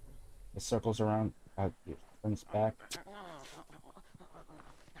 It circles around. It turns back.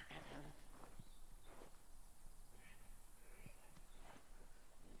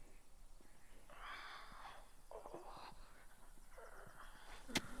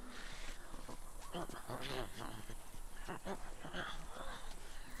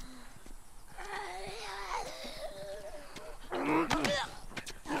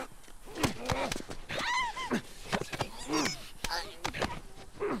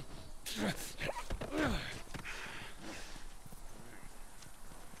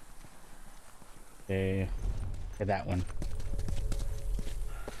 Okay, that one.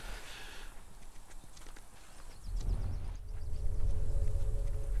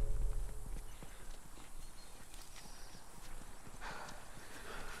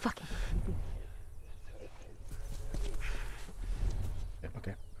 Fucking.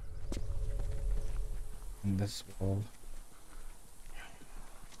 Okay. And this wall.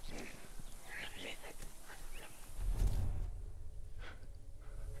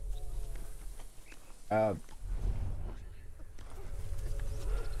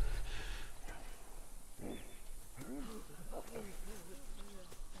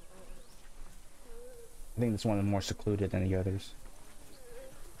 I think this one is more secluded than the others.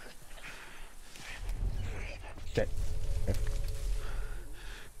 Okay. Okay.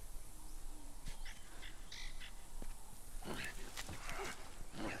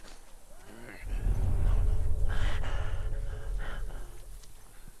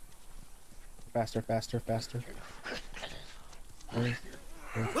 Faster, faster, faster. Hurry.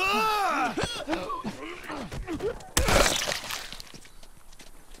 Hurry.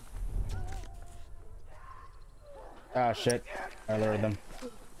 Ah, shit. I lured them.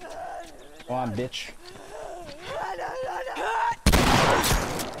 Come on, bitch.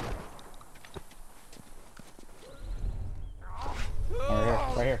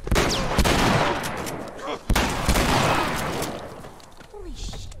 Right here. Holy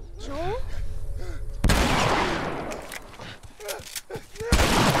shit, Joel?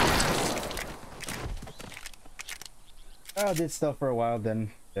 I did stuff for a while,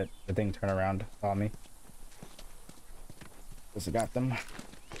 then the thing turned around, saw me. Guess I got them.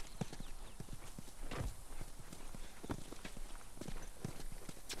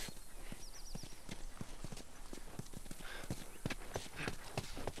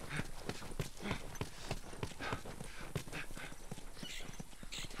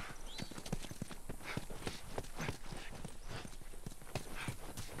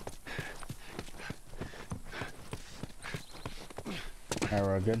 Alright,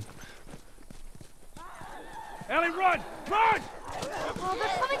 we're good. Ellie, run! Run! Oh,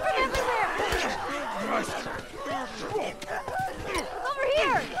 they're coming from everywhere! Over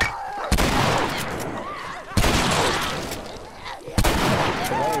here!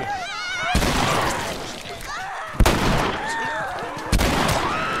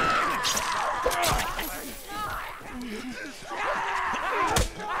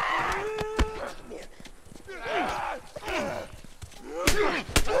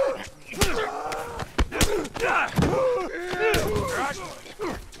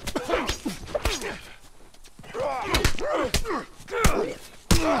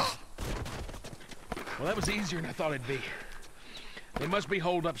 Well, that was easier than I thought it'd be. They must be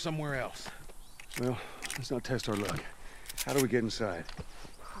holed up somewhere else. Well, let's not test our luck. How do we get inside?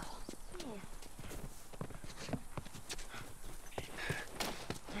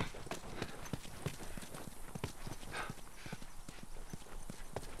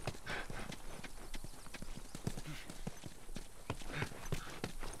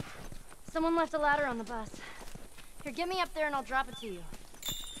 Someone left a ladder on the bus. Here, get me up there and I'll drop it to you.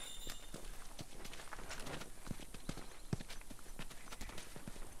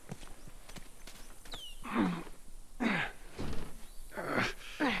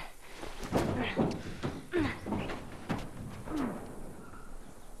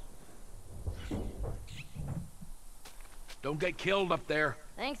 Don't get killed up there.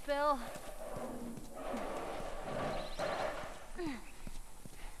 Thanks, Bill.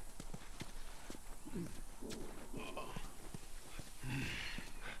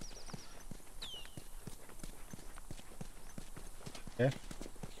 Okay.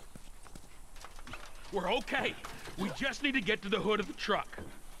 We're okay. We just need to get to the hood of the truck.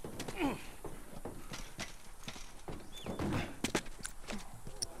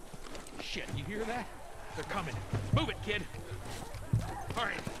 Shit, you hear that? They're coming. Move it, kid. All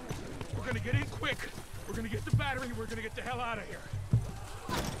right, we're gonna get in quick. We're gonna get the battery. We're gonna get the hell out of here.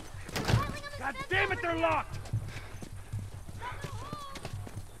 God damn it, they're locked!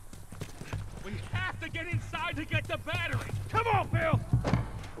 We have to get inside to get the battery. Come on, Bill!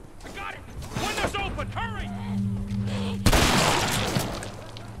 I got it! Window's open, hurry!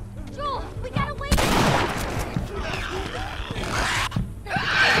 Joel, we gotta wait!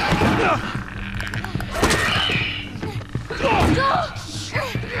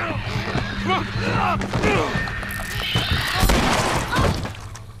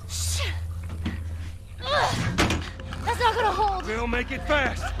 That's not gonna hold! Bill, make it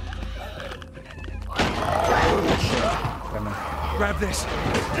fast! Grab this.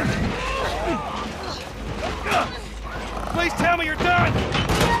 Please tell me you're done!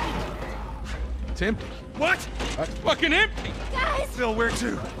 It's empty. What? Fucking empty! Guys! Bill, where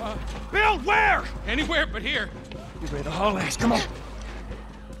to? Bill, where? Anywhere but here. You ready to haul ass? Come on.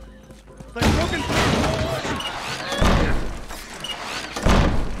 They've broken through!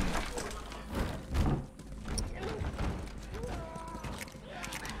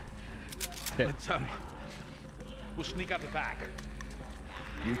 Let's, we'll sneak out the back.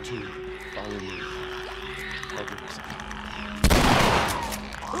 You two, follow me. I'll do this.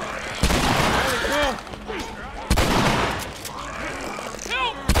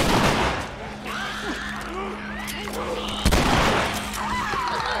 Help!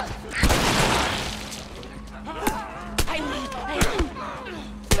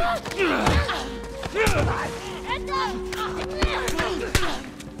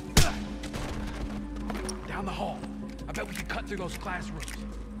 Down the hall. I bet we can cut through those classrooms.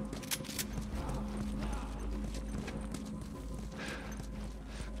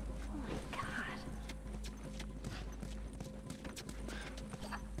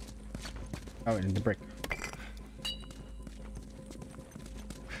 Oh, and the brick.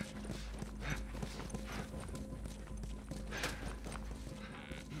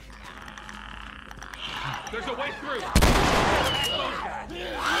 There's a way through.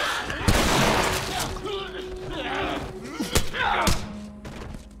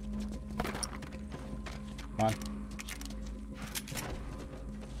 Come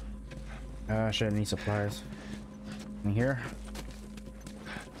on. Shit, I need supplies. In here.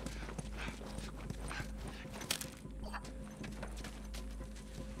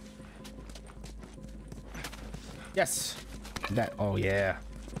 Yes. That. Oh yeah.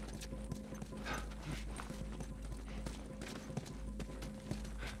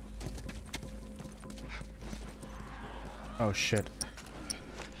 Oh shit.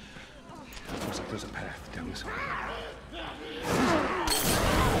 Looks like there's a path down this hall.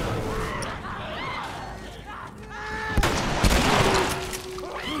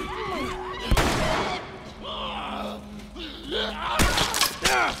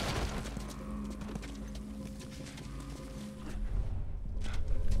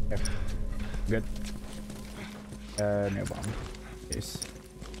 Okay. Good. No bomb. Case.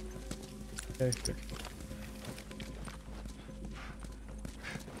 Okay, good.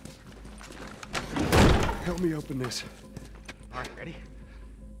 Help me open this. All right, ready?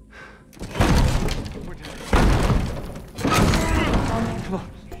 Come on.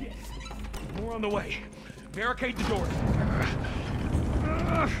 More on the way. Barricade the door.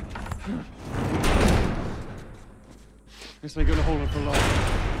 This ain't gonna hold it for long.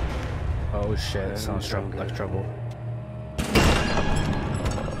 Oh shit, that sounds like trouble.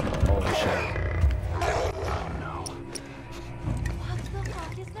 Holy shit. What the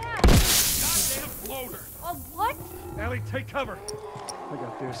fuck is that? Goddamn floater. Oh, what? Ellie, take cover. I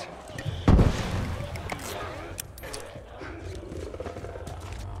got this.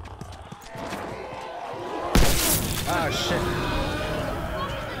 Ah shit.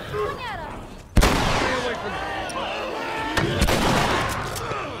 Shooting at us. Stay away from me.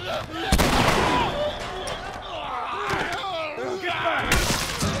 Get back.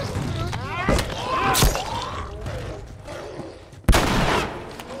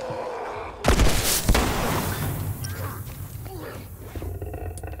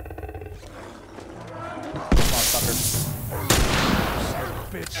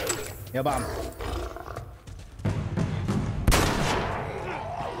 Yeah, bomb.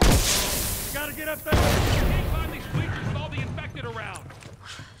 get up there! You can't climb these bleachers with all the infected around!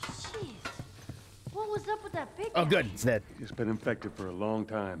 Jeez. What was up with that big Oh, guy? good. It's dead. He's been infected for a long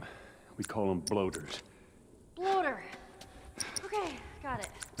time. We call them bloaters. Bloater. Okay, got it.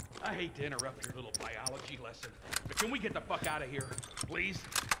 I hate to interrupt your little biology lesson, but can we get the fuck out of here, please?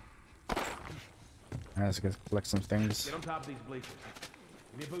 Let's go collect some things. Get on top of these bleachers.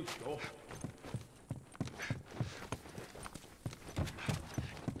 Give me a boost, Joel.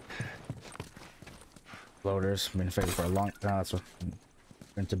 Loaders. Been infected for a long time. That's what.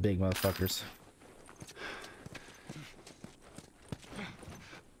 Into big motherfuckers.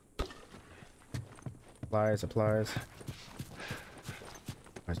 Supplies. Supplies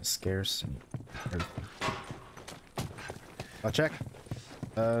are scarce. I'll check.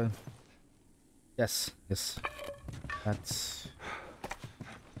 Yes. That's.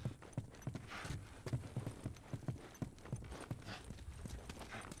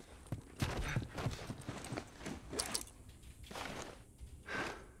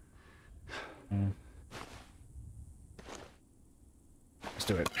 Let's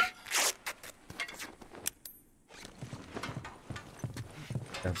do it.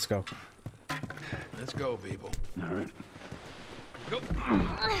 Let's go. Let's go, people. All right. Go.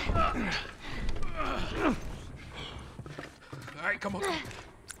 All right, come on.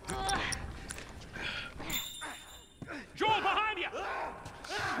 Joel, behind you!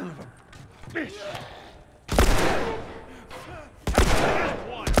 Bitch!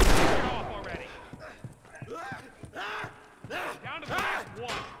 One. Get off already. Down to the last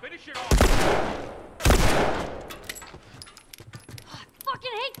one. Finish it off. I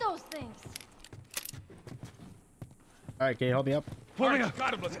fucking hate those things. All right, can you help me up? All right, you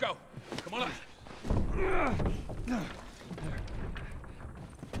got him. Let's go. Come on up.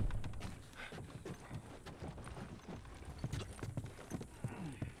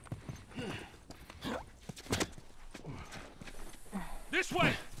 This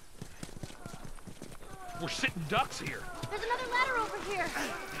way. We're sitting ducks here. There's another ladder over here.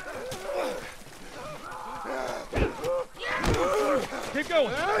 Keep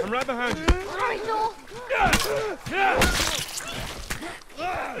going. I'm right behind you. All right, Joel.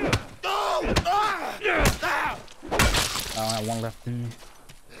 I have one left.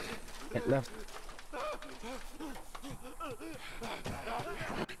 Get left.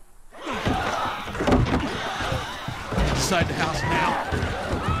 Inside the house now.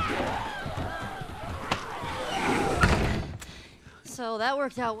 So that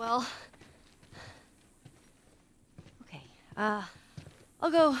worked out well. Okay, I'll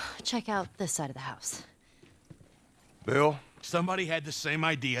go check out this side of the house. Bill? Somebody had the same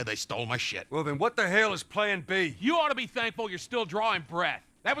idea. They stole my shit. Well, then what the hell is plan B? You ought to be thankful you're still drawing breath.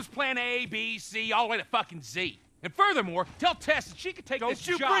 That was plan A, B, C, all the way to fucking Z. And furthermore, tell Tess that she could take this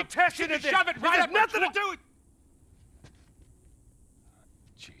job. Don't you bring Tess into this. Shove it right up. Nothing to do with.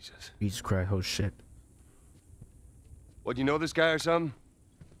 Jesus. Jesus Christ, oh shit. What, you know this guy or something?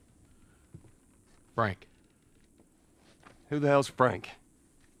 Frank. Who the hell's Frank?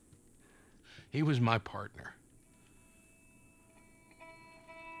 He was my partner.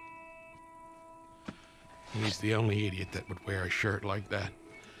 He's the only idiot that would wear a shirt like that.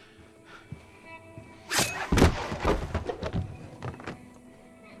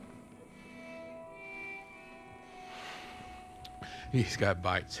 He's got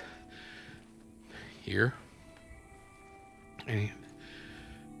bites. Here. And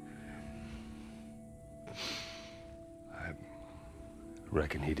I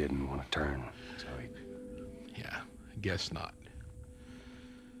reckon he didn't want to turn, so he... yeah, I guess not.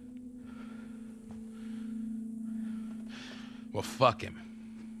 Well, fuck him.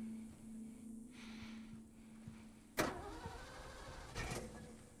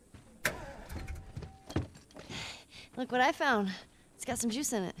 Look what I found. It's got some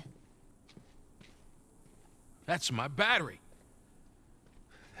juice in it. That's my battery.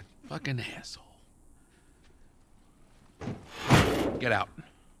 That fucking asshole. Get out.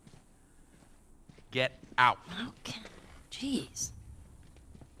 Get out. Okay. Jeez.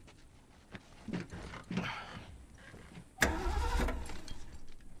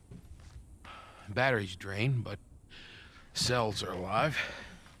 Battery's drained, but cells are alive.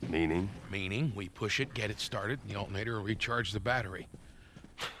 Meaning? Meaning, we push it, get it started, and the alternator will recharge the battery.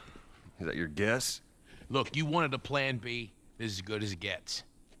 Is that your guess? Look, you wanted a plan B. This is as good as it gets.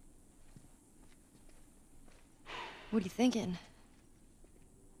 What are you thinking?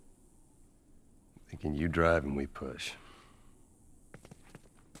 Thinking you drive and we push.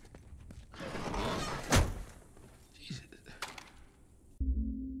 Jesus.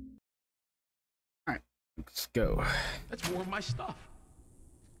 Alright, let's go. That's more of my stuff.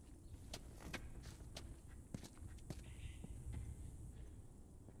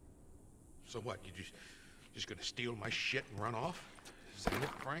 So what? You just gonna steal my shit and run off? Is that it,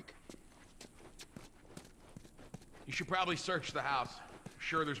 Frank? You should probably search the house.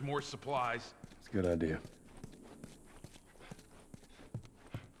 Sure, there's more supplies. It's a good idea.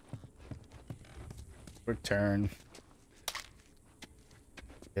 Return.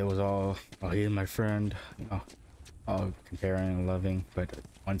 It was all, oh, he's my friend, you know, all comparing and loving. But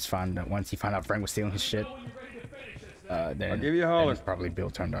once he found out Frank was stealing his shit, then I'll give you a holler. then probably Bill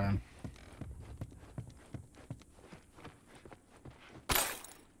turned on him.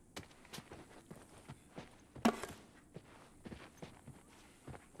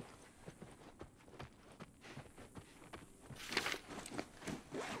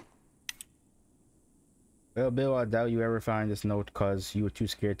 Well, Bill, I doubt you ever find this note because you were too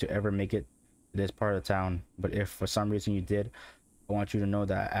scared to ever make it to this part of town. But if for some reason you did, I want you to know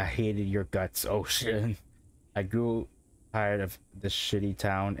that I hated your guts. Oh shit. I grew tired of this shitty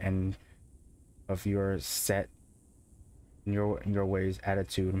town and of your set in your ways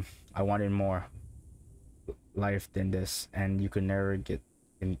attitude. I wanted more life than this, and you could never get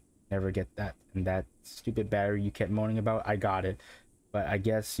that. And that stupid battery you kept moaning about, I got it. But I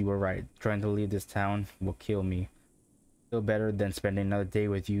guess you were right. Trying to leave this town will kill me. Still better than spending another day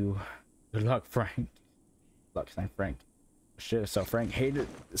with you. Good luck, Frank. Good luck, Frank. Shit, so Frank hated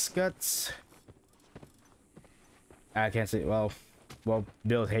his guts. I can't say, well,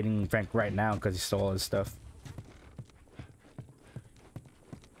 Bill's hating Frank right now because he stole all his stuff.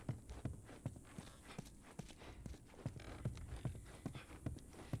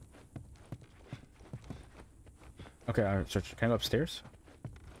 Okay, so can I go upstairs?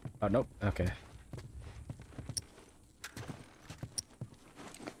 Oh, nope. Okay.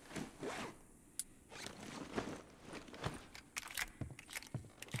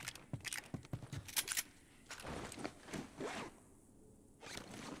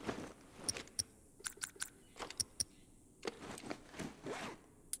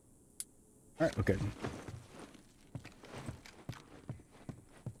 All right, okay.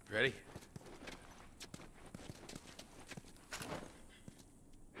 Ready?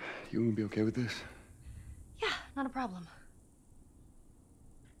 You gonna be okay with this? Yeah, not a problem.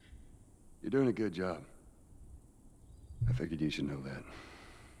 You're doing a good job. I figured you should know that.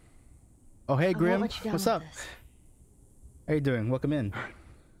 Oh, hey, I won't Grim. let you down What's with up? this. How you doing? Welcome in.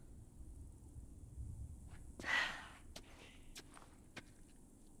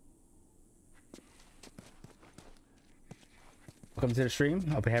 Welcome to the stream.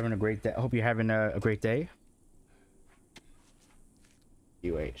 Hope you're having a great day. Hope you're having a great day.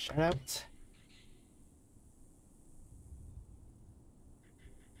 You wait. Shout out.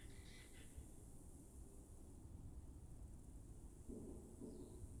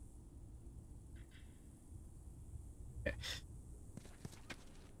 Okay.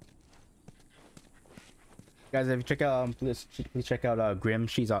 Guys, if you check out please check out Grim.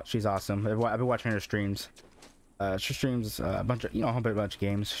 She's awesome. I've been watching her streams. She streams a bunch of a bunch of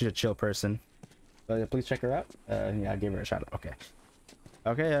games. She's a chill person. Please check her out. Yeah, I gave her a shout out. Okay.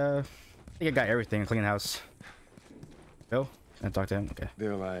 Okay, I think I got everything. Clean house. Bill, can I talk to him? Okay.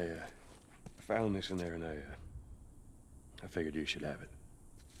 Bill, I found this in there, and I figured you should have it.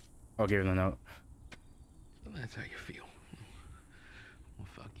 I'll give him the note. Well, that's how you feel. Well,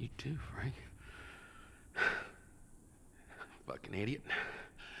 fuck you too, Frank. Fucking idiot.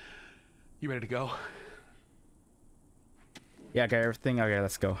 You ready to go? Yeah, I got everything. Okay,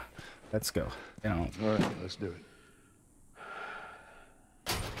 let's go. Let's go. You know. All right, let's do it.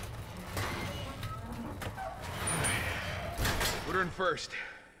 Put her in first.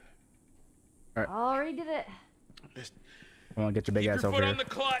 Already did it. Just I want to get your big keep ass your over foot here. on the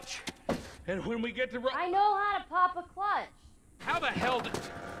clutch. And when we get to I know how to pop a clutch. how the hell did...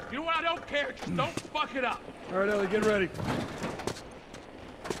 You know what? I don't care. Just don't fuck it up. All right, Ellie, get ready.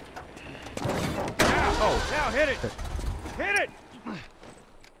 Now hit it! Hit it!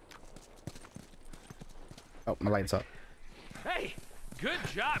 Oh, my light's up. Hey, good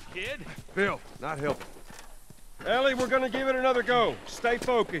job, kid. Bill, not helping. Ellie, we're gonna give it another go. Stay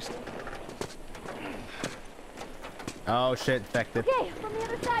focused. Oh shit, infected. Okay, from the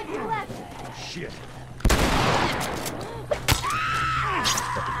other side to the left. Shit.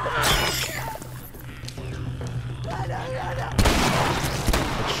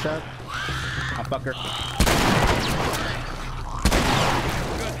 Shut. Oh, fucker.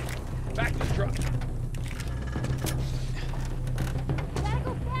 Good. Back to the truck. Gotta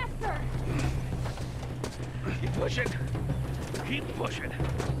go faster. Keep pushing. Keep pushing.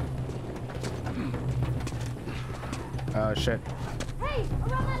 Oh shit. Hey,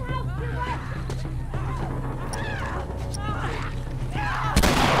 around that house to the left.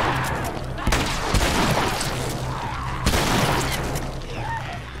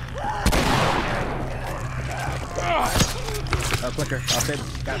 clicker. I'll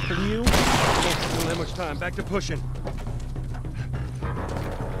save that from you. Don't have that much time. Back to pushing.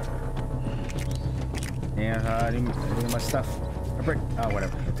 Yeah, I need my stuff. A brick. Oh,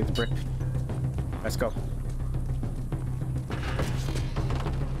 whatever. I'll take the brick. Let's go.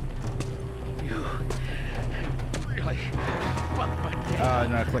 Really?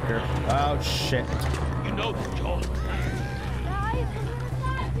 No clicker. Oh, shit. You know this, Joel.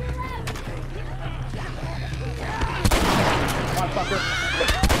 Come on, fucker.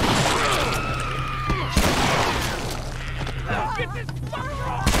 Get this fucker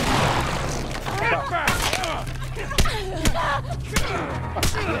off! Get back!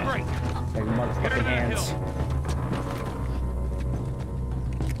 Great. Hey, motherfucking hands.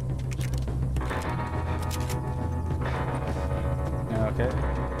 Okay.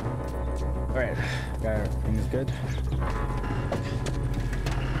 Alright. Got everything's good.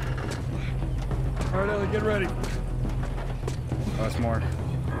 All right, Ellie, get ready. Oh, that's more.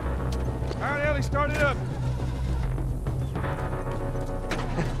 All right, Ellie, start it up.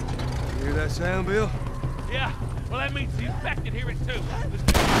 You hear that sound, Bill? Yeah, well that means the infected hear it too.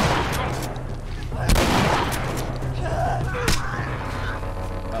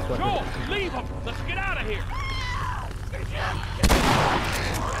 Joel, leave him! Let's get out of here!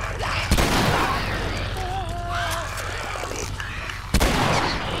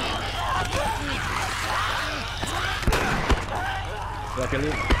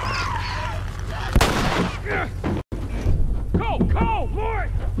 Luckily. Go, boy!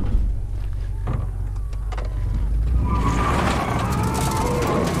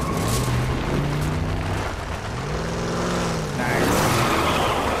 Nice.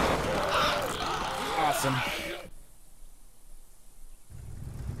 Awesome.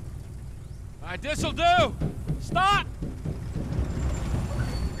 All right, this'll do. Stop.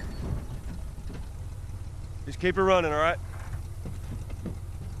 Just keep it running, all right?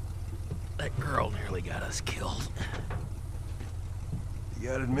 That girl nearly got us killed. You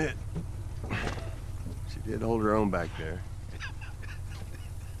gotta admit, she did hold her own back there.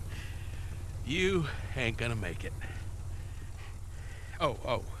 You ain't gonna make it.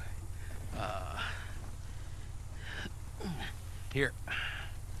 Oh. Here.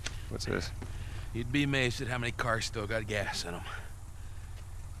 What's this? You'd be amazed at how many cars still got gas in them.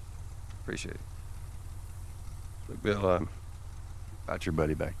 Appreciate it. Look, Bill, about your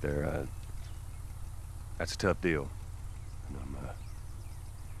buddy back there, that's a tough deal. And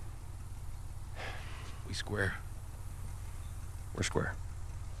We square. we're square.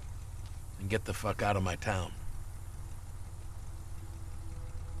 And get the fuck out of my town.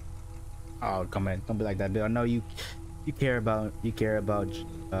 Oh, come on. Don't be like that, Bill. I know you care about Joel.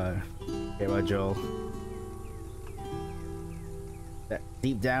 That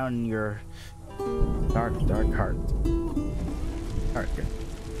deep down in your dark heart. Alright, good.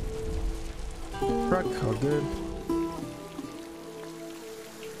 Truck, all good.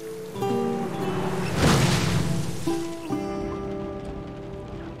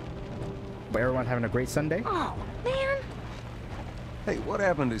 But everyone having a great Sunday? Oh, man. Hey, what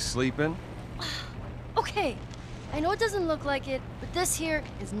happened to sleeping? Okay, I know it doesn't look like it, but this here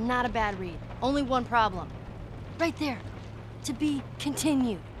is not a bad read. Only one problem. Right there. To be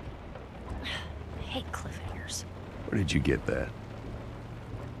continued. I hate cliffhangers. Where did you get that?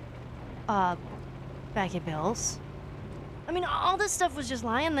 Back at Bill's. I mean, all this stuff was just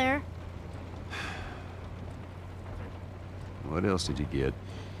lying there. What else did you get?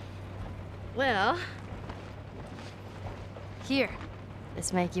 Well... Here.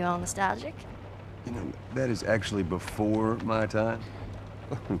 This make you all nostalgic? You know, that is actually before my time.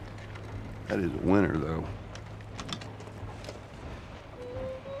 That is winter, though.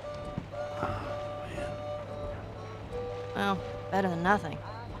 Well, better than nothing.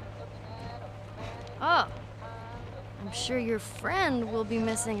 Oh. I'm sure your friend will be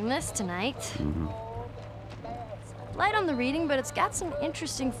missing this tonight. Mm-hmm. It's light on the reading, but it's got some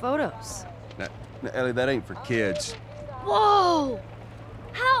interesting photos. Now, Ellie, that ain't for kids. Whoa!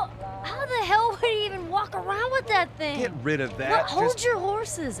 How the hell would he even walk around with that thing? Get rid of that. Well, hold your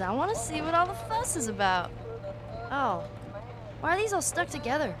horses. I want to see what all the fuss is about. Oh. Why are these all stuck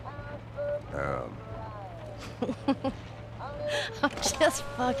together? I'm just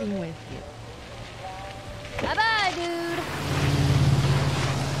fucking with you. Bye-bye, dude.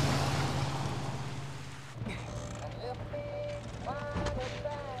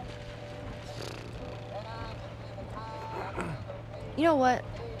 You know what?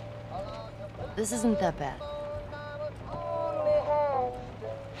 This isn't that bad.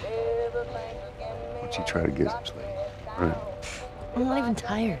 Why don't you try to get some sleep? All right. I'm not even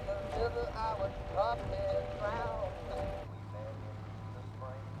tired.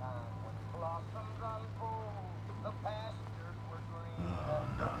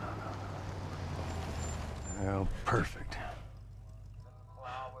 Well, perfect.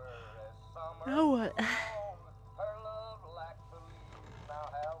 Now what?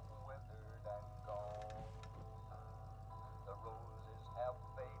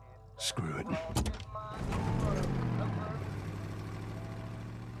 Screw it.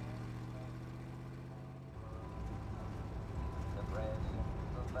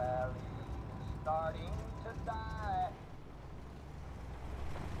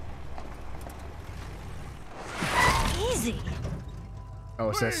 Easy. Oh,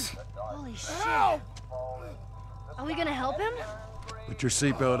 it's this. Holy shit. Are we gonna help him? Put your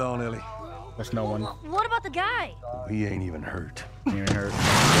seatbelt on, Ellie. There's no one. What about the guy? He ain't even hurt. Ain't even hurt.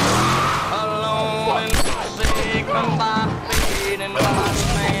 Alone and forsaken by fate and by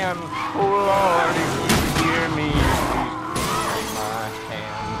man. Oh Lord, if you hear me, please take my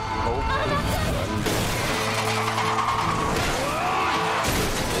hand.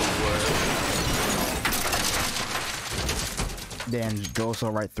 Dan goes so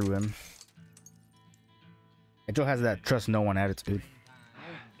right through him. And Joe has that trust no one attitude.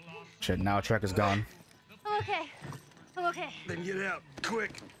 Shit, now truck is gone. I'm okay. I'm okay. Then get out,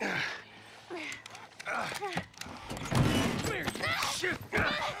 quick. Shit.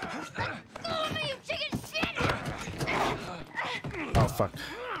 Follow me, you chicken shit! Oh, fuck.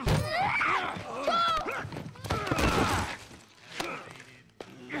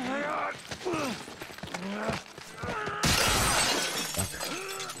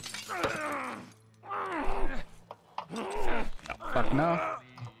 Fuck no.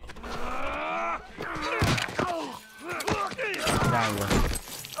 Down here.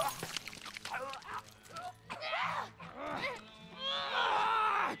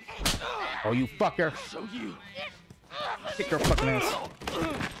 Oh, you fucker. So you Kick your fucking ass.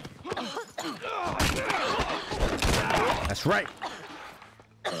 That's right.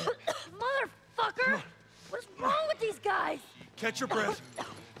 Motherfucker! What's wrong with these guys? Catch your breath.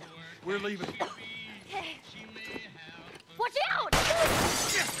 We're leaving. Okay. Watch out!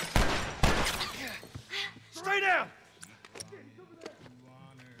 Stay down!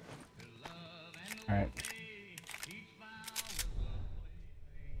 Alright.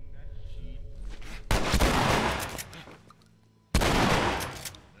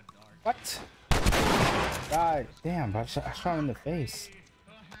 What? God damn, I shot him in the face.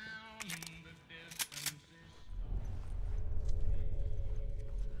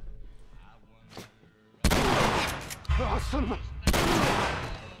 awesome.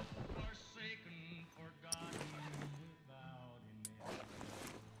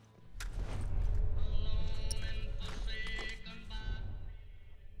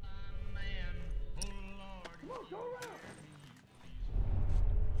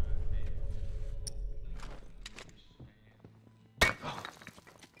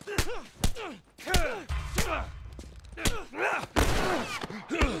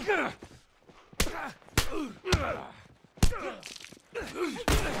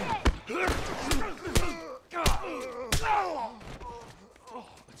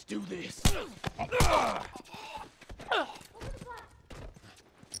 Let's do this.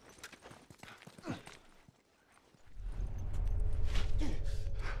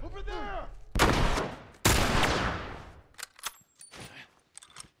 Over there!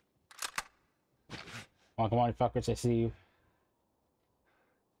 Come on, fuckers, I see you.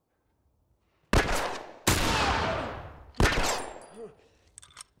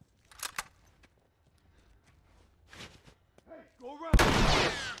 Go around!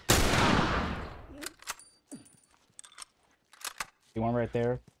 You one right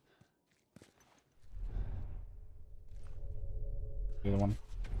there. The other one.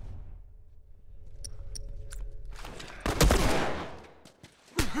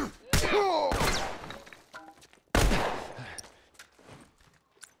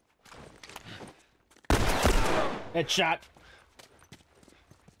 Headshot.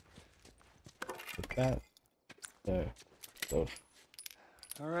 Like that. There. So.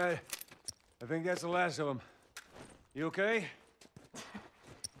 All right. I think that's the last of them. You okay?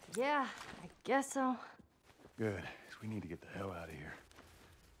 Yeah, I guess so. Good. 'Cause we need to get the hell out of here.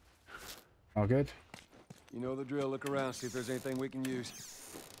 All good? You know the drill. Look around, see if there's anything we can use.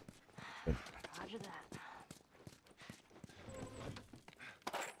 Roger that.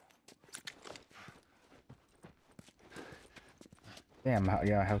 Damn,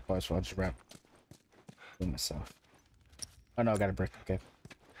 yeah, I have close, so I'll just wrap myself. Oh no, I got a brick, okay.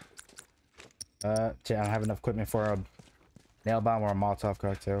 I don't have enough equipment for a nail bomb or a Molotov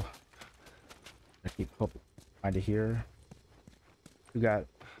cocktail. I keep hoping find it here. We got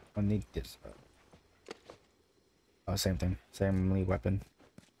I need this. Oh, same thing. Same melee weapon.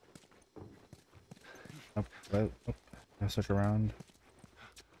 I'll search around.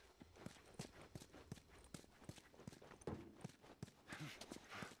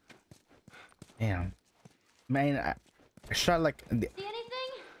 Damn. Man, I shot like... See anything?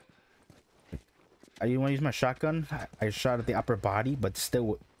 You want to use my shotgun? I shot at the upper body, but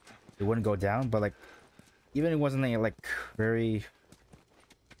still, it wouldn't go down. But like, even it wasn't like very...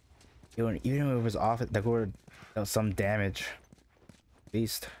 Even if it was off, that would some damage. At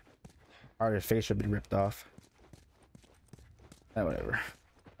least. Part of his face should be ripped off. Whatever.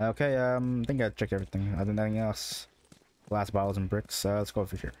 Okay, I think I checked everything. Other than anything else. Glass bottles and bricks. Let's go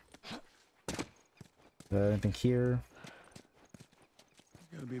over here. Anything here?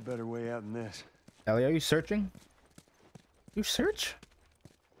 Gotta be a better way out than this. Ellie, are you searching? You search?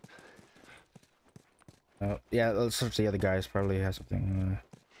 Oh, yeah, let's search the other guys. Probably has something.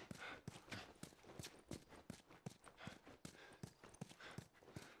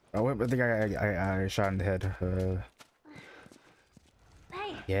 Oh, I think I shot in the head.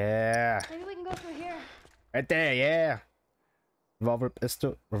 Hey. Yeah. Maybe we can go through here. Right there, yeah. Revolver,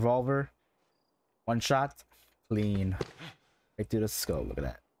 pistol, revolver. One shot. Clean. Right through the skull. Look at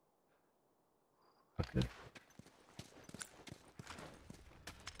that. Okay.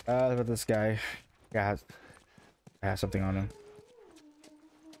 Look at this guy. I have something on him.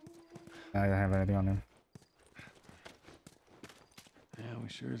 I don't have anything on him. Yeah, we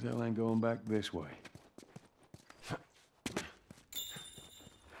sure as hell ain't going back this way.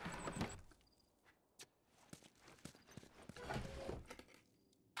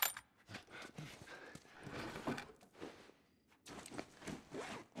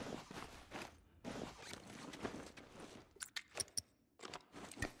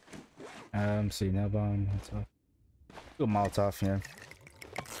 See, nail bomb. Do a Molotov, yeah.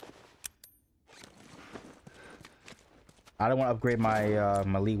 I don't want to upgrade my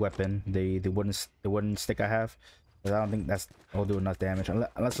my lead weapon, the wooden stick I have, but I don't think will do enough damage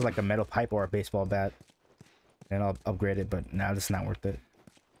unless it's like a metal pipe or a baseball bat. Then I'll upgrade it, but now it's not worth it.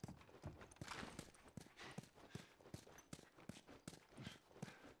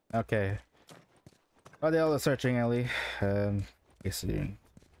 Okay. Oh, they all are searching, Ellie. Guess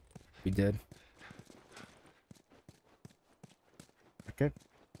we did. Okay.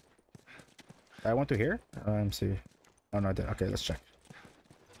 I went to here. Let me see. Oh no, I did. Okay, let's check.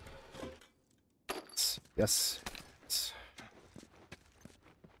 Yes.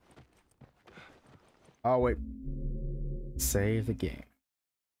 Oh wait. Save the game.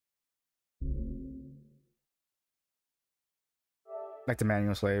 Like the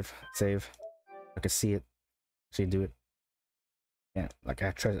manual save. I can see it. See, do it. Yeah, like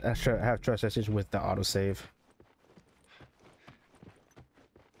I have trust issues with the autosave.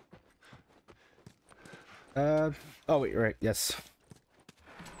 Oh wait, right, yes.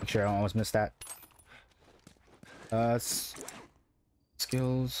 Make sure I don't always miss that.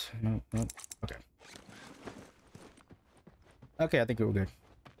 Skills. Nope. Okay. Okay, I think we were good.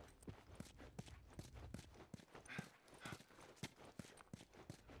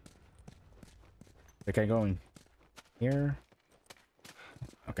 Okay, going here.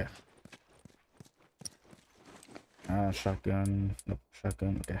 Okay. Shotgun. Nope.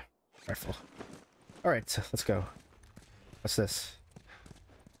 Shotgun. Okay. Rifle. All right, so let's go. What's this?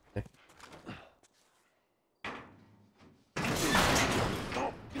 Okay.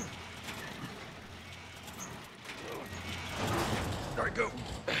 All right, go.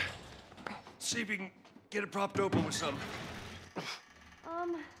 See if you can get it propped open with something.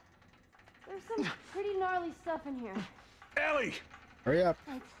 There's some pretty gnarly stuff in here. Ellie! Hurry up.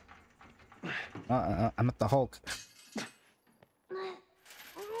 Thanks. I'm at the Hulk.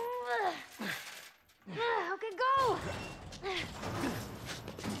 Okay, go!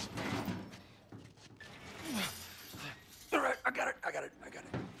 All right, I got it.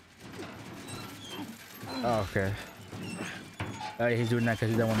 Oh, okay. He's doing that because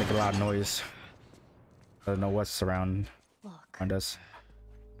he doesn't want to make a lot of noise. I don't know what's around us.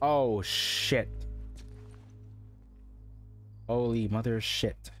 Oh shit! Holy mother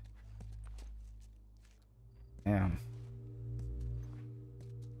shit! Damn.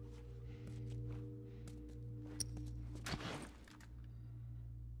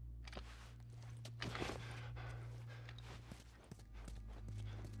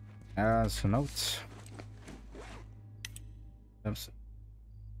 Some notes.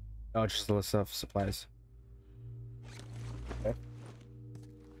 Oh, just a little stuff, supplies. Okay.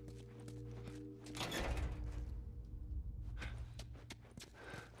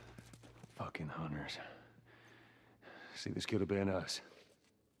 Fucking hunters. See, this could have been us.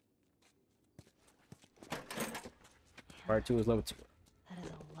 Part 2 is level 2. That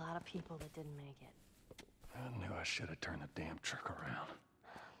is a lot of people that didn't make it. I knew I should have turned the damn truck around.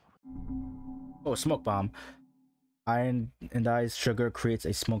 Oh, smoke bomb. Iron and ice sugar creates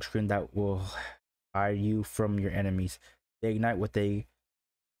a smoke screen that will hide you from your enemies. They ignite with a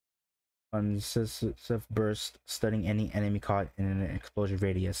concussive burst, stunning any enemy caught in an explosion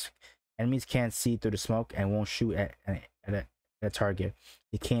radius. Enemies can't see through the smoke and won't shoot at a target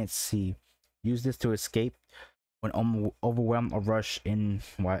they can't see. Use this to escape when overwhelmed or rush in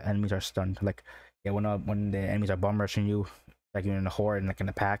while enemies are stunned. Like, yeah, when the enemies are bomb rushing you, like you're in a horde and like in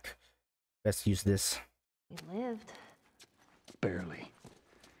a pack, best use this. We lived. Barely.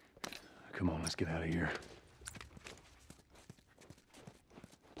 Come on, let's get out of here.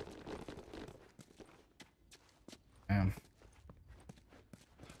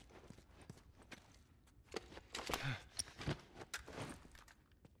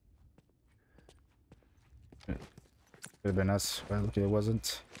 Could have been us, but luckily it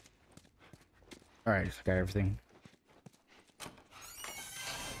wasn't. Alright, got everything.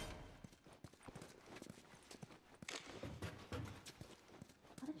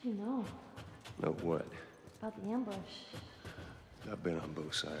 How did you know? Know what? About the ambush. I've been on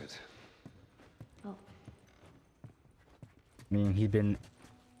both sides. Oh. I mean, he's been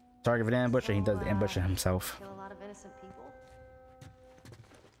target of an ambush and he does the ambush himself. Kill a lot of innocent people?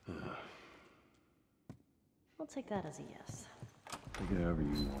 I'll take that as a yes. Take it however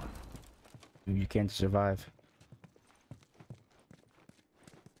you want. Do you can to survive.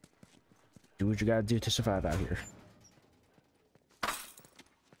 Do what you gotta do to survive out here.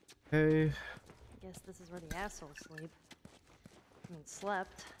 Hey. I guess this is where the assholes sleep. I mean,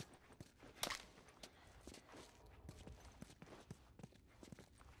 slept.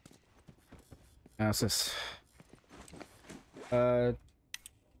 How's this? Oh,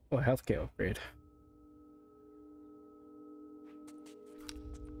 healthcare upgrade.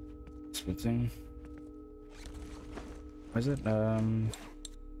 Splinting. What is it?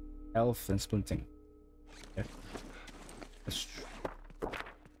 Health and splinting. Okay. That's true.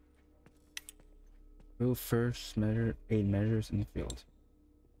 Move first aid measures in the field.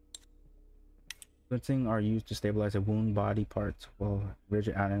 Splinting are used to stabilize a wound body parts while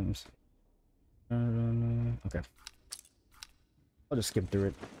rigid items. Okay. I'll just skip through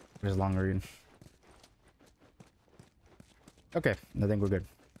it. There's a long read. Okay, I think we're good.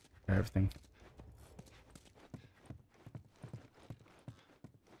 Got everything.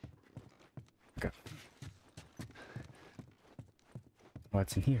 Okay.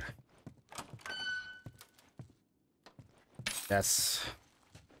 What's in here? Yes.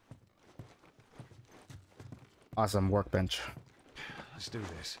 Awesome workbench. Let's do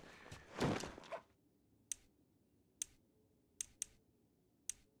this.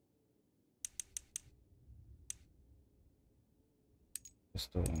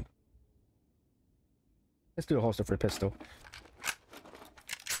 Pistol. Let's do a holster for the pistol.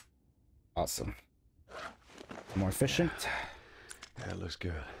 Awesome. More efficient. That looks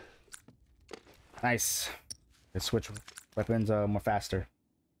good. Nice. Let's switch weapons more faster.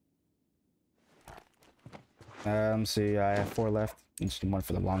 See, I have 4 left. Just need 1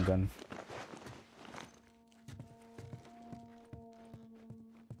 for the long gun.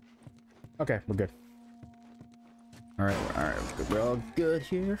 Okay, we're good. Alright, we're all good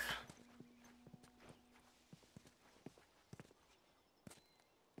here.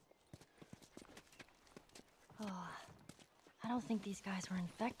 Oh, I don't think these guys were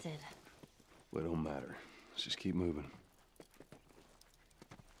infected. Well, it don't matter. Let's just keep moving.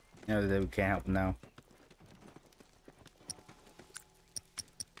 You know that we can't help them now.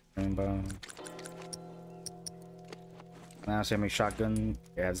 Rainbow. Now same shotgun.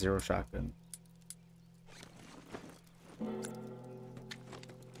 Yeah, 0 shotgun.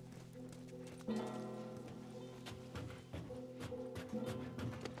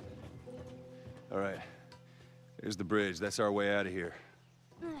 All right. There's the bridge. That's our way out of here.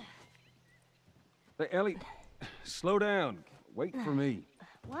 Hey, Ellie, slow down. Wait for me.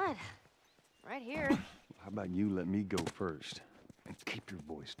 What? Right here. How about you let me go first? And keep your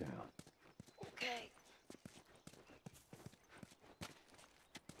voice down. Okay.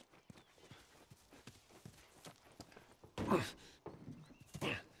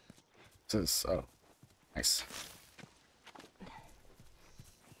 This is, oh, nice.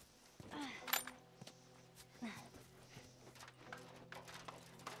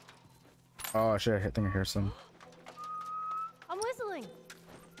 Oh shit, I think I hear some. I'm whistling.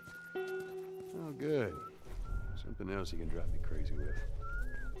 Oh, good. Something else you can drive me crazy with.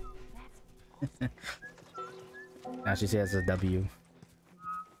 Now she says a W.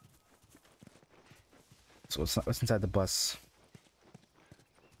 So what's inside the bus?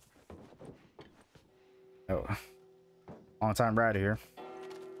 Oh, on time rider here.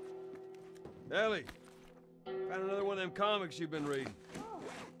 Ellie, found another one of them comics you've been reading.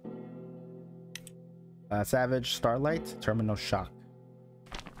 Savage, Starlight, Terminal Shock.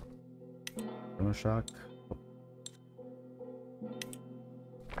 Terminal Shock.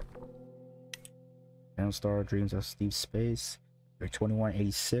 Panel Star, Dreams of Steve Space.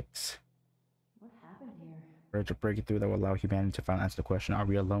 2186. What happened here? Urge a breakthrough that will allow humanity to finally answer the question, are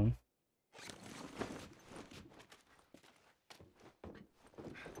we alone?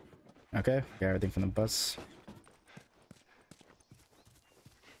 Okay, got everything from the bus.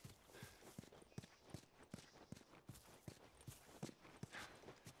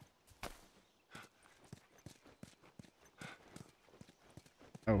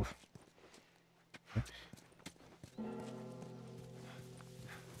 Oh.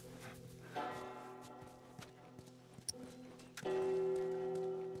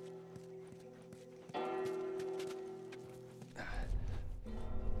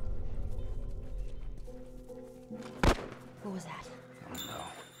 What was that?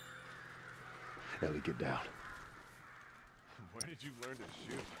 Oh no. Ellie, get down. Where did you learn to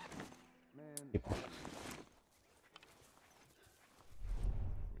shoot? Man.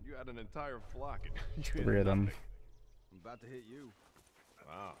 You had an entire flock. You Three of them. I'm about to hit you.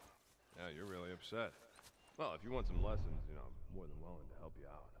 Wow. Yeah, you're really upset. Well, if you want some lessons, you know, I'm more than willing to help you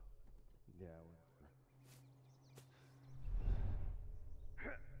out. Yeah.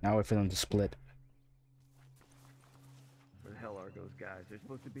 Now we're for them to split. Where the hell are those guys? They're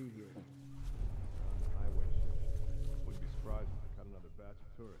supposed to be here. On the highway. Wouldn't be surprised if they cut another batch of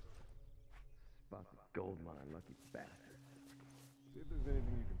tourists. Spot the gold mine, lucky bastard. See if there's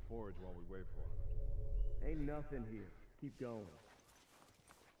anything you can forage while we wait for them. Ain't nothing here. Keep going.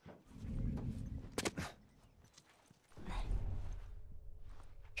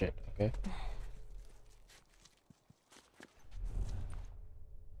 Shit, okay.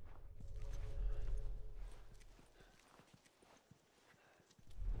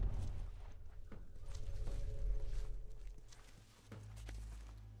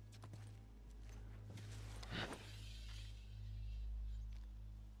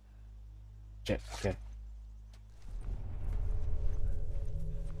 Shit, okay.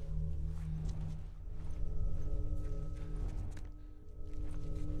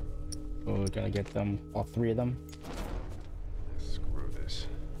 Oh, we gotta get them, all three of them. Screw this.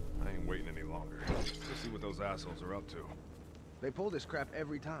 I ain't waiting any longer. Let's see what those assholes are up to. They pull this crap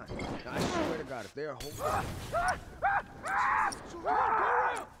every time. Now, I swear to God, if they're holding...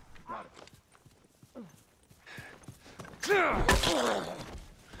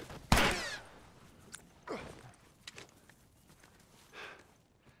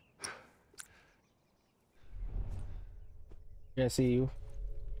 Yeah, I see you.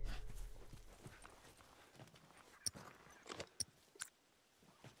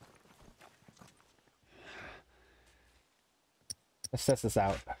 Let's test this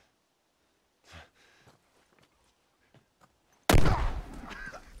out.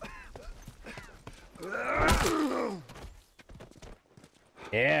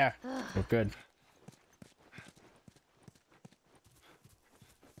 Yeah, we're good.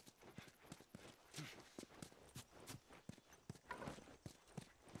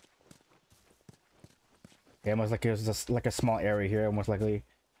 Yeah, almost like it was just like a small area here. Almost likely it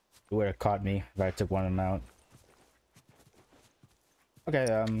would have caught me if I took one of them out. Okay,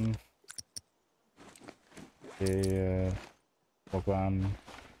 the smoke bomb.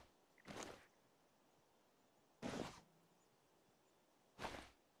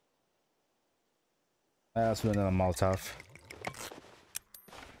 Let's do another Molotov.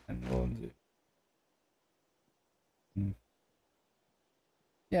 And we'll do...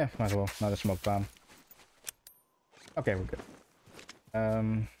 Yeah, might as well. Another smoke bomb. Okay, we're good.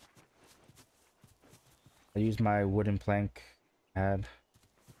 I used my wooden plank. I had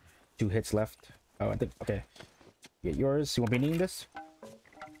 2 hits left. Oh, I think, okay. Get yours. You won't be needing this?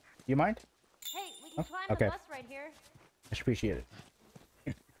 You mind? Hey, we can climb okay. the bus right here. I should appreciate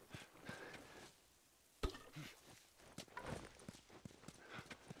it.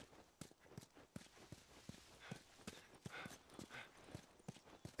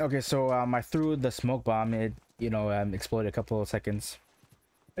 Okay, so I threw the smoke bomb. It, you know, exploded a couple of seconds.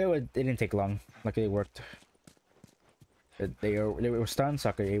 It didn't take long. Luckily, it worked. They were stunned, so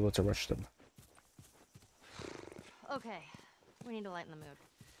I could be able to rush them. Okay, we need to lighten the mood.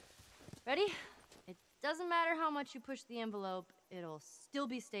 Ready? It doesn't matter how much you push the envelope, it'll still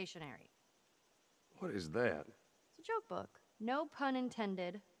be stationary. What is that? It's a joke book. No pun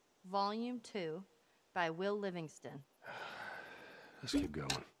intended. Volume 2 by Will Livingston. Let's keep going.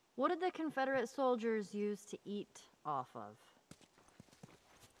 What did the Confederate soldiers use to eat off of?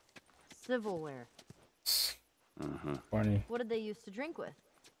 Civilware. Funny. What did they use to drink with?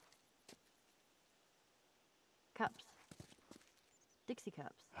 Cups. Dixie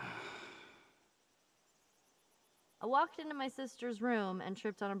cups. I walked into my sister's room and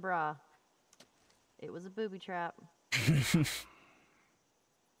tripped on a bra. It was a booby trap.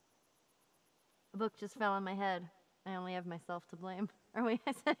 A book just fell on my head. I only have myself to blame. Or wait,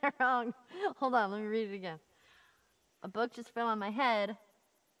 I said it wrong. Hold on, let me read it again. A book just fell on my head.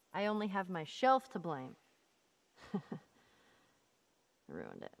 I only have my shelf to blame. I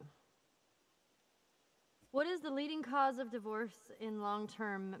ruined it. What is the leading cause of divorce in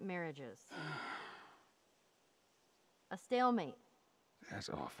long-term marriages? A stalemate. That's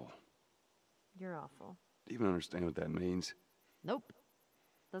awful. You're awful. Do you even understand what that means? Nope.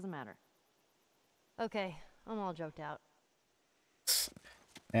 Doesn't matter. Okay, I'm all joked out.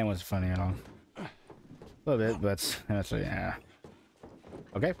 That wasn't funny at all. A little bit, but actually, yeah.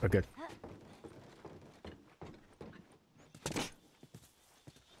 Okay, we're good.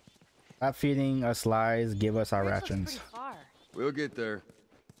 Stop feeding us lies. Give us our rations. Far. We'll get there.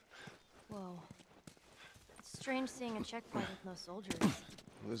 Whoa. It's strange seeing a checkpoint with no soldiers. Well,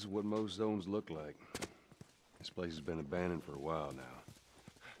 this is what most zones look like. This place has been abandoned for a while now.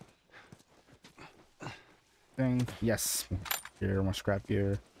 Thing. Yes. Here, more scrap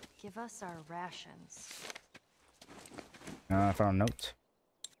gear. Give us our rations. I found a note.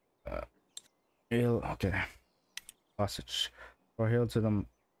 Hail. Okay. Hostage. Or hail to the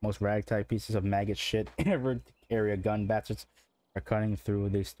most ragtag pieces of maggot shit ever to carry a gun. Bastards are cutting through.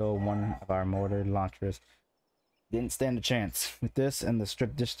 They stole one of our mortar launchers. Didn't stand a chance. With this and the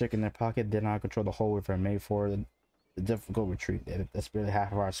strip district in their pocket, did not control the whole river. Made for the difficult retreat. That's barely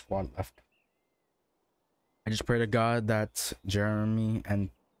half of our squad left. I just pray to God that Jeremy and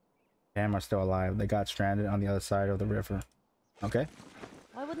Pam are still alive. They got stranded on the other side of the river. Okay.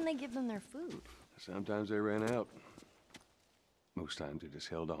 Why wouldn't they give them their food? Sometimes they ran out. Most times they just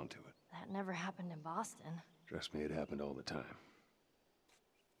held on to it. That never happened in Boston. Trust me, it happened all the time.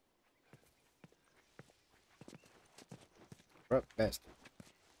 Up best.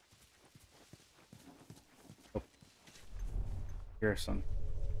 Oh. Here are some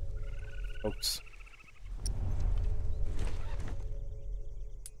folks.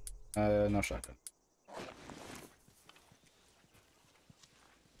 No shotgun.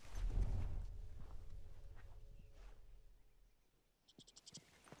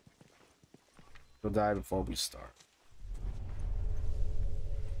 We'll die before we start.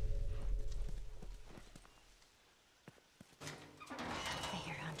 I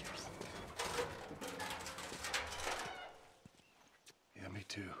hear hunters. Yeah, me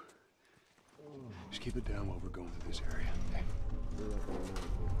too. Just keep it down while we're going through this area. Okay?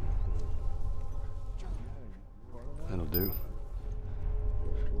 That'll do.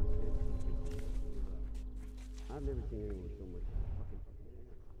 I've never seen anyone so much fucking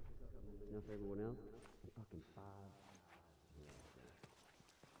enough for everyone else. Fucking five.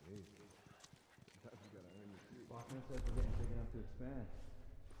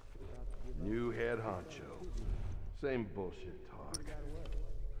 New head honcho. Same bullshit talk.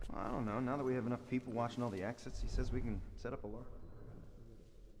 I don't know. Now that we have enough people watching all the exits, he says we can set up a lurk.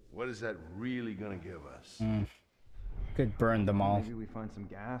 What is that really gonna give us? Could burn them all. Maybe we find some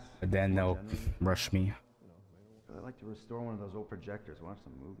gas. But then they'll rush me. I'd like to restore one of those old projectors, watch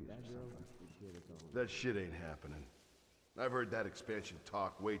some movies or something. That shit ain't happening. I've heard that expansion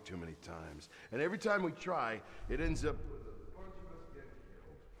talk way too many times. And every time we try, it ends up with a bunch of us getting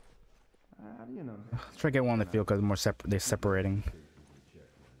killed. How do you know? Let's try to get one on the field because more they're separating.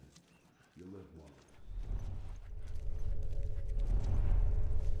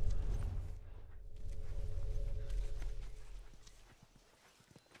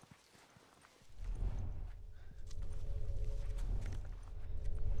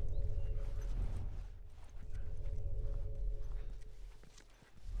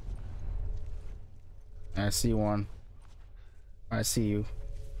 I see one. I see you.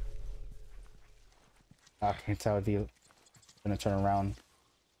 I can't tell if you're gonna turn around.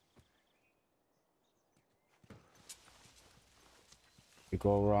 You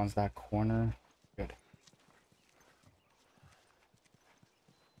go around that corner. Good.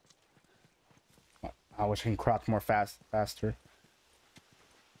 I wish I can crouch more faster.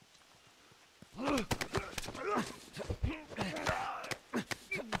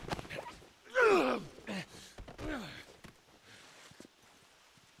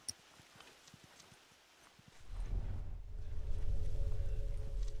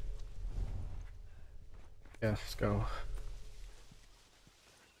 Yeah, let's go.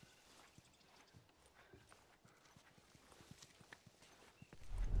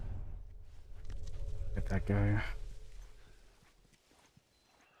 that guy.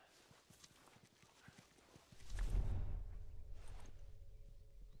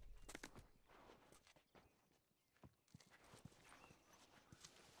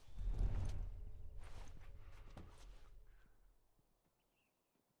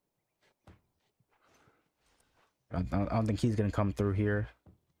 I don't think he's gonna come through here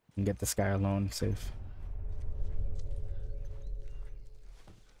and get this guy alone safe.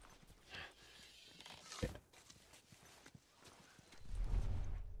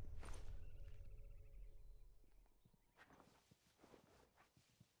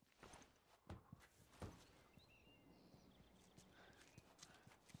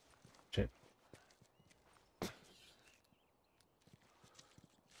 Shit.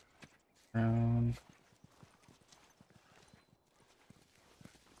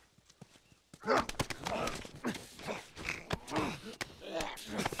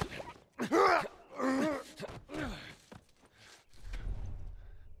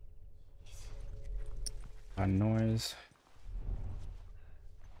 Noise.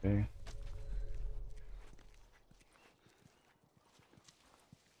 Okay.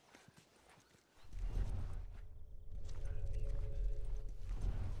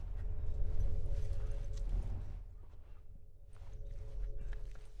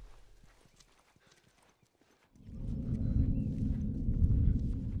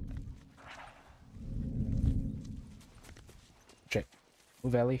 Check.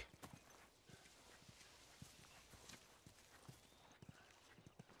 Move, Ellie.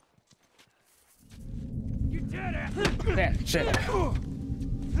 You did it! Damn, shit. Ah,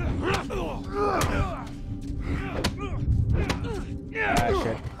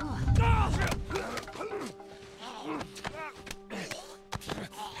 Shit.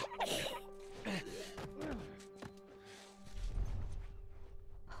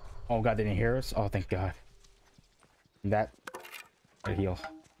 Oh god, didn't he hear us? Oh, thank god. That I heal.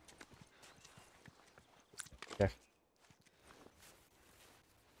 Okay.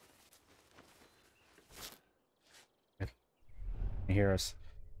 Good. He hear us.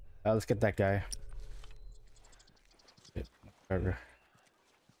 Let's get that guy. Shit. Whatever.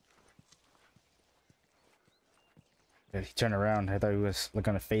 Yeah, he turned around. I thought he was like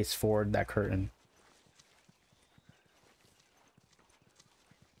gonna face forward that curtain.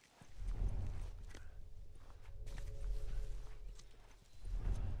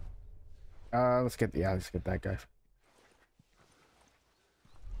 Let's get that guy.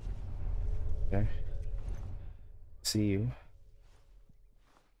 Okay. See you.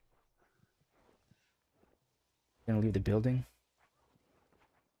 Gonna leave the building.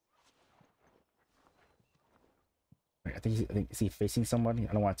 Wait, I think is he facing somebody?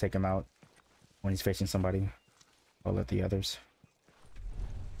 I don't want to take him out when he's facing somebody. I'll let the others.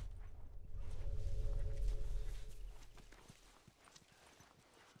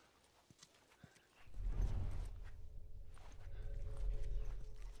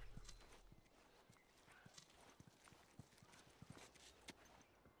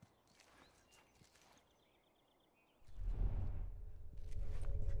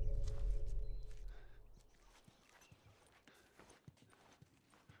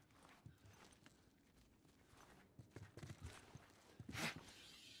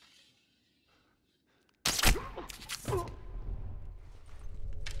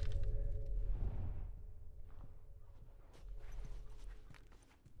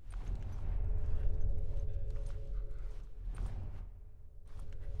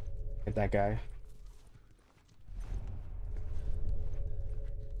 Get that guy.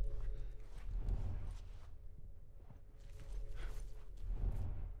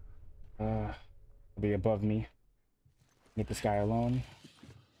 Be above me. Get this guy alone.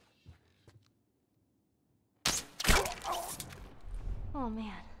 Oh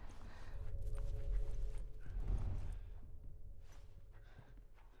man.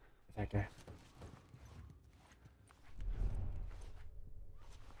 That guy.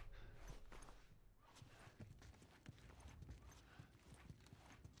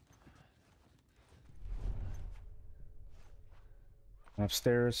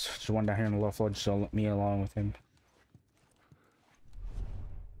 Upstairs, just one down here on the low floor, just so me along with him.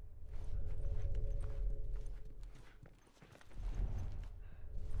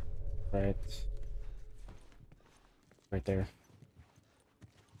 Right there.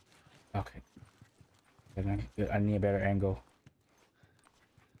 Okay. Good. I need a better angle.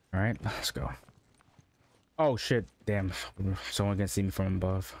 All right, let's go. Oh shit! Damn, someone can see me from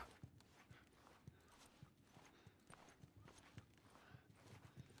above.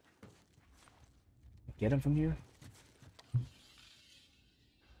 Get him from here.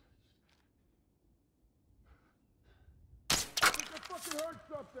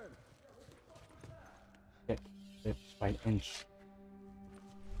 It's by an inch.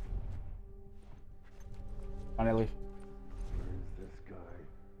 Finally. Where's this guy?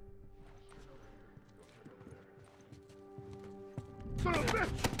 Son of a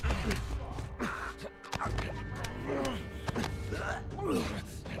bitch! Oh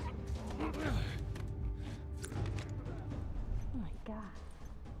my god.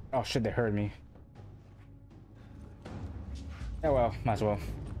 Oh shit, they heard me. Yeah, well, might as well.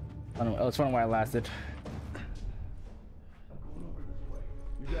 It's funny why it lasted.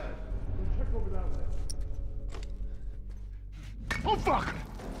 You guys, check over that way. Oh fuck!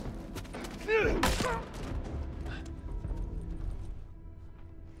 Jeez.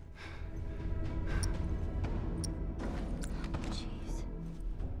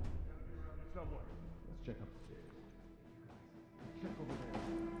 Somewhere. Let's check upstairs. Check over there.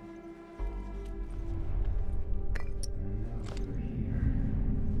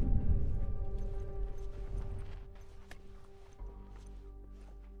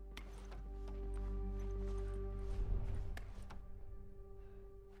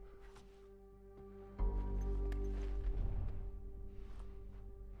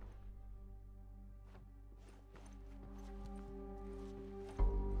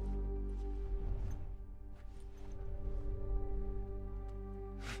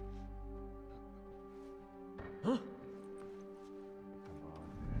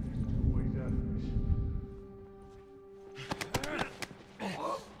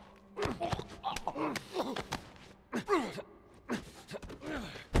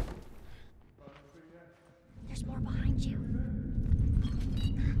 There's more behind you.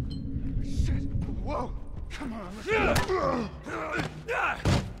 Shit! Whoa! Come on, let's go!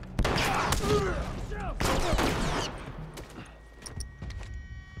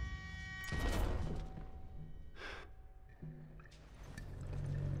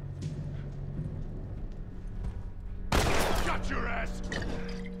 Shut your ass!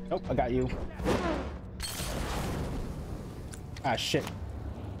 Nope, I got you. Ah, shit.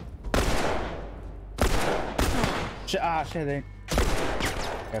 Shit, ah, shit, they...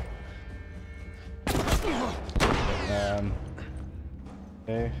 Okay.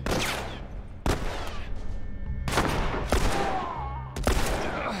 Okay.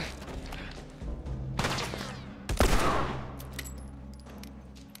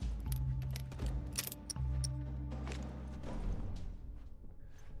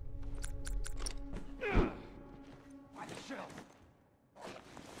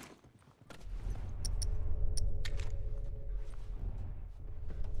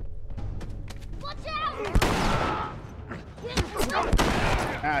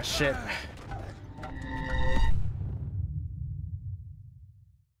 Ah, shit.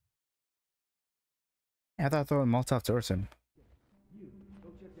 I thought I threw a Molotov to Orson.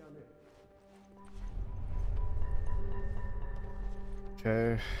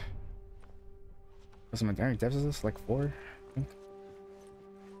 Okay. What's my damage depth is this? Like 4, I think.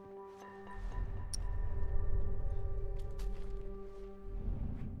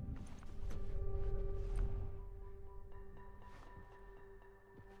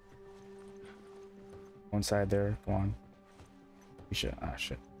 One side there, go on. You should, ah,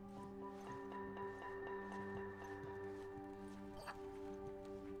 shit.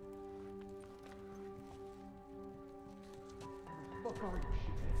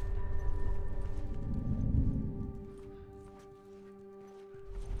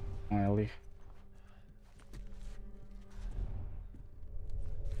 Finally.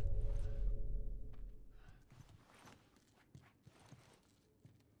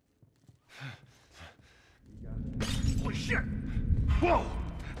 Holy shit! Whoa!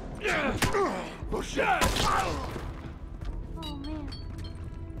 Oh shit! Oh man.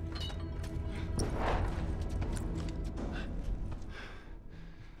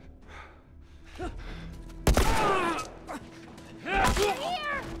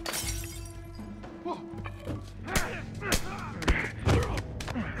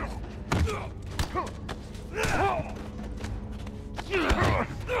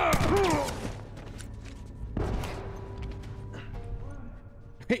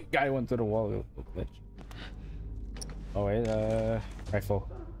 Guy went through the wall. Glitch. Oh wait, rifle.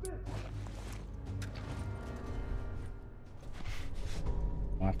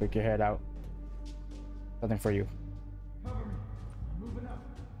 Come on, pick your head out. Nothing for you. Cover me. I'm moving up.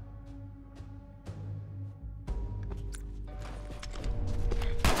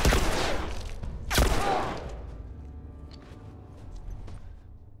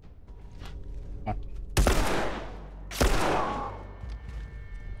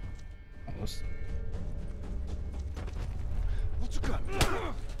 What's you got?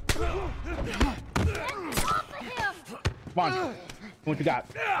 Come on. What you got?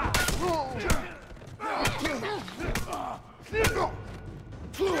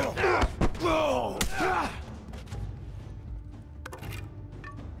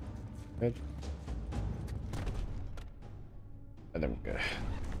 Good. I think we're good.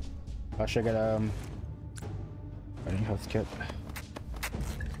 I should get any health kit.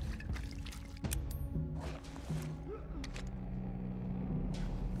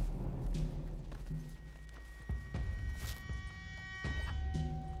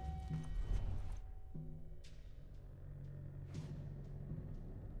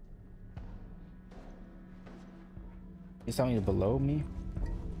 He's telling you below me?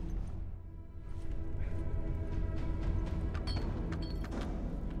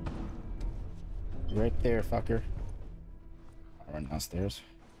 Right there, fucker. I'll run downstairs.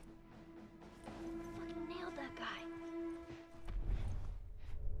 Fucking nailed that guy.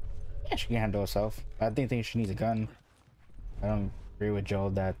 Yeah, she can handle herself. I think she needs a gun. I don't agree with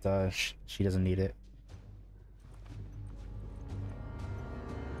Joel that she doesn't need it.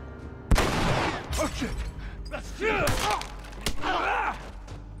 Oh shit!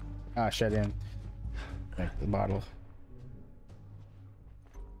 Ah, shut in. Make the bottle.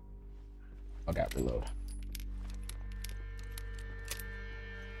 I got reload.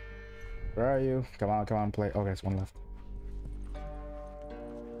 Where are you? Come on, play. Okay, there's one left.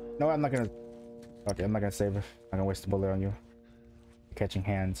 No, I'm not gonna. Okay, I'm not gonna save it. I'm gonna waste a bullet on you. Catching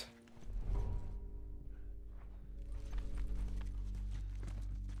hands.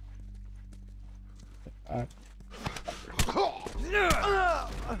 I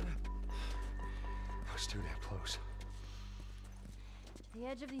was too damn close. To the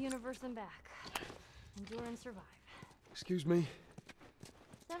edge of the universe and back. Endure and survive. Excuse me?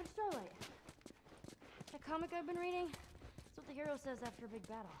 Static Starlight. That comic I've been reading? That's what the hero says after a big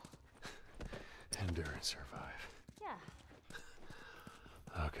battle. Endure and survive. Yeah.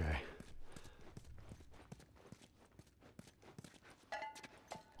 Okay.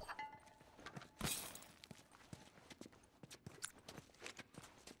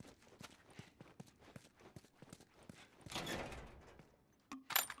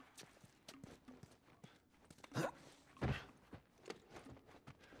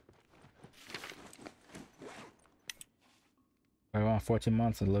 Around 14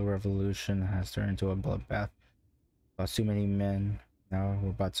 months, the little revolution has turned into a bloodbath. Too many men. Now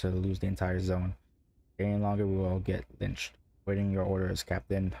we're about to lose the entire zone. Any longer, we will all get lynched. Waiting your orders,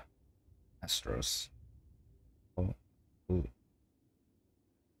 Captain Astros. Oh, ooh.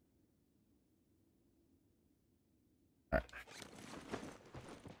 Alright.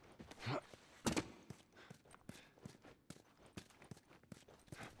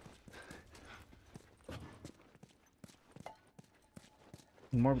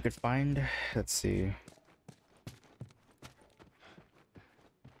 More we could find. Let's see.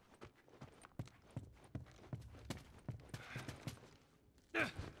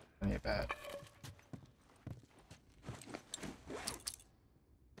 Ain't bad.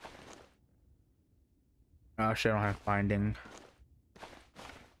 Oh shit, I don't have finding.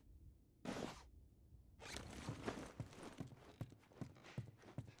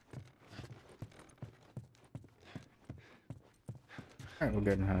 Alright, we're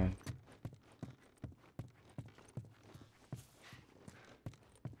good in hand.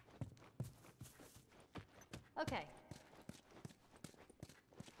 Okay.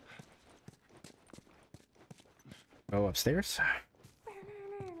 Go upstairs.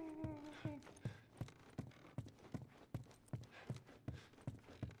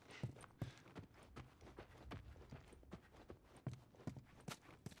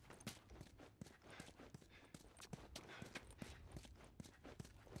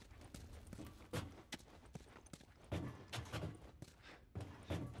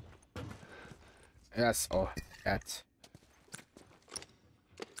 Yes, oh, that.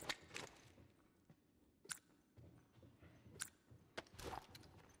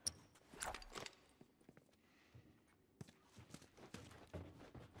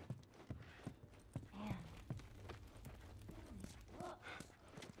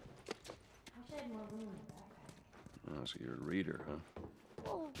 Oh, so you're a reader, huh?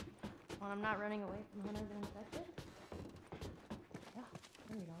 Well, when I'm not running away from hunters and infected. Yeah,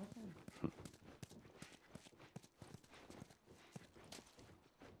 I read all the time.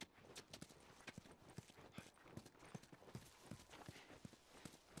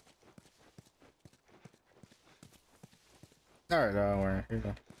 Alright, here we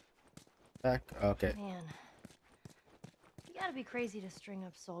go. Back, okay. Man, you gotta be crazy to string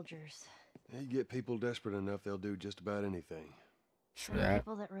up soldiers. You get people desperate enough, they'll do just about anything. For And the that.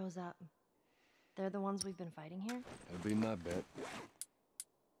 people that rose up, they're the ones we've been fighting here? That'd be my bet.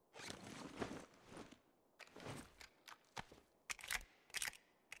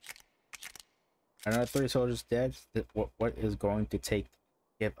 Another 3 soldiers dead. What is going to take to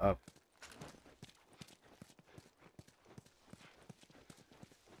give up?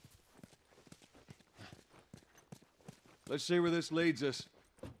 Let's see where this leads us.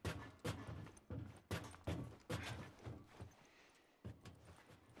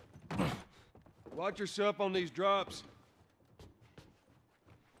 Watch yourself on these drops.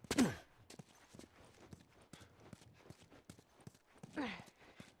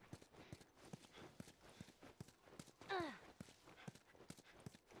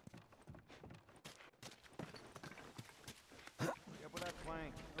 Up with that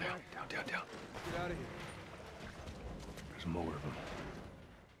plank. Down. Get out of here. There's more of them.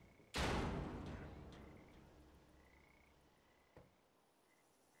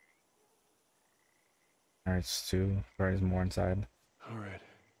 Alright, it's 2. There's more inside. All right.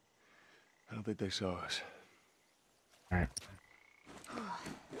 I don't think they saw us. Alright.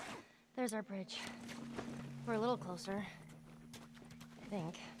 There's our bridge. We're a little closer. I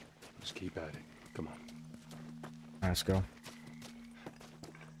think. Let's keep at it. Come on. Let's go.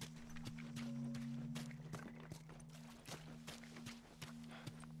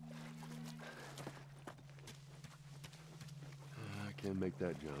 I can't make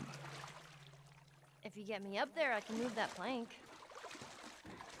that jump. If you get me up there, I can move that plank.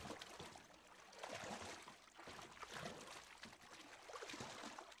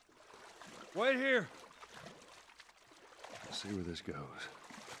 Wait here. Let's see where this goes.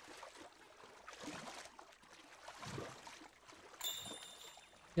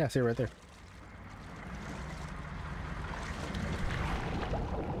 Yeah, see right there.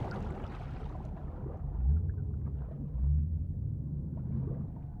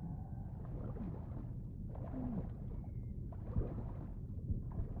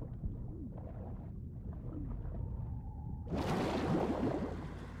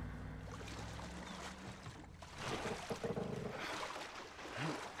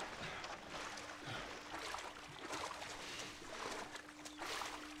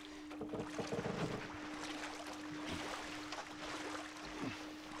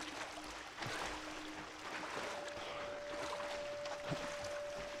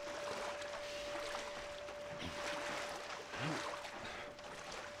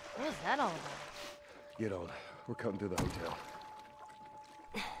 What was that all about? Get on. We're coming to the hotel.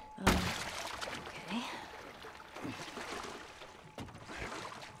 Okay.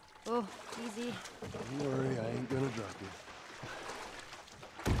 Oh, easy. Don't worry, I ain't gonna drop you.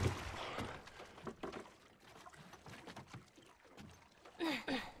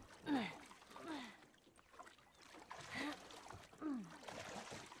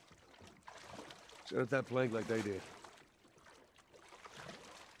 Set up that plank like they did.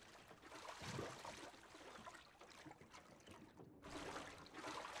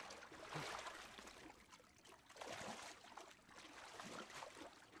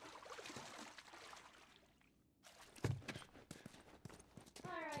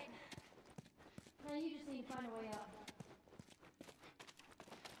 Alright. Now you just need to find a way out.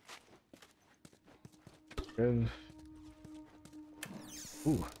 Good.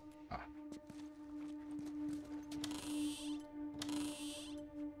 Ooh.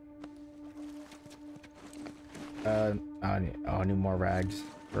 I need more rags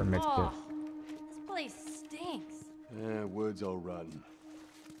for a mid kit. Oh, this place stinks. Yeah, wood's all rotten.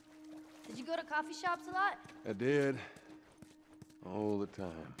 Did you go to coffee shops a lot? I did. All the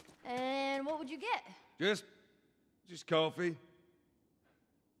time. And what would you get? Just coffee.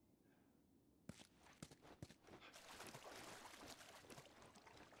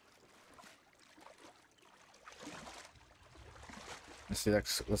 Let's see.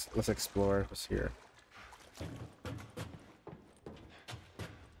 Let's explore what's here.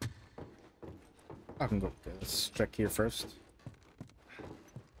 I can go. Okay, let's check here first.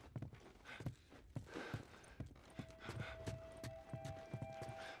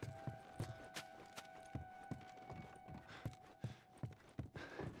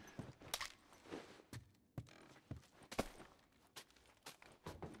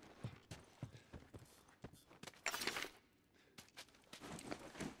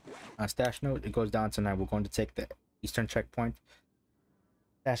 Stash note, it goes down tonight. We're going to take the eastern checkpoint.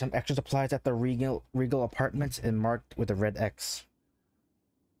 Stash some extra supplies at the Regal Apartments and marked with a red X.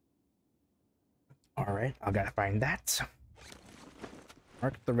 Alright, I gotta find that.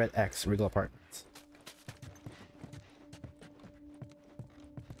 Mark the red X, Regal Apartments.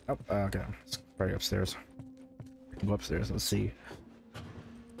 Oh, okay. It's right upstairs. I can go upstairs, let's see.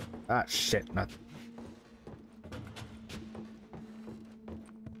 Ah, shit. Not.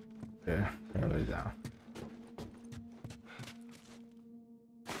 Yeah, barely down.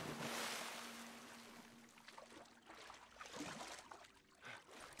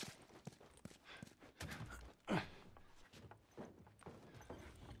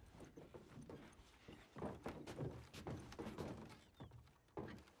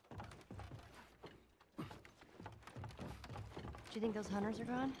 Do you think those hunters are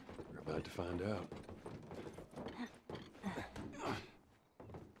gone? We're about to find out.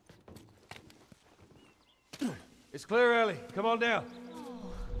 It's clear, Ellie. Come on down.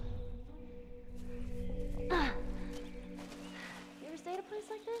 You ever stayed at a place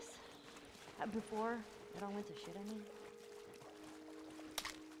like this? Before it all went to shit, I mean.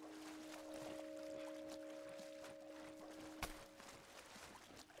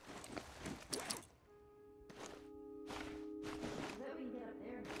 I bet we can get up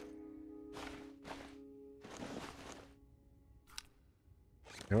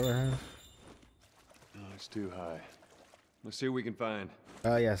there. No, it's too high. Let's see what we can find.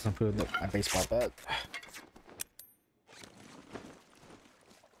 Oh yeah, some food. Look, my baseball bat.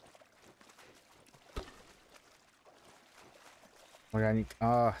 What I need?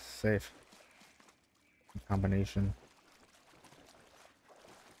 Ah, safe. Combination.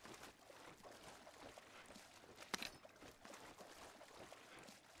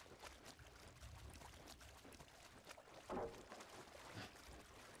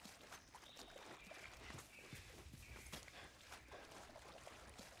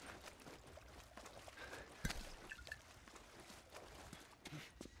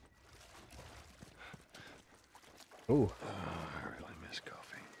 Ooh. Oh, I really miss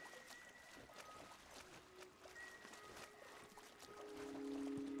coffee.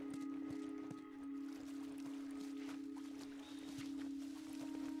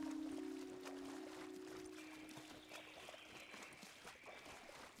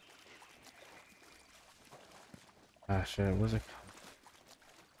 Ah shit, where's it?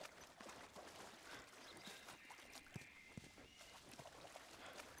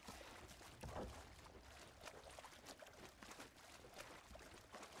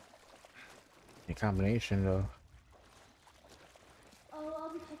 Combination though. Oh, I'll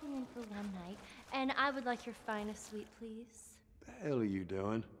be checking in for one night, and I would like your finest suite, please. The hell are you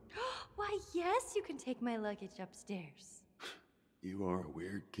doing? Why, yes, you can take my luggage upstairs. You are a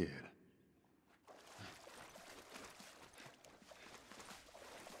weird kid.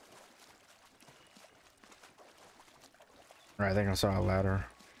 Alright, I think I saw a ladder.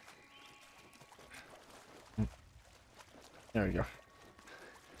 There we go.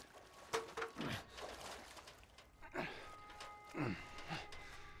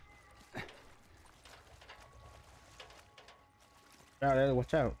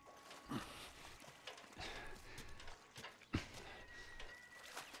 Watch out.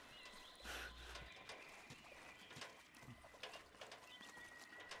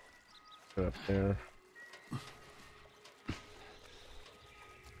 Put up there.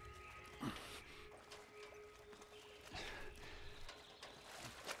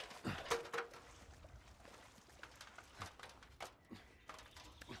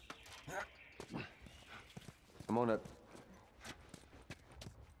 Come on up.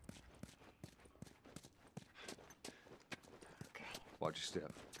 Watch your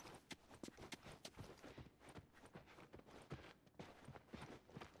step.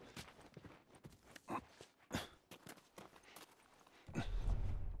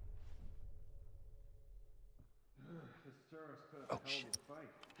 Oh shit.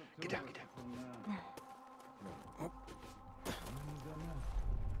 Get down, get down.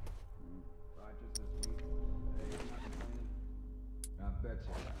 I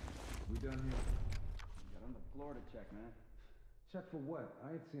betcha. We done here? Got on the floor to check, man. Check for what?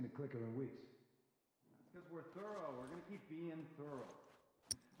 I ain't seen a clicker in weeks. That's because we're thorough. We're gonna keep being thorough.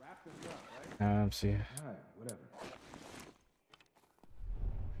 Wrap this up, right? See. Alright, whatever.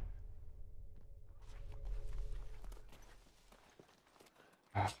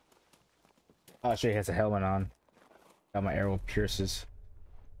 Oh shit, he has a helmet on. Got my arrow pierces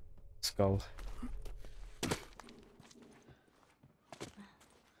skull.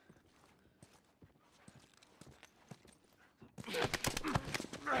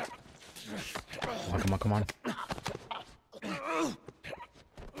 Come on, come on.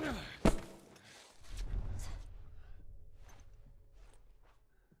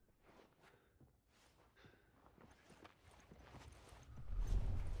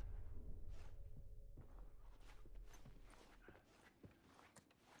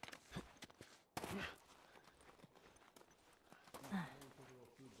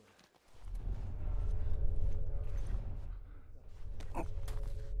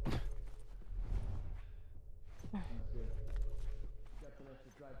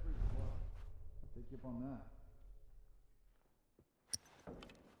 skip on that.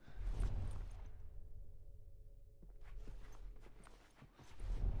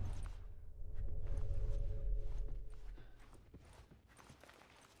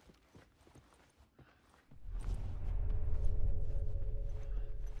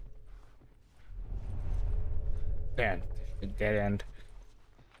 Man, dead end.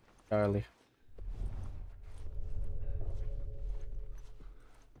 Charlie.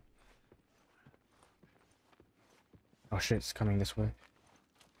 Oh shit, it's coming this way.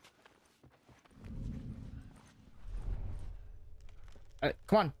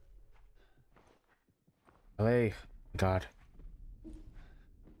 Come on. Hey, God.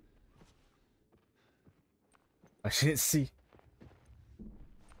 I didn't see.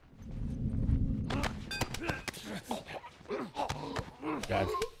 God.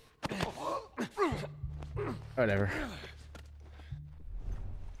 Whatever.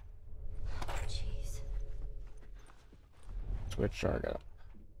 Jeez. Switch target.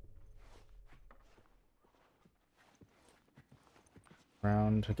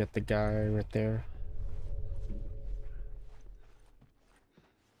 Round to get the guy right there.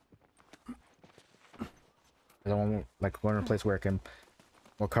 I don't want like one place where I can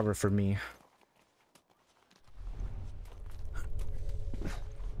more cover for me.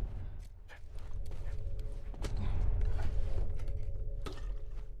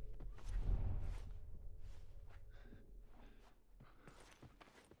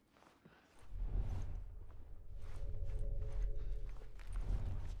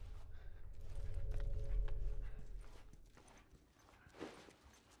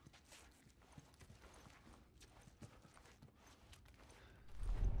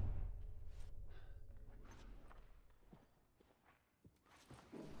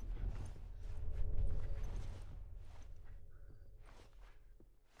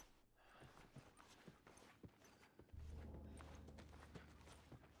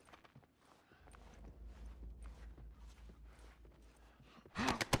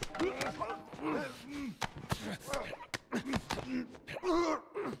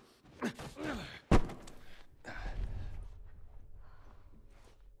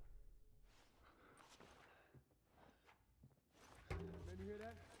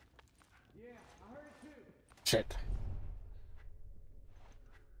 Shit.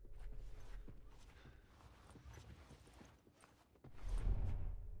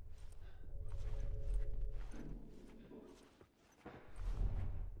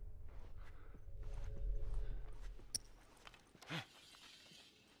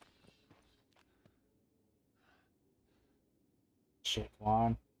 Shit, come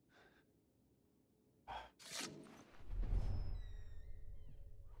on.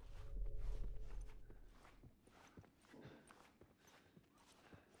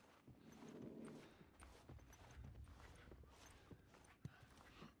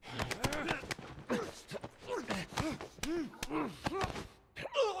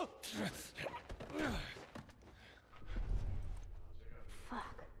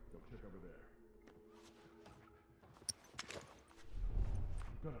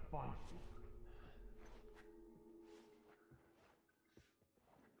 Gonna find you.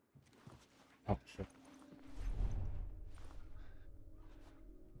 Oh shit.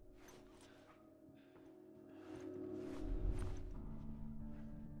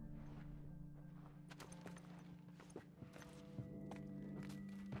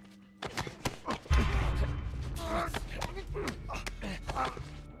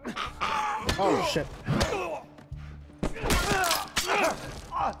 Oh shit.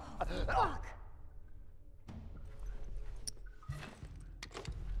 Fuck.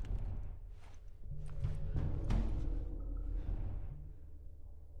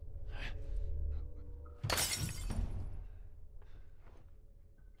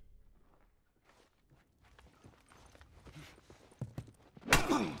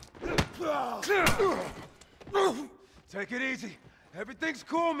 Take it easy. Everything's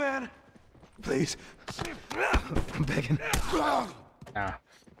cool, man. Please. I'm begging. Ah.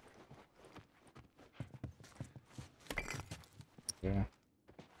 Yeah.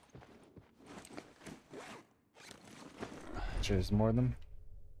 There's more of them.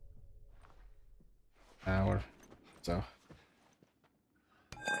 Or so.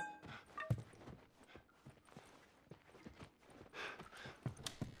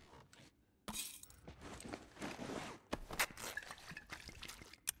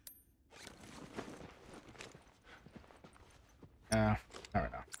 Not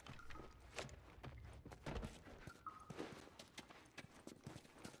right now.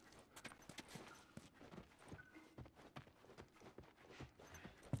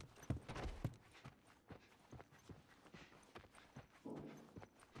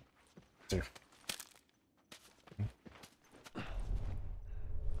 Sir.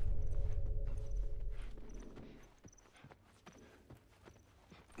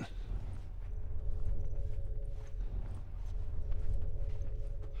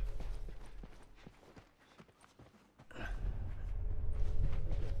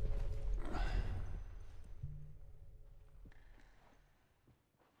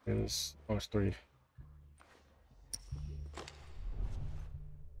 It's almost 3.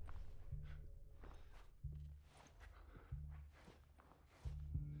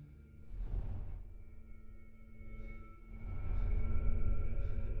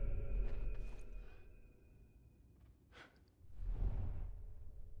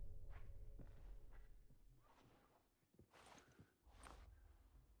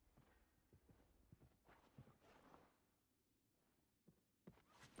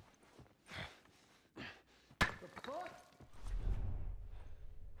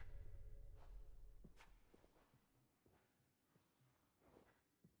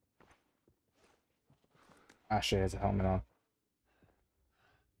 Ah, shit, has a helmet on.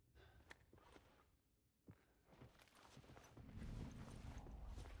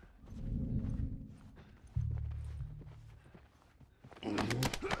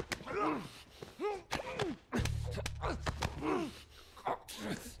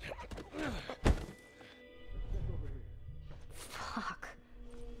 Fuck.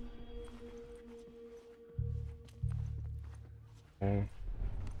 Okay.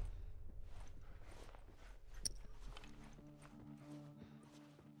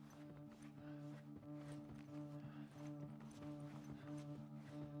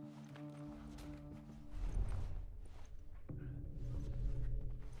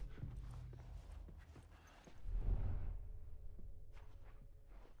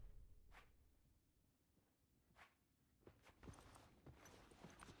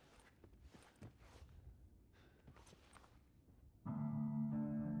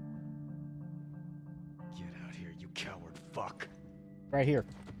 Get out here, you coward fuck. Right here.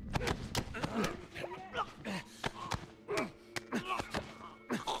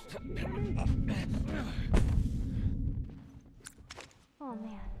 Oh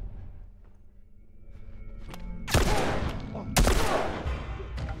man.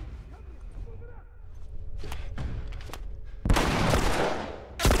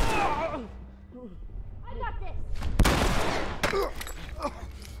 I got this.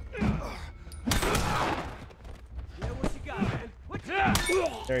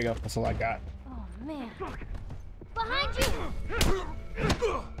 There you go. That's all I got. Oh man. Behind you.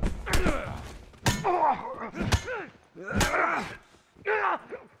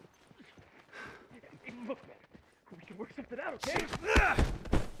 Look, man, we can work something out, okay? Not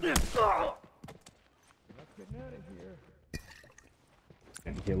getting out of here.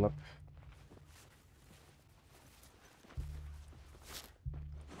 And heal up.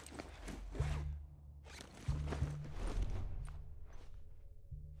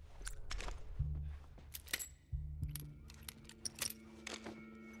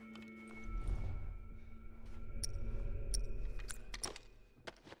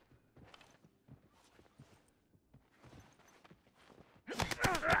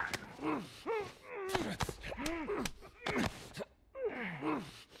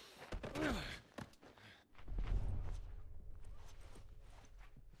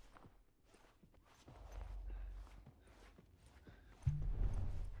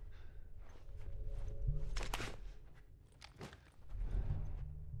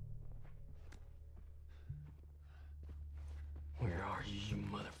 Where are you, you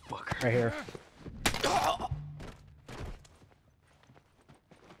motherfucker? Right here.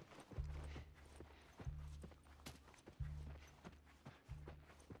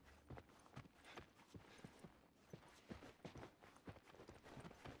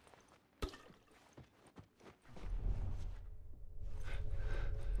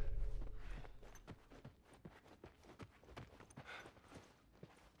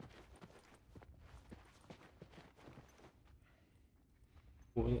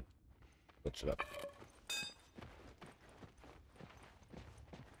 What's it up?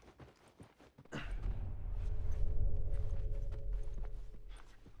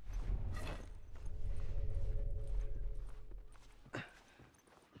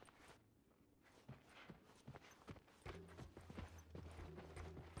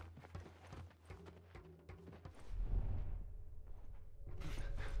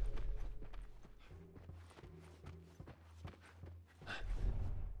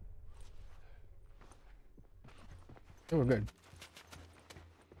 Oh, we're good.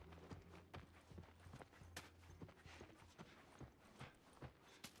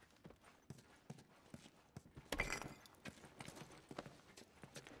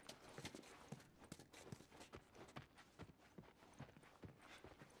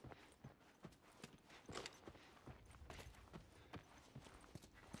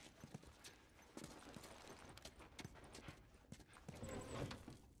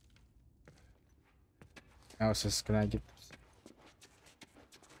 Now it's just gonna get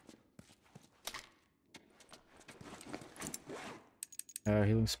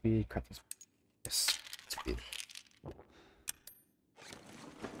healing speed, crafting speed. Yes, speed.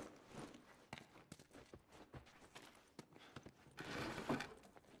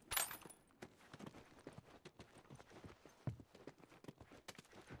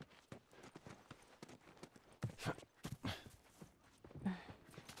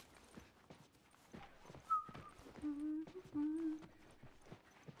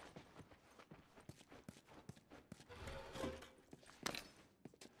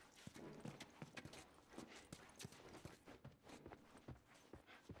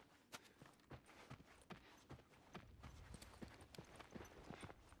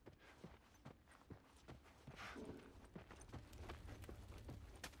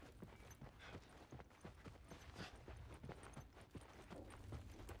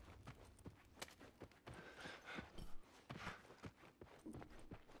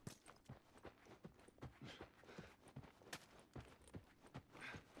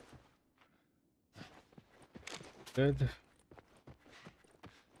 Good.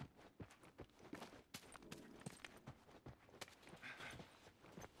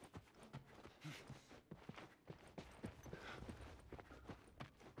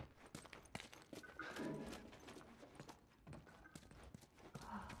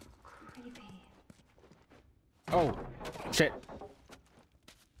 Creepy. Oh, shit.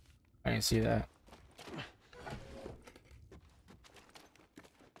 I didn't see that.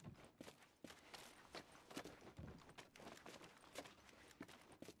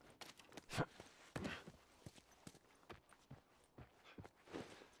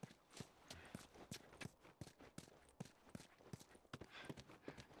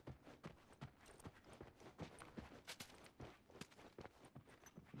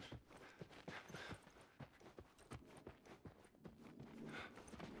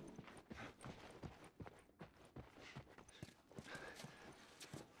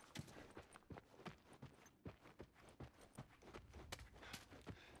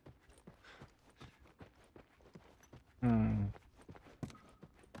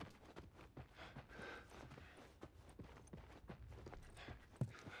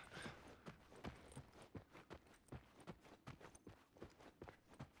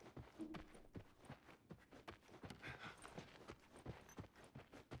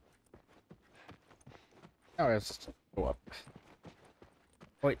 Oh, let's go up.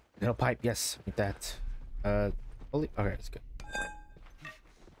 Wait, little pipe, yes, like that. Holy, okay, that's good.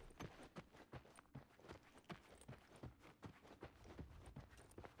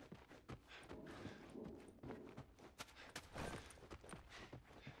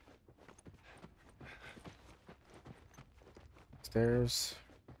 Stairs.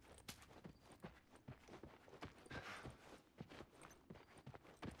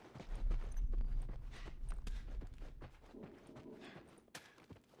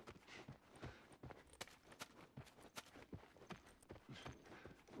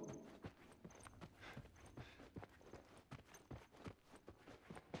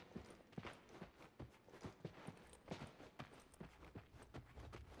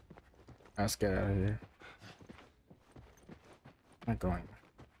 Let's get out of here. I'm not going.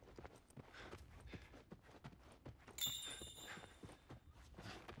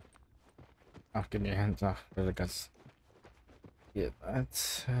 Oh, give me your hands off. Where's the guns? Yeah,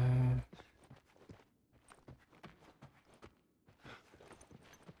 that's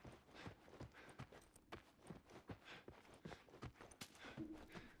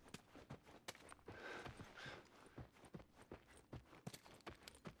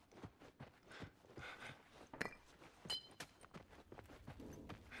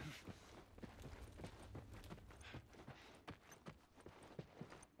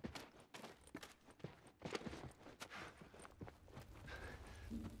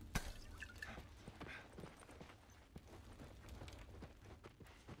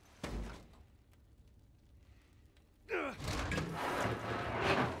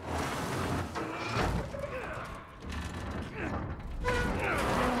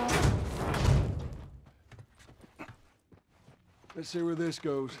Let's see where this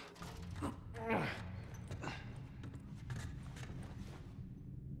goes.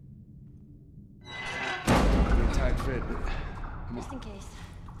 Tight fit, but Just in case.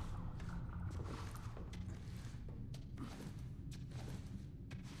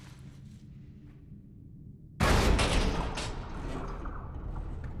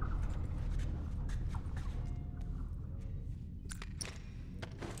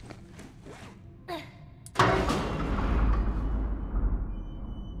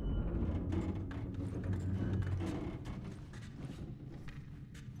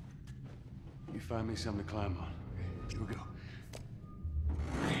 find me something to climb on. Okay, here we go.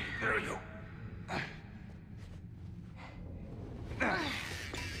 There we go.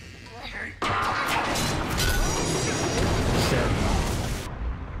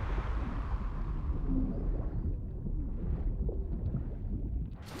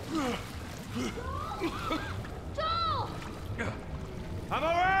 Joel! I'm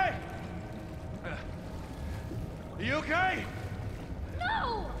all right! Are you okay?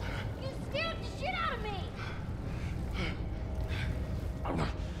 No! You scared the shit out of me!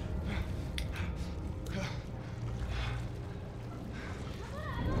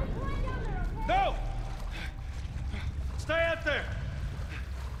 No! Stay out there!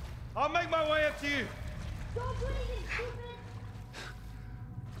 I'll make my way up to you! Don't do anything, stupid!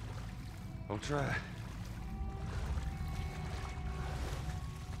 I'll try.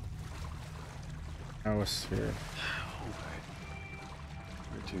 I was scared. Alright.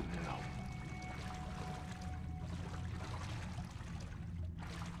 Where to now?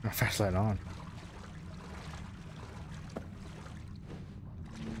 My flashlight on.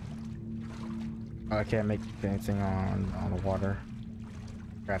 Oh, I can't make anything on the water.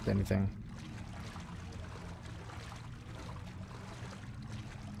 Craft anything.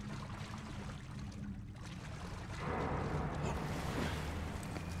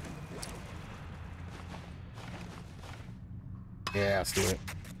 Yeah, let's do it.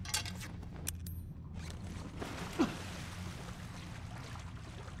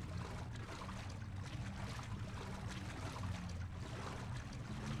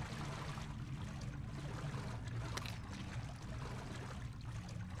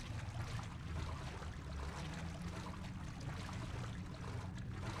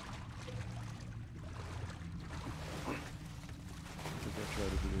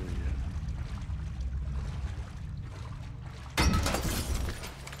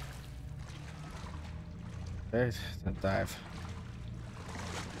 Okay, then dive.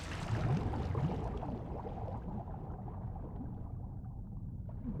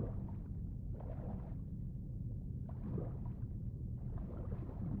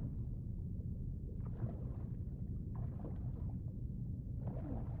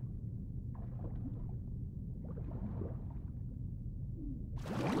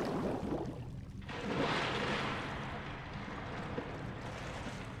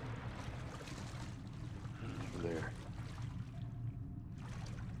 There. I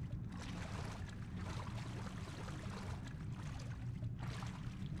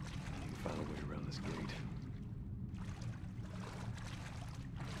can find a way around this gate.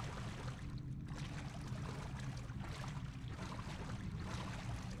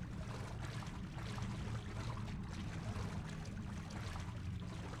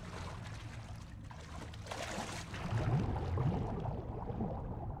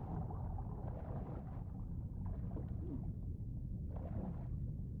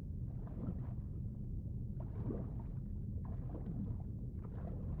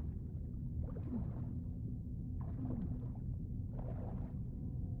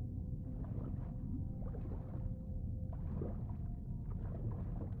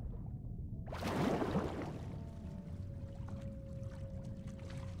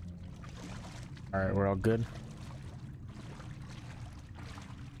 All right, we're all good.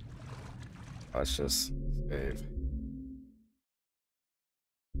 Let's just save.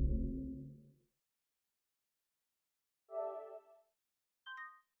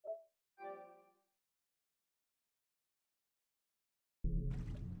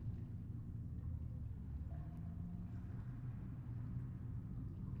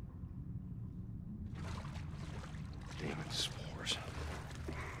 Damn it, spores.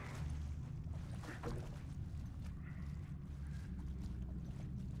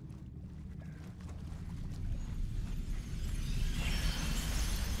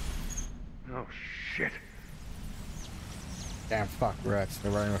 Oh, shit. Damn, fuck, rats.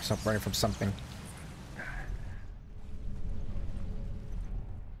 They're running from something.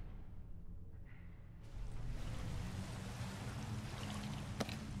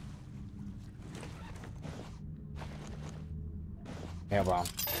 Yeah, well.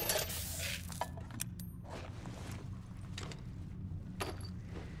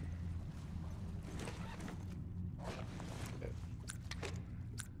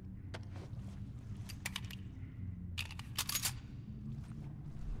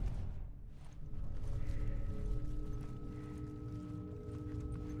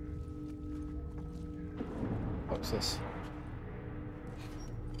 What's this?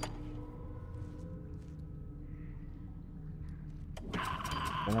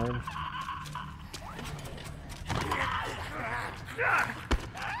 Nerd.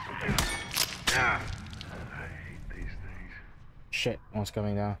 I hate these things. Shit, one's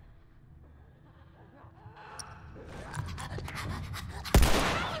coming down.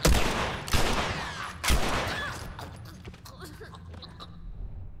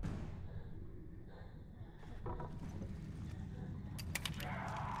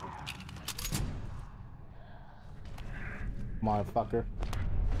 Motherfucker.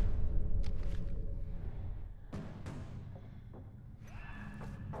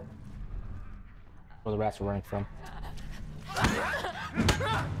 Where the rats are running from.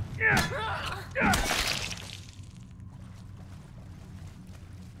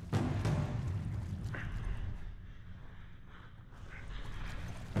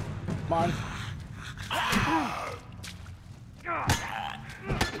 Come on.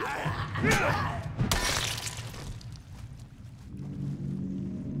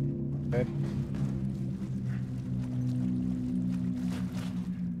 Okay.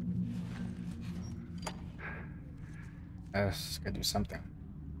 Let's gotta do something.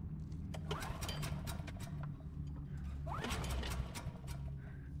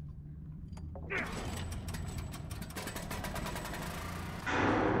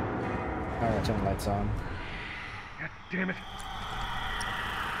 Alright, turn the lights on. God damn it.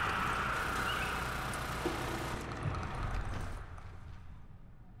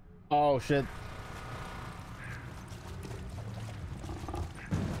 Oh shit.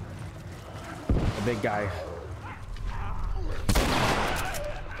 The big guy.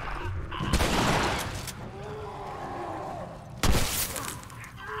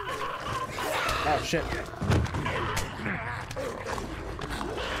 Oh shit.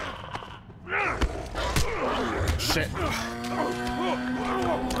 Shit.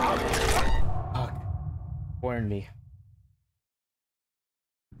 Fuck. Warned me.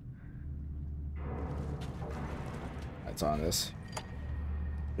 Lights on this.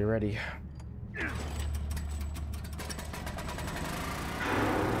 Be ready. God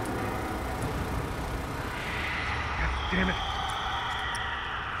damn it.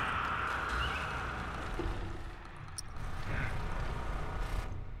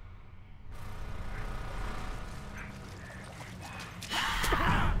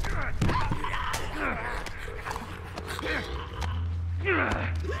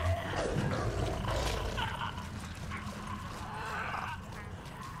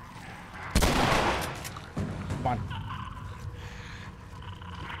 Come on.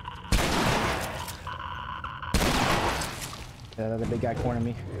 Yeah, the big guy cornered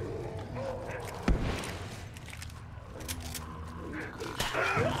me.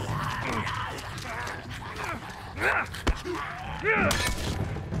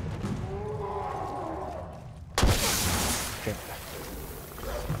 Okay.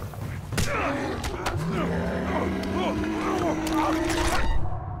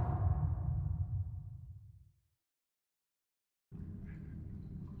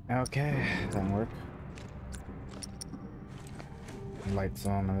 Okay, didn't work. Lights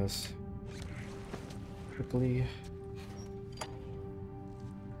on this quickly.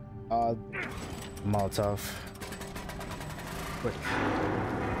 Molotov. Quick.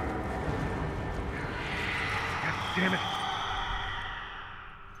 God damn it.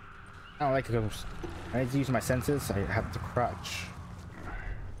 I don't like it. I need to use my senses. I have to crouch.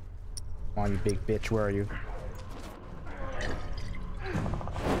 Come on, you big bitch. Where are you?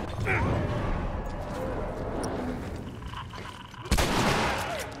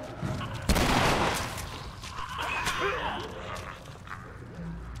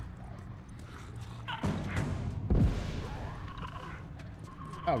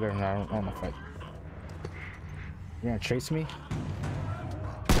 Oh, good. I don't want to fight. You're gonna chase me?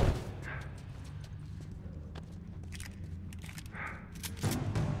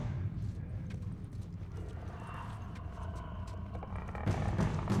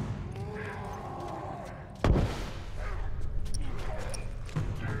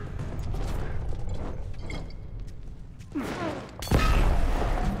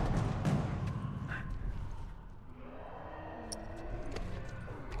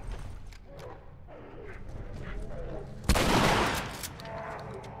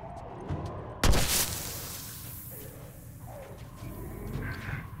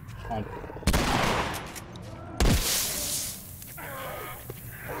 On.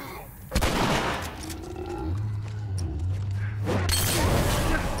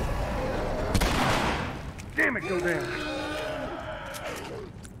 Damn it, go down.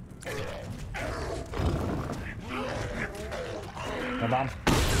 No bomb.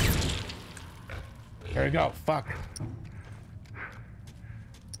 There we go. Fuck.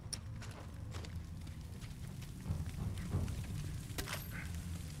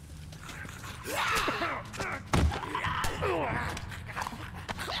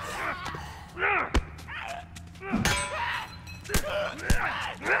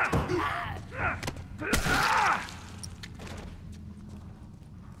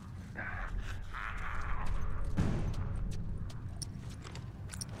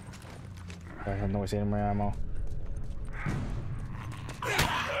 I have no any more ammo.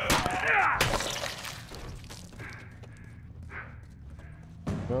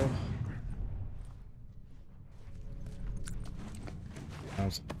 Go. That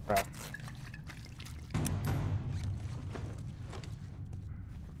was crap.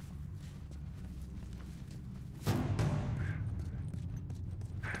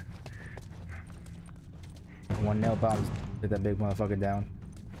 One nail bomb, hit that big motherfucker down.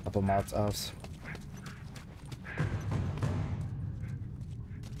 Couple Molotovs.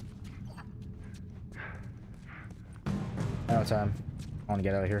 No time. I want to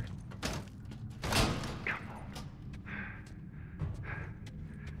get out of here.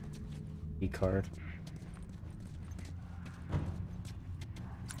 E card.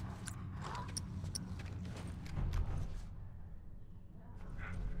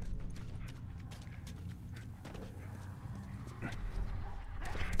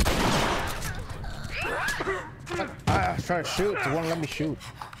 I was trying to shoot. It won't let me shoot.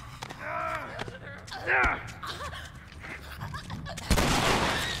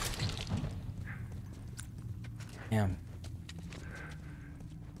 Damn.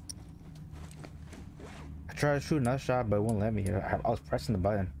 I tried to shoot another shot, but it wouldn't let me. I was pressing the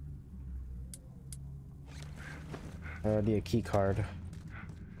button. I need a key card.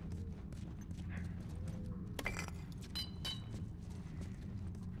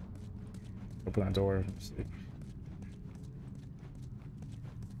 Open the door.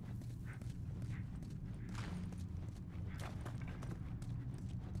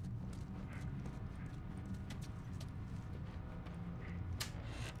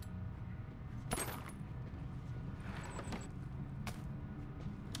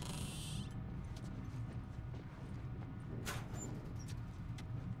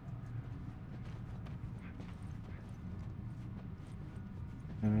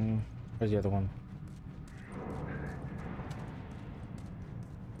 Where's the other one?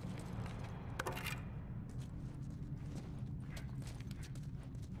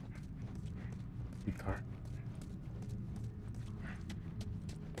 Car.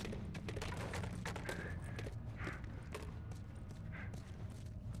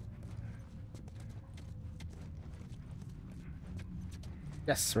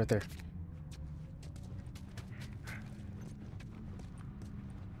 Yes, right there.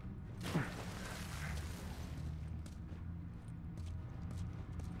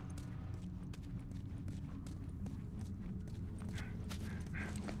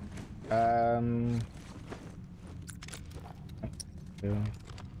 Yeah.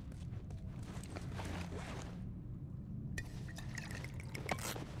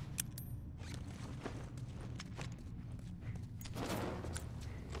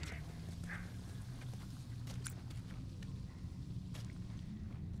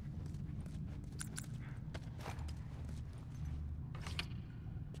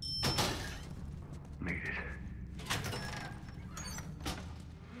 Made it.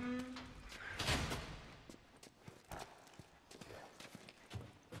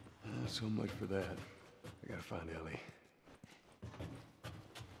 So much for that. I gotta find Ellie.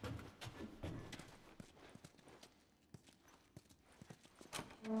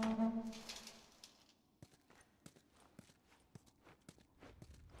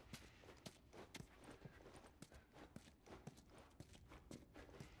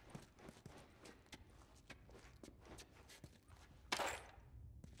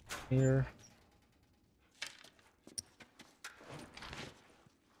 Here.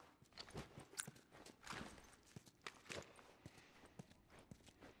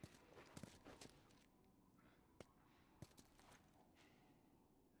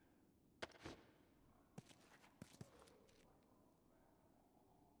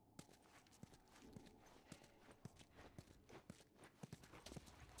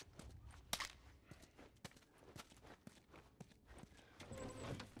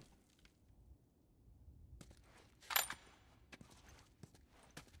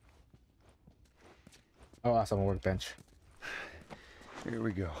 Oh, awesome, a workbench. Here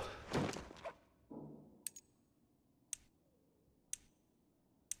we go.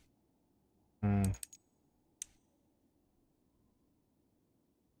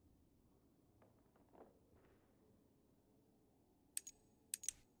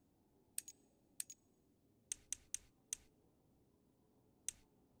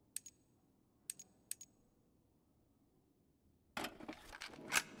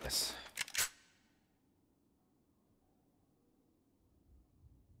 Yes.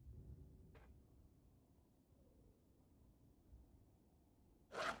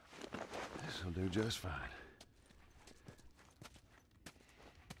 This'll do just fine.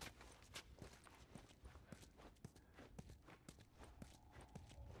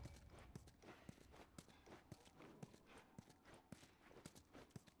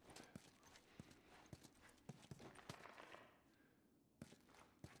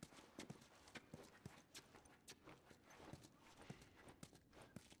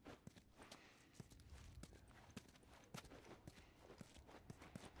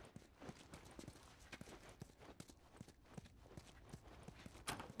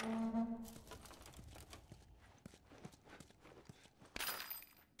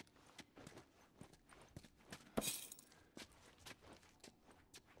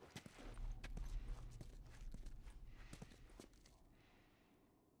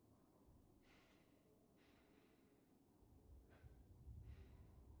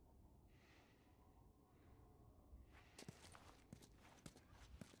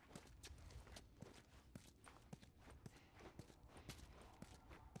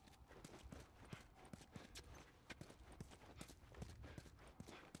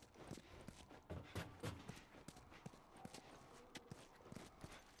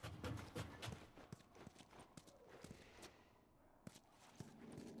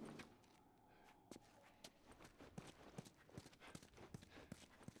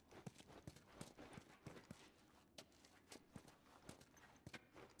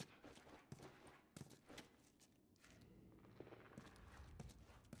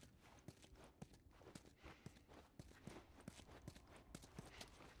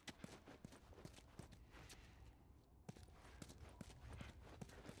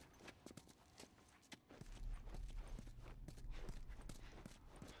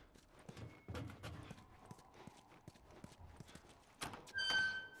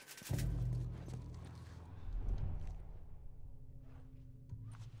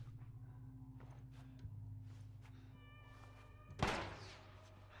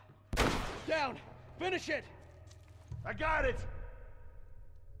 down. Finish it. I got it.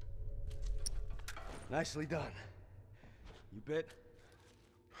 Nicely done. You bit?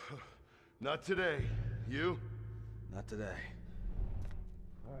 Not today. You? Not today.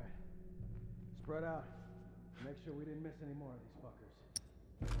 All right. Spread out. Make sure we didn't miss any more of these fuckers.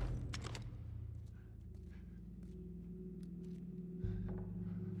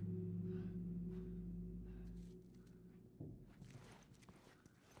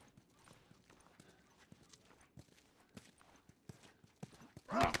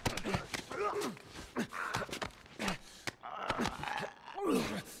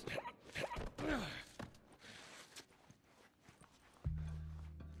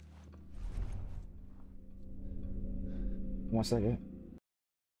 One second.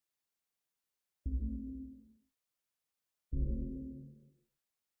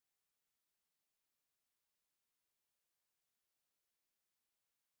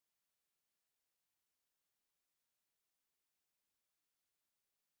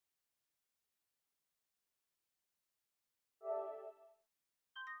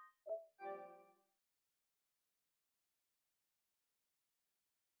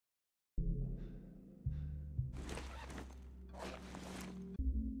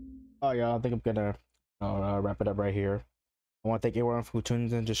 Oh yeah, I think I'm gonna wrap it up right here. I want to thank everyone who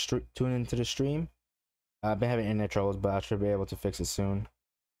tuned into the stream. I've been having internet troubles, but I should be able to fix it soon.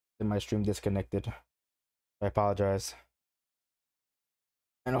 Then my stream disconnected. I apologize.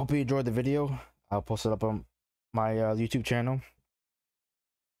 And I hope you enjoyed the video. I'll post it up on my YouTube channel.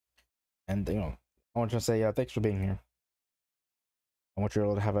 And you know, I want you to say thanks for being here. I want you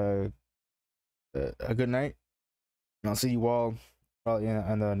all to have a good night. And I'll see you all probably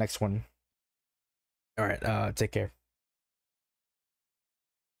in the next one. All right, take care.